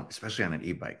is fun, especially on an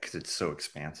e-bike because it's so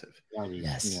expansive.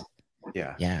 Yes.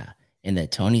 Yeah. And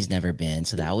that Tony's never been,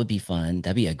 so that would be fun.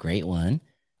 That'd be a great one.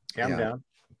 Yeah, I'm down.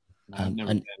 I've never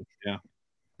been. Yeah.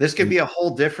 This could be a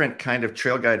whole different kind of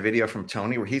trail guide video from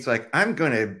Tony where he's like, I'm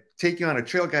going to take you on a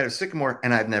trail guide of Sycamore,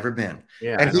 and I've never been.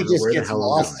 Yeah, and he just gets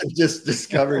lost and just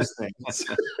discovers things.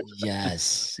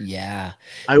 Yes. Yeah.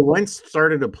 I once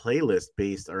started a playlist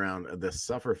based around the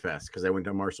Sufferfest because I went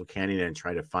to Marshall Canyon and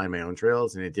tried to find my own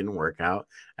trails, and it didn't work out.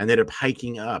 I ended up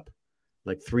hiking up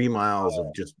like 3 miles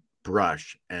of just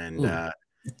brush, and it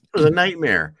was a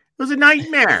nightmare. It was a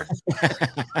nightmare.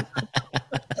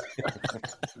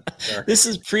 This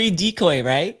is pre-decoy,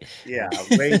 right? Yeah,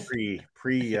 way pre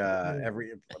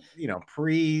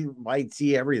White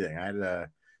Sea, everything. I had a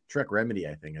Trek Remedy,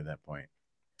 I think, at that point.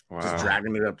 Wow. Just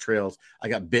dragging it up trails. I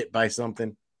got bit by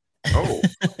something. Oh,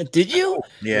 did you?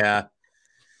 Yeah.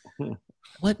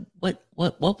 What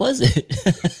was it?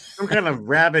 Some kind of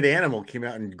rabid animal came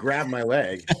out and grabbed my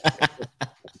leg.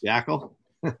 Jackal.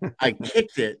 I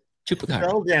kicked it. Chupacabra.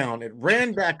 Fell down. It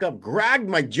ran back up, grabbed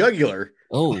my jugular.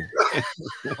 Oh,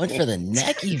 went for the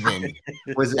neck even.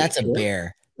 That's a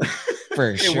bear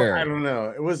for sure. I don't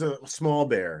know. It was a small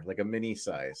bear, like a mini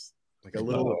size, like a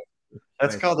little.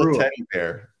 That's called a teddy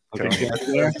bear. Okay.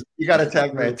 You got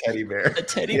attacked by a teddy bear. A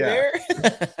teddy bear?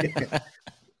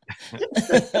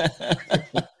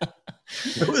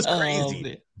 It was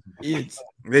crazy.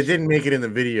 They didn't make it in the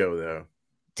video though.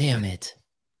 Damn it.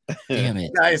 Damn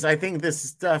it. Guys, I think this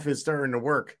stuff is starting to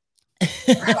work.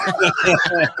 It's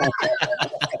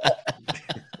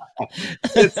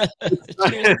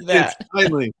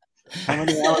finally. How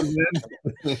many hours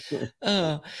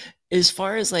in? As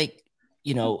far as like,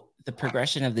 the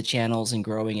progression of the channels and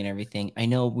growing and everything, I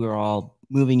know we're all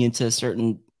moving into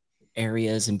certain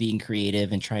areas and being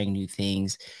creative and trying new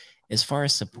things. As far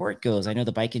as support goes, I know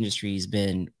the bike industry has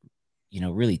been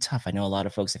really tough. I know a lot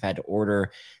of folks have had to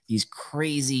order these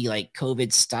crazy like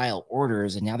COVID style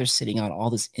orders, and now they're sitting on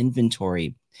all this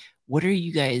inventory. What are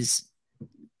you guys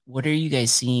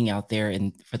seeing out there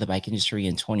for the bike industry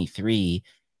in 23?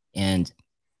 And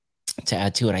to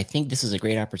add to it, I think this is a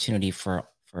great opportunity for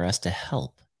us to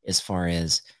help as far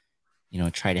as,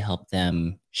 try to help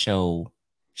them show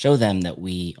them that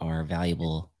we are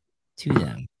valuable to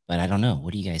them. But I don't know.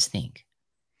 What do you guys think?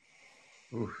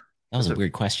 Oof. That was a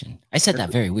weird question. I said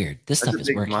that very weird. This stuff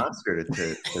is working. Monster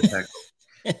to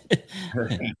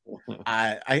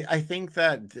I think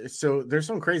that so there's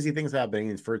some crazy things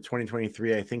happening for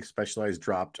 2023. I think Specialized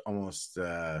dropped almost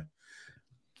a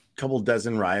couple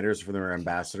dozen riders for their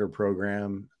ambassador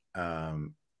program.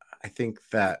 I think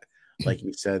that, like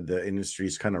you said, the industry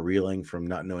is kind of reeling from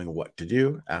not knowing what to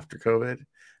do after COVID.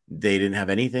 They didn't have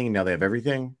anything. Now they have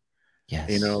everything.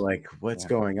 Yes. Like what's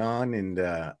going on. And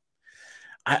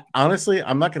I honestly,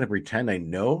 I'm not going to pretend I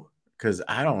know, because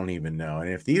I don't even know.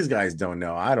 And if these guys don't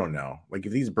know, I don't know. Like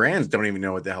if these brands don't even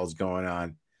know what the hell's going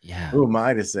on, who am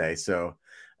I to say? So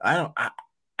I don't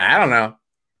know.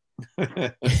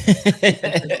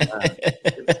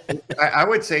 I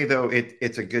would say though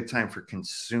it's a good time for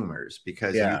consumers,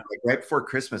 because like right before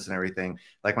Christmas and everything,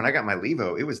 like when I got my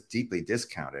Levo, it was deeply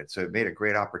discounted, so it made a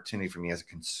great opportunity for me as a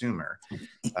consumer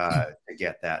to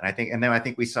get that. And then I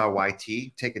think we saw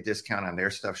YT take a discount on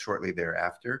their stuff shortly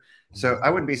thereafter. So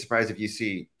I wouldn't be surprised if you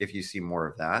see more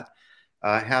of that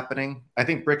happening. I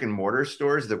think brick and mortar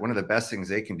stores, that one of the best things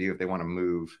they can do if they want to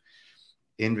move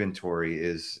inventory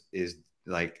is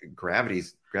like Gravity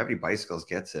Bicycles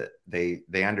gets it.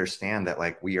 They understand that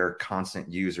like we are constant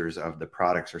users of the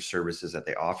products or services that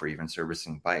they offer, even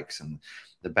servicing bikes. And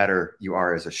the better you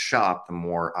are as a shop, the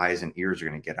more eyes and ears are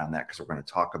going to get on that, because we're going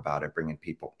to talk about it, bringing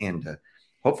people in to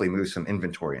hopefully move some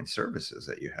inventory and services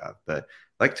that you have. But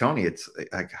like Tony, it's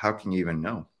like, how can you even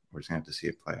know? We're just going to have to see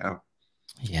it play out.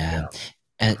 Yeah.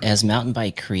 As mountain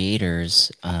bike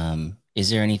creators, is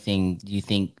there anything do you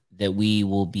think that we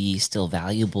will be still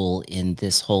valuable in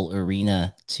this whole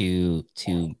arena to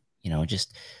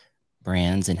just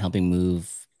brands and helping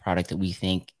move product that we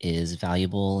think is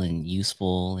valuable and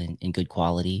useful and good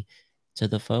quality to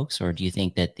the folks? Or do you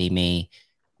think that they may,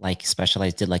 like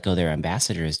Specialized did, let go their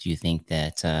ambassadors? Do you think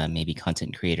that maybe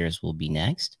content creators will be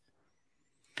next?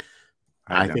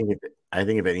 I think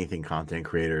if anything, content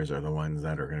creators are the ones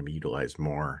that are going to be utilized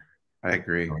more. I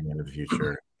agree. Going into the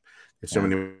future. There's so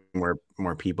many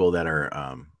more people that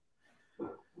are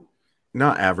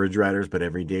not average riders, but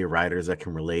everyday riders that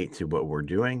can relate to what we're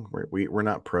doing. We're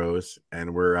not pros,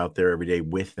 and we're out there every day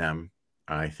with them.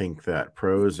 I think that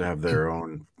pros have their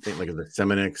own thing, like the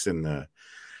Seminiks and the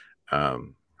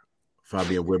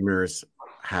Fabio Wibners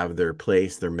have their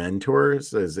place, their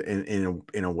mentors, as in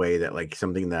a way that like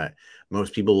something that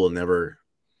most people will never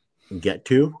get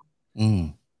to.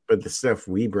 But the stuff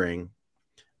we bring,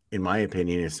 in my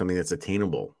opinion, is something that's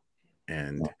attainable.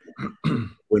 And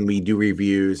when we do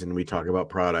reviews and we talk about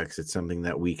products, it's something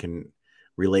that we can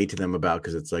relate to them about,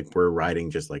 because it's like we're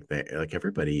riding just like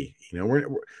everybody.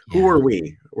 Who are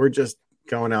we? We're just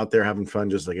going out there having fun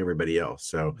just like everybody else.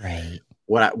 So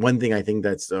one thing I think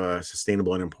that's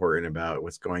sustainable and important about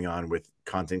what's going on with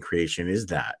content creation is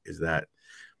that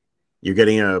you're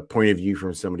getting a point of view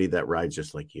from somebody that rides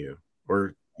just like you.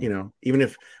 Or even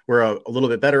if we're a little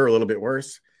bit better or a little bit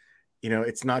worse,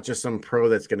 it's not just some pro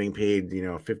that's getting paid,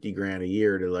 $50,000 a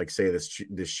year to like say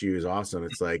this shoe is awesome.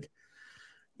 It's like,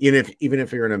 even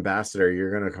if you're an ambassador,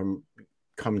 you're going to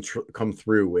come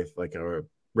through with like a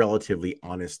relatively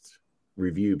honest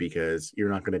review, because you're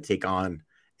not going to take on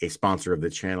a sponsor of the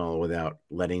channel without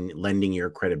lending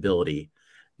your credibility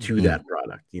to that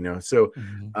product, So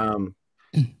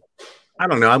I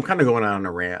don't know. I'm kind of going on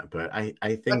a rant, but I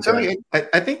think Tony,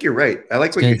 I think you're right. I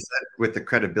like what you good. said with the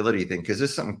credibility thing, because this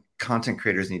is something content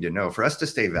creators need to know. For us to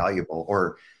stay valuable,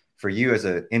 or for you as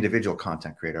an individual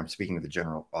content creator, I'm speaking to the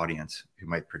general audience who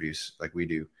might produce like we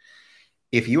do.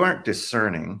 If you aren't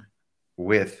discerning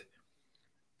with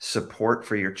support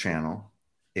for your channel,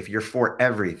 if you're for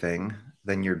everything,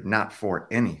 then you're not for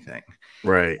anything.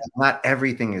 right. Not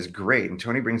everything is great. And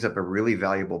Tony brings up a really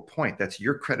valuable point. That's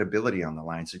your credibility on the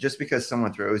line. So just because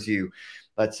someone throws you,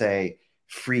 let's say,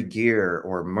 free gear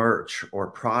or merch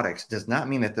or products does not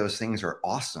mean that those things are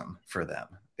awesome for them.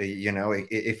 You know,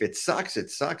 if it sucks, it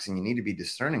sucks. And you need to be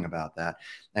discerning about that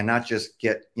and not just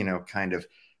get, you know, kind of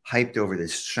hyped over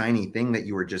this shiny thing that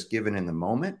you were just given in the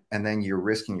moment. And then you're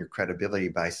risking your credibility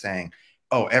by saying,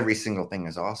 oh, every single thing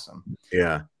is awesome.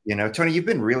 Yeah. You know, Tony, you've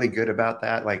been really good about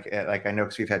that. Like I know,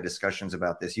 because we've had discussions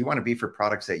about this. You want to be for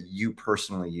products that you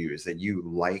personally use, that you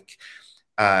like.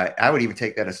 I would even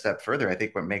take that a step further. I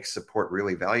think what makes support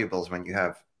really valuable is when you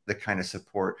have the kind of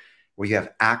support where you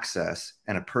have access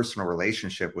and a personal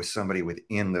relationship with somebody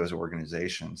within those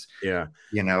organizations. Yeah.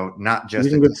 You know, not just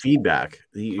using good feedback.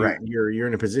 Right. You're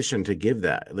in a position to give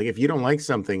that. Like if you don't like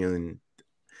something, and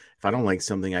if I don't like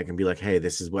something, I can be like, hey,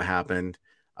 this is what happened.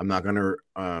 I'm not going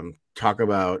to talk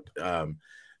about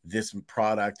this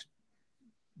product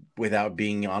without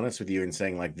being honest with you and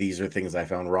saying like, these are things I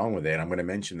found wrong with it. I'm going to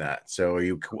mention that. So are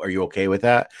you okay with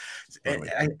that?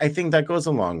 I think that goes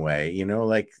a long way, you know,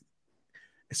 like,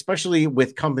 especially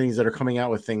with companies that are coming out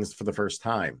with things for the first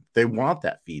time. They want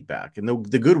that feedback, and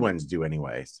the good ones do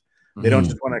anyways. They don't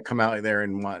just want to come out there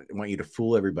and want you to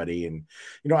fool everybody. And,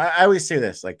 you know, I always say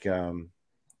this, like,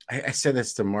 I said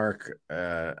this to Mark,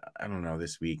 I don't know,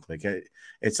 this week, like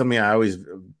it's something I always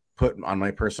put on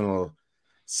my personal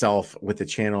self with the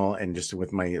channel and just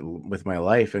with my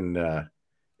life. And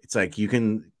it's like,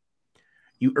 you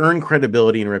earn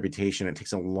credibility and reputation. It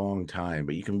takes a long time,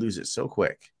 but you can lose it so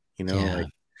quick, you know, like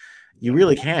you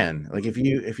really can. Like if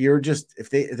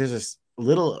there's a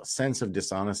little sense of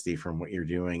dishonesty from what you're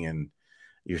doing and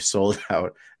you're sold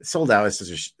out is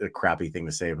such a crappy thing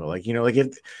to say, but like, you know, like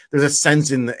if there's a sense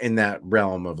in that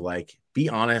realm of like, be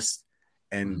honest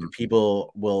and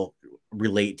people will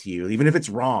relate to you, even if it's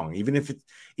wrong, even if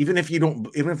they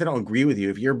don't agree with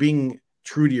you, if you're being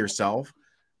true to yourself,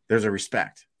 there's a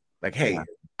respect. Like, hey,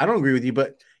 I don't agree with you,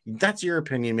 but that's your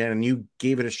opinion, man, and you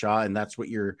gave it a shot, and that's what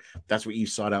you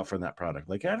sought out from that product.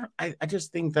 Like, I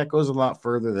just think that goes a lot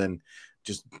further than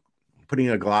just putting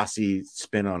a glossy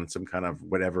spin on some kind of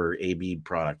whatever AB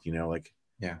product, you know, like,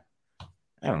 yeah,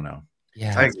 I don't know.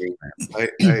 Yeah, I agree. I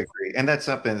agree. And that's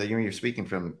something that you're speaking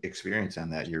from experience on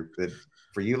that.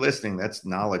 For you listening, that's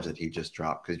knowledge that he just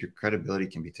dropped, because your credibility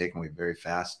can be taken away very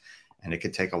fast, and it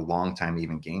could take a long time to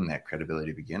even gain that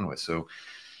credibility to begin with. So,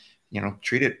 you know,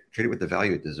 treat it with the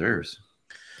value it deserves.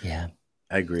 Yeah,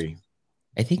 I agree.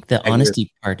 I think the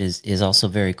honesty part is also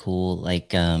very cool.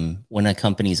 Like when a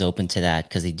company's open to that,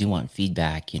 because they do want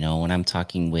feedback. You know, when I'm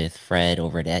talking with Fred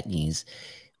over at Etnies,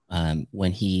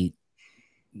 when he,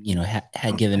 you know,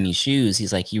 had given me shoes,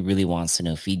 he's like, he really wants to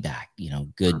know feedback. You know,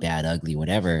 good, bad, ugly,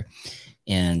 whatever.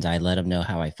 And I let him know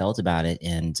how I felt about it.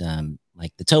 And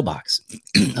like the toe box,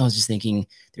 I was just thinking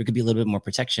there could be a little bit more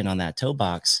protection on that toe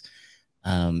box.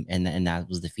 And that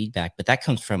was the feedback. But that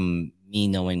comes from me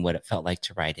knowing what it felt like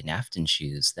to ride in Afton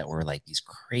shoes that were like these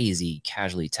crazy,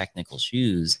 casually technical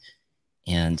shoes.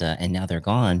 And now they're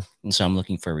gone. And so I'm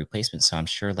looking for a replacement. So I'm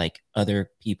sure like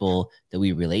other people that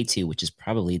we relate to, which is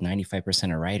probably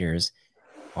 95% of riders,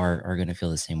 are going to feel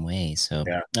the same way. So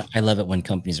I love it when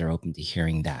companies are open to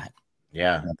hearing that.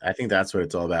 Yeah, I think that's what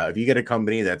it's all about. If you get a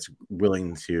company that's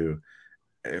willing to,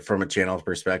 from a channel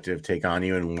perspective, take on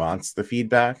you and wants the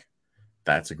feedback,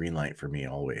 that's a green light for me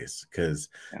always, because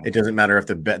it doesn't matter if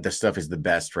the stuff is the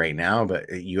best right now,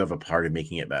 but you have a part of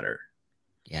making it better.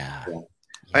 Yeah.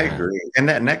 I agree. And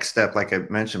that next step, like I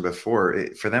mentioned before,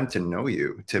 for them to know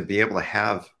you, to be able to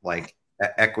have like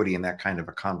equity in that kind of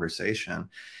a conversation,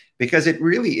 because it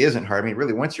really isn't hard. I mean,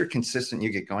 really, once you're consistent, you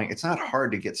get going. It's not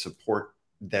hard to get support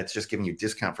that's just giving you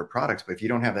discount for products. But if you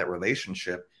don't have that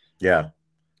relationship,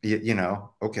 you know,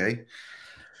 okay,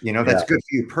 you know, that's good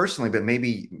for you personally, but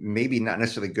maybe not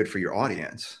necessarily good for your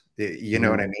audience. You know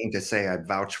what I mean? To say I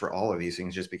vouch for all of these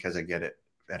things just because I get it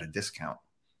at a discount.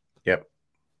 Yep.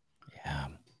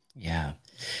 Yeah.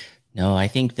 No, I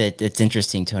think that it's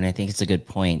interesting, Tony. I think it's a good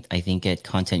point. I think at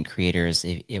content creators,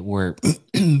 we're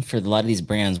for a lot of these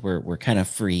brands, we're kind of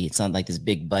free. It's not like this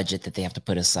big budget that they have to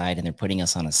put aside and they're putting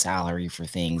us on a salary for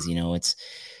things. You know, it's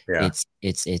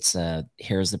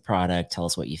here's the product. Tell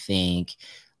us what you think.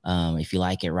 If you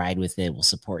like it, ride with it. We'll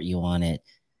support you on it.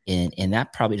 And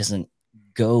that probably doesn't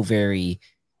go very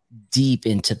deep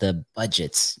into the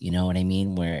budgets, you know what I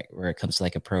mean? Where it comes to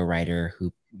like a pro rider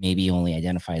who maybe only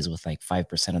identifies with like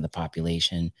 5% of the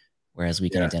population, whereas we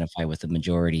can identify with the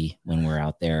majority when we're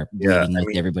out there bleeding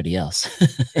with everybody else.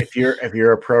 if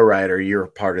you're a pro rider, you're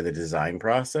part of the design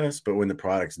process, but when the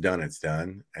product's done, it's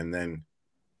done. And then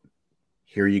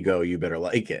here you go, you better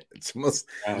like it. It's almost,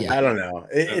 I don't know.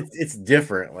 It's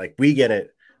different. Like we get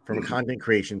it from a content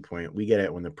creation point. We get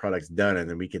it when the product's done, and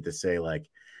then we get to say like,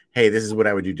 hey, this is what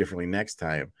I would do differently next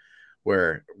time.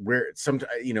 Where we're some,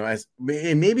 you know, as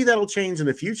maybe that'll change in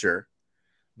the future,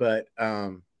 but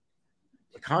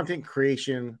content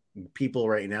creation people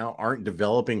right now aren't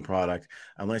developing product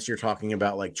unless you're talking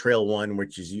about like Trail One,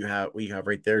 which is we have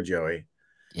right there, Joey.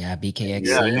 Yeah,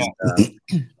 BKXC.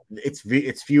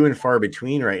 It's few and far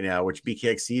between right now, which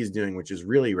BKXC is doing, which is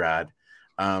really rad.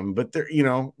 But there, you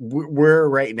know, we're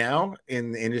right now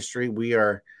in the industry, we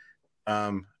are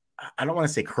I don't want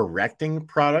to say correcting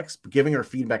products, but giving our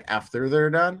feedback after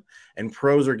they're done, and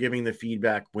pros are giving the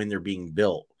feedback when they're being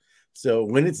built. So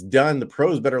when it's done, the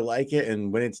pros better like it,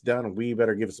 and when it's done, we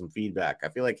better give some feedback. I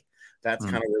feel like that's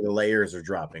kind of where the layers are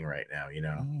dropping right now, you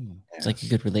know. It's like a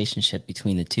good relationship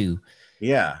between the two.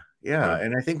 Yeah.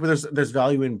 And I think there's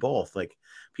value in both. Like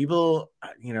people,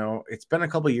 you know, it's been a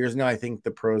couple of years now. I think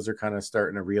the pros are kind of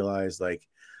starting to realize like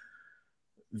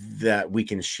that we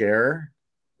can share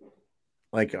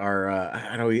like our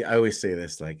I always say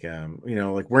this, like you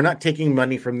know, like we're not taking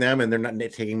money from them and they're not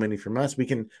taking money from us.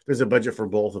 There's a budget for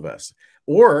both of us,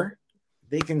 or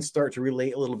they can start to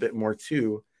relate a little bit more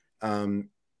too,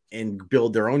 and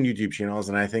build their own YouTube channels.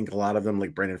 And I think a lot of them,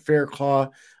 like Brandon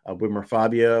Fairclaw, Wimmer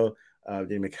Fabio,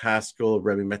 Dave McCaskill,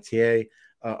 Remy Metier,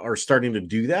 are starting to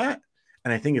do that.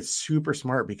 And I think it's super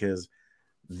smart because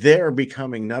they're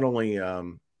becoming not only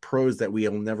pros that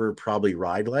we'll never probably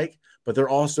ride like, but they're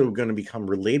also going to become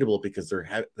relatable because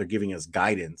they're giving us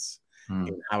guidance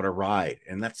in how to ride,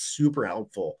 and that's super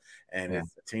helpful and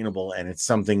it's attainable, and it's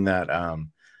something that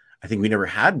I think we never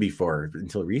had before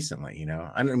until recently. You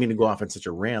know, I don't mean to go off on such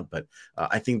a rant, but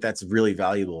I think that's really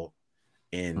valuable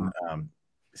in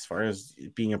as far as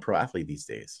being a pro athlete these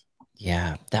days.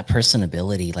 Yeah, that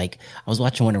personability. Like I was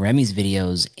watching one of Remy's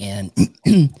videos, and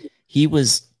he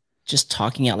was just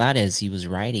talking out loud as he was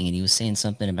writing, and he was saying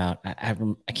something about I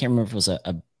can't remember if it was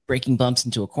a breaking bumps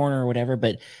into a corner or whatever,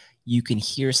 but you can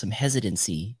hear some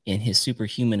hesitancy in his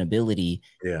superhuman ability,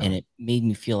 and it made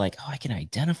me feel like, oh, I can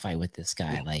identify with this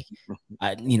guy. Like,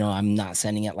 you know, I'm not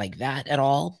sending it like that at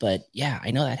all, but yeah,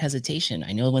 I know that hesitation.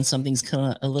 I know when something's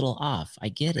kind of a little off. I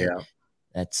get it.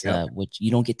 That's what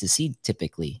you don't get to see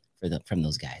typically from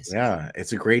those guys. Yeah,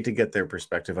 it's great to get their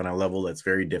perspective on a level that's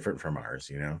very different from ours.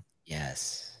 You know.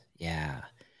 Yes. Yeah.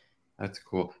 That's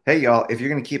cool. Hey, y'all, if you're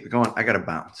going to keep it going, I got to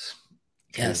bounce.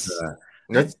 Yes.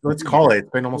 Let's call it. It's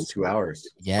been almost 2 hours.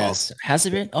 Yes. Has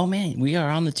it been? Oh man, we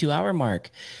are on the 2 hour mark.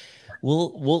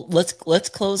 Let's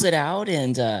close it out,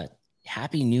 and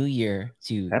happy new year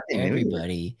to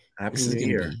everybody. Happy New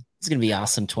Year. This is gonna be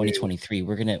awesome. 2023.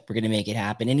 We're gonna make it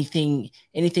happen. Anything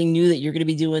new that you're gonna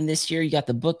be doing this year? You got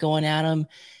the book going, Adam.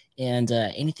 And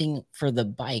anything for the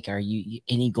bike? Are you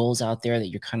any goals out there that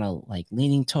you're kind of like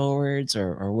leaning towards,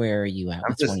 or where are you at?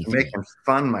 I'm just making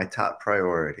fun my top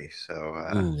priority. So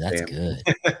ooh, that's good.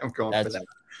 I'm going for that.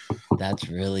 That's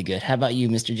really good. How about you,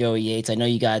 Mr. Joey Yates? I know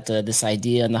you got this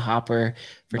idea in the hopper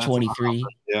for 23.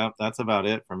 Yeah, that's about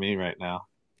it for me right now.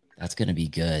 That's gonna be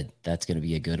good. That's gonna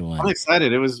be a good one. I'm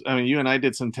excited. I mean, you and I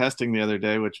did some testing the other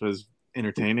day, which was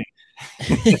entertaining.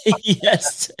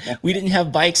 Yes, we didn't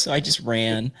have bikes, so I just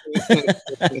ran.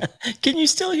 Can you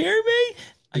still hear me?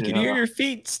 I can hear your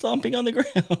feet stomping on the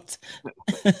ground.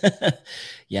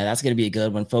 Yeah, that's gonna be a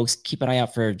good one, folks. Keep an eye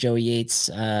out for Joey Yates'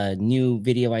 new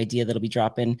video idea that'll be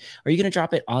dropping. Are you gonna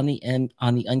drop it on the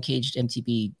Uncaged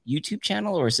MTB YouTube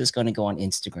channel, or is this gonna go on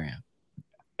Instagram?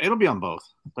 It'll be on both,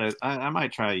 but I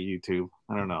might try YouTube.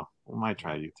 I don't know. We might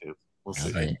try YouTube. We'll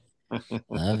see.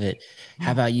 Love it.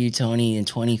 How about you, Tony? In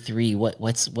 23, what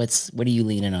are you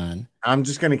leaning on? I'm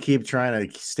just gonna keep trying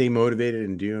to stay motivated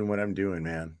and doing what I'm doing,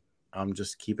 man. I'm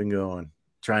just keeping going,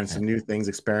 trying some new things,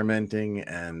 experimenting,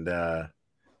 and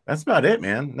that's about it,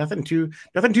 man. Nothing too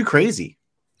crazy.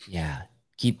 Yeah,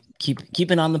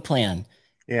 keeping on the plan.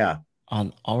 Yeah,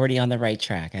 already on the right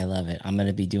track. I love it. I'm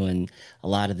gonna be doing a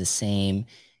lot of the same.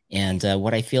 And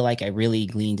what I feel like I really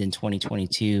gleaned in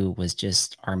 2022 was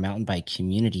just our mountain bike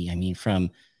community. I mean,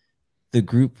 from the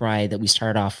group ride that we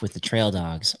started off with the Trail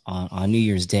Dogs on New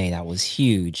Year's Day, that was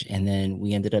huge. And then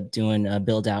we ended up doing a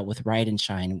build out with Ride and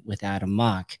Shine with Adam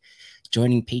Mock,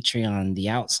 joining Patreon, The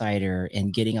Outsider,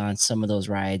 and getting on some of those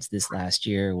rides this last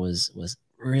year was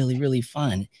really, really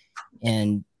fun.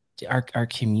 And our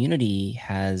community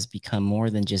has become more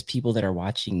than just people that are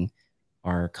watching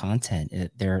our content.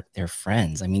 They're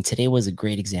friends. I mean, today was a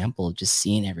great example of just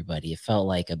seeing everybody. It felt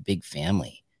like a big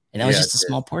family, and that was just a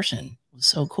small portion. It was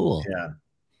so cool. Yeah,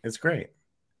 it's great.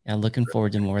 Yeah, looking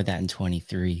forward to more of that in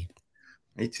 23.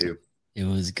 Me too. It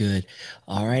was good.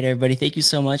 All right, everybody. Thank you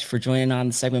so much for joining on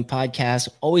the Segment Podcast.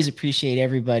 Always appreciate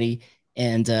everybody.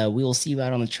 And we will see you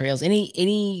out on the trails.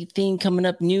 Anything coming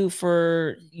up new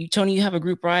for you, Tony? You have a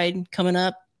group ride coming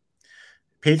up?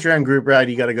 Patreon group ride.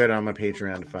 You got to go down my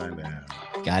Patreon to find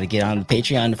that. Got to get on the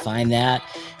Patreon to find that.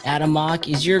 Adam Mock,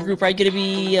 is your group ride going to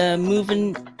be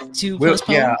moving to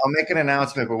postpone? Yeah, I'll make an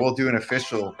announcement, but we'll do an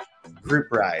official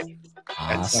group ride.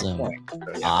 Awesome. So,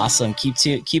 yeah. Awesome. Keep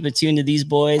it tuned to these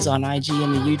boys on IG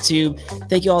and the YouTube.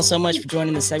 Thank you all so much for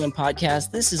joining the Segment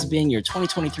Podcast. This has been your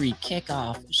 2023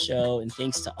 kickoff show, and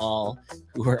thanks to all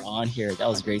who are on here. That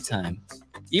was a great time.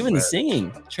 Even the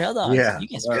singing, Trail Dogs. Yeah. You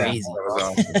guys are crazy. That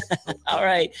was awesome. All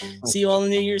right. See you all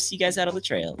in the new year. See you guys out on the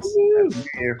trails. New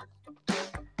Year.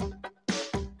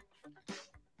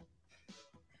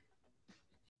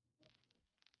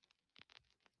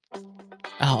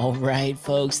 All right,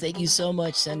 folks. Thank you so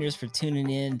much, senders, for tuning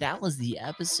in. That was the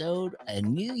episode, a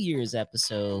New Year's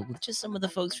episode, with just some of the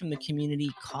folks from the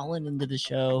community calling into the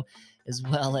show, as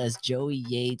well as Joey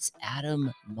Yates,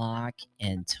 Adam Mock,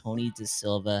 and Tony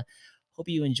Dasilva. Hope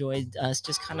you enjoyed us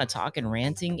just kind of talking,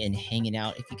 ranting, and hanging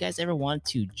out. If you guys ever want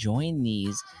to join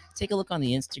these, take a look on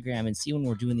the Instagram and see when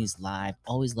we're doing these live.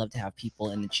 Always love to have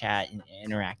people in the chat and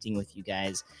interacting with you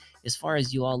guys. As far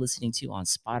as you all listening to on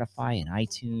Spotify and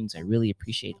iTunes, I really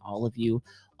appreciate all of you.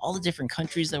 All the different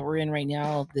countries that we're in right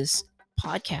now, this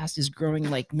podcast is growing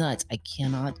like nuts. I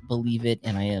cannot believe it,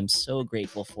 and I am so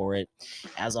grateful for it.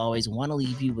 As always, want to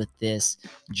leave you with this: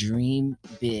 dream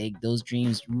big. Those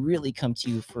dreams really come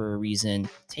to you for a reason.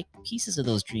 Take pieces of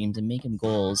those dreams and make them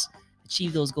goals.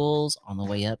 Achieve those goals on the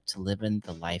way up to living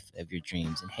the life of your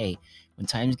dreams. And hey, when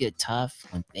times get tough,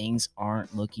 when things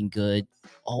aren't looking good,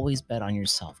 always bet on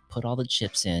yourself. Put all the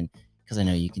chips in, because I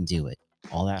know you can do it.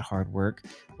 All that hard work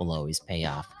will always pay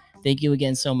off. Thank you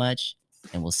again so much,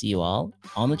 and we'll see you all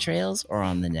on the trails or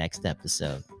on the next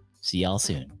episode. See y'all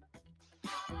soon.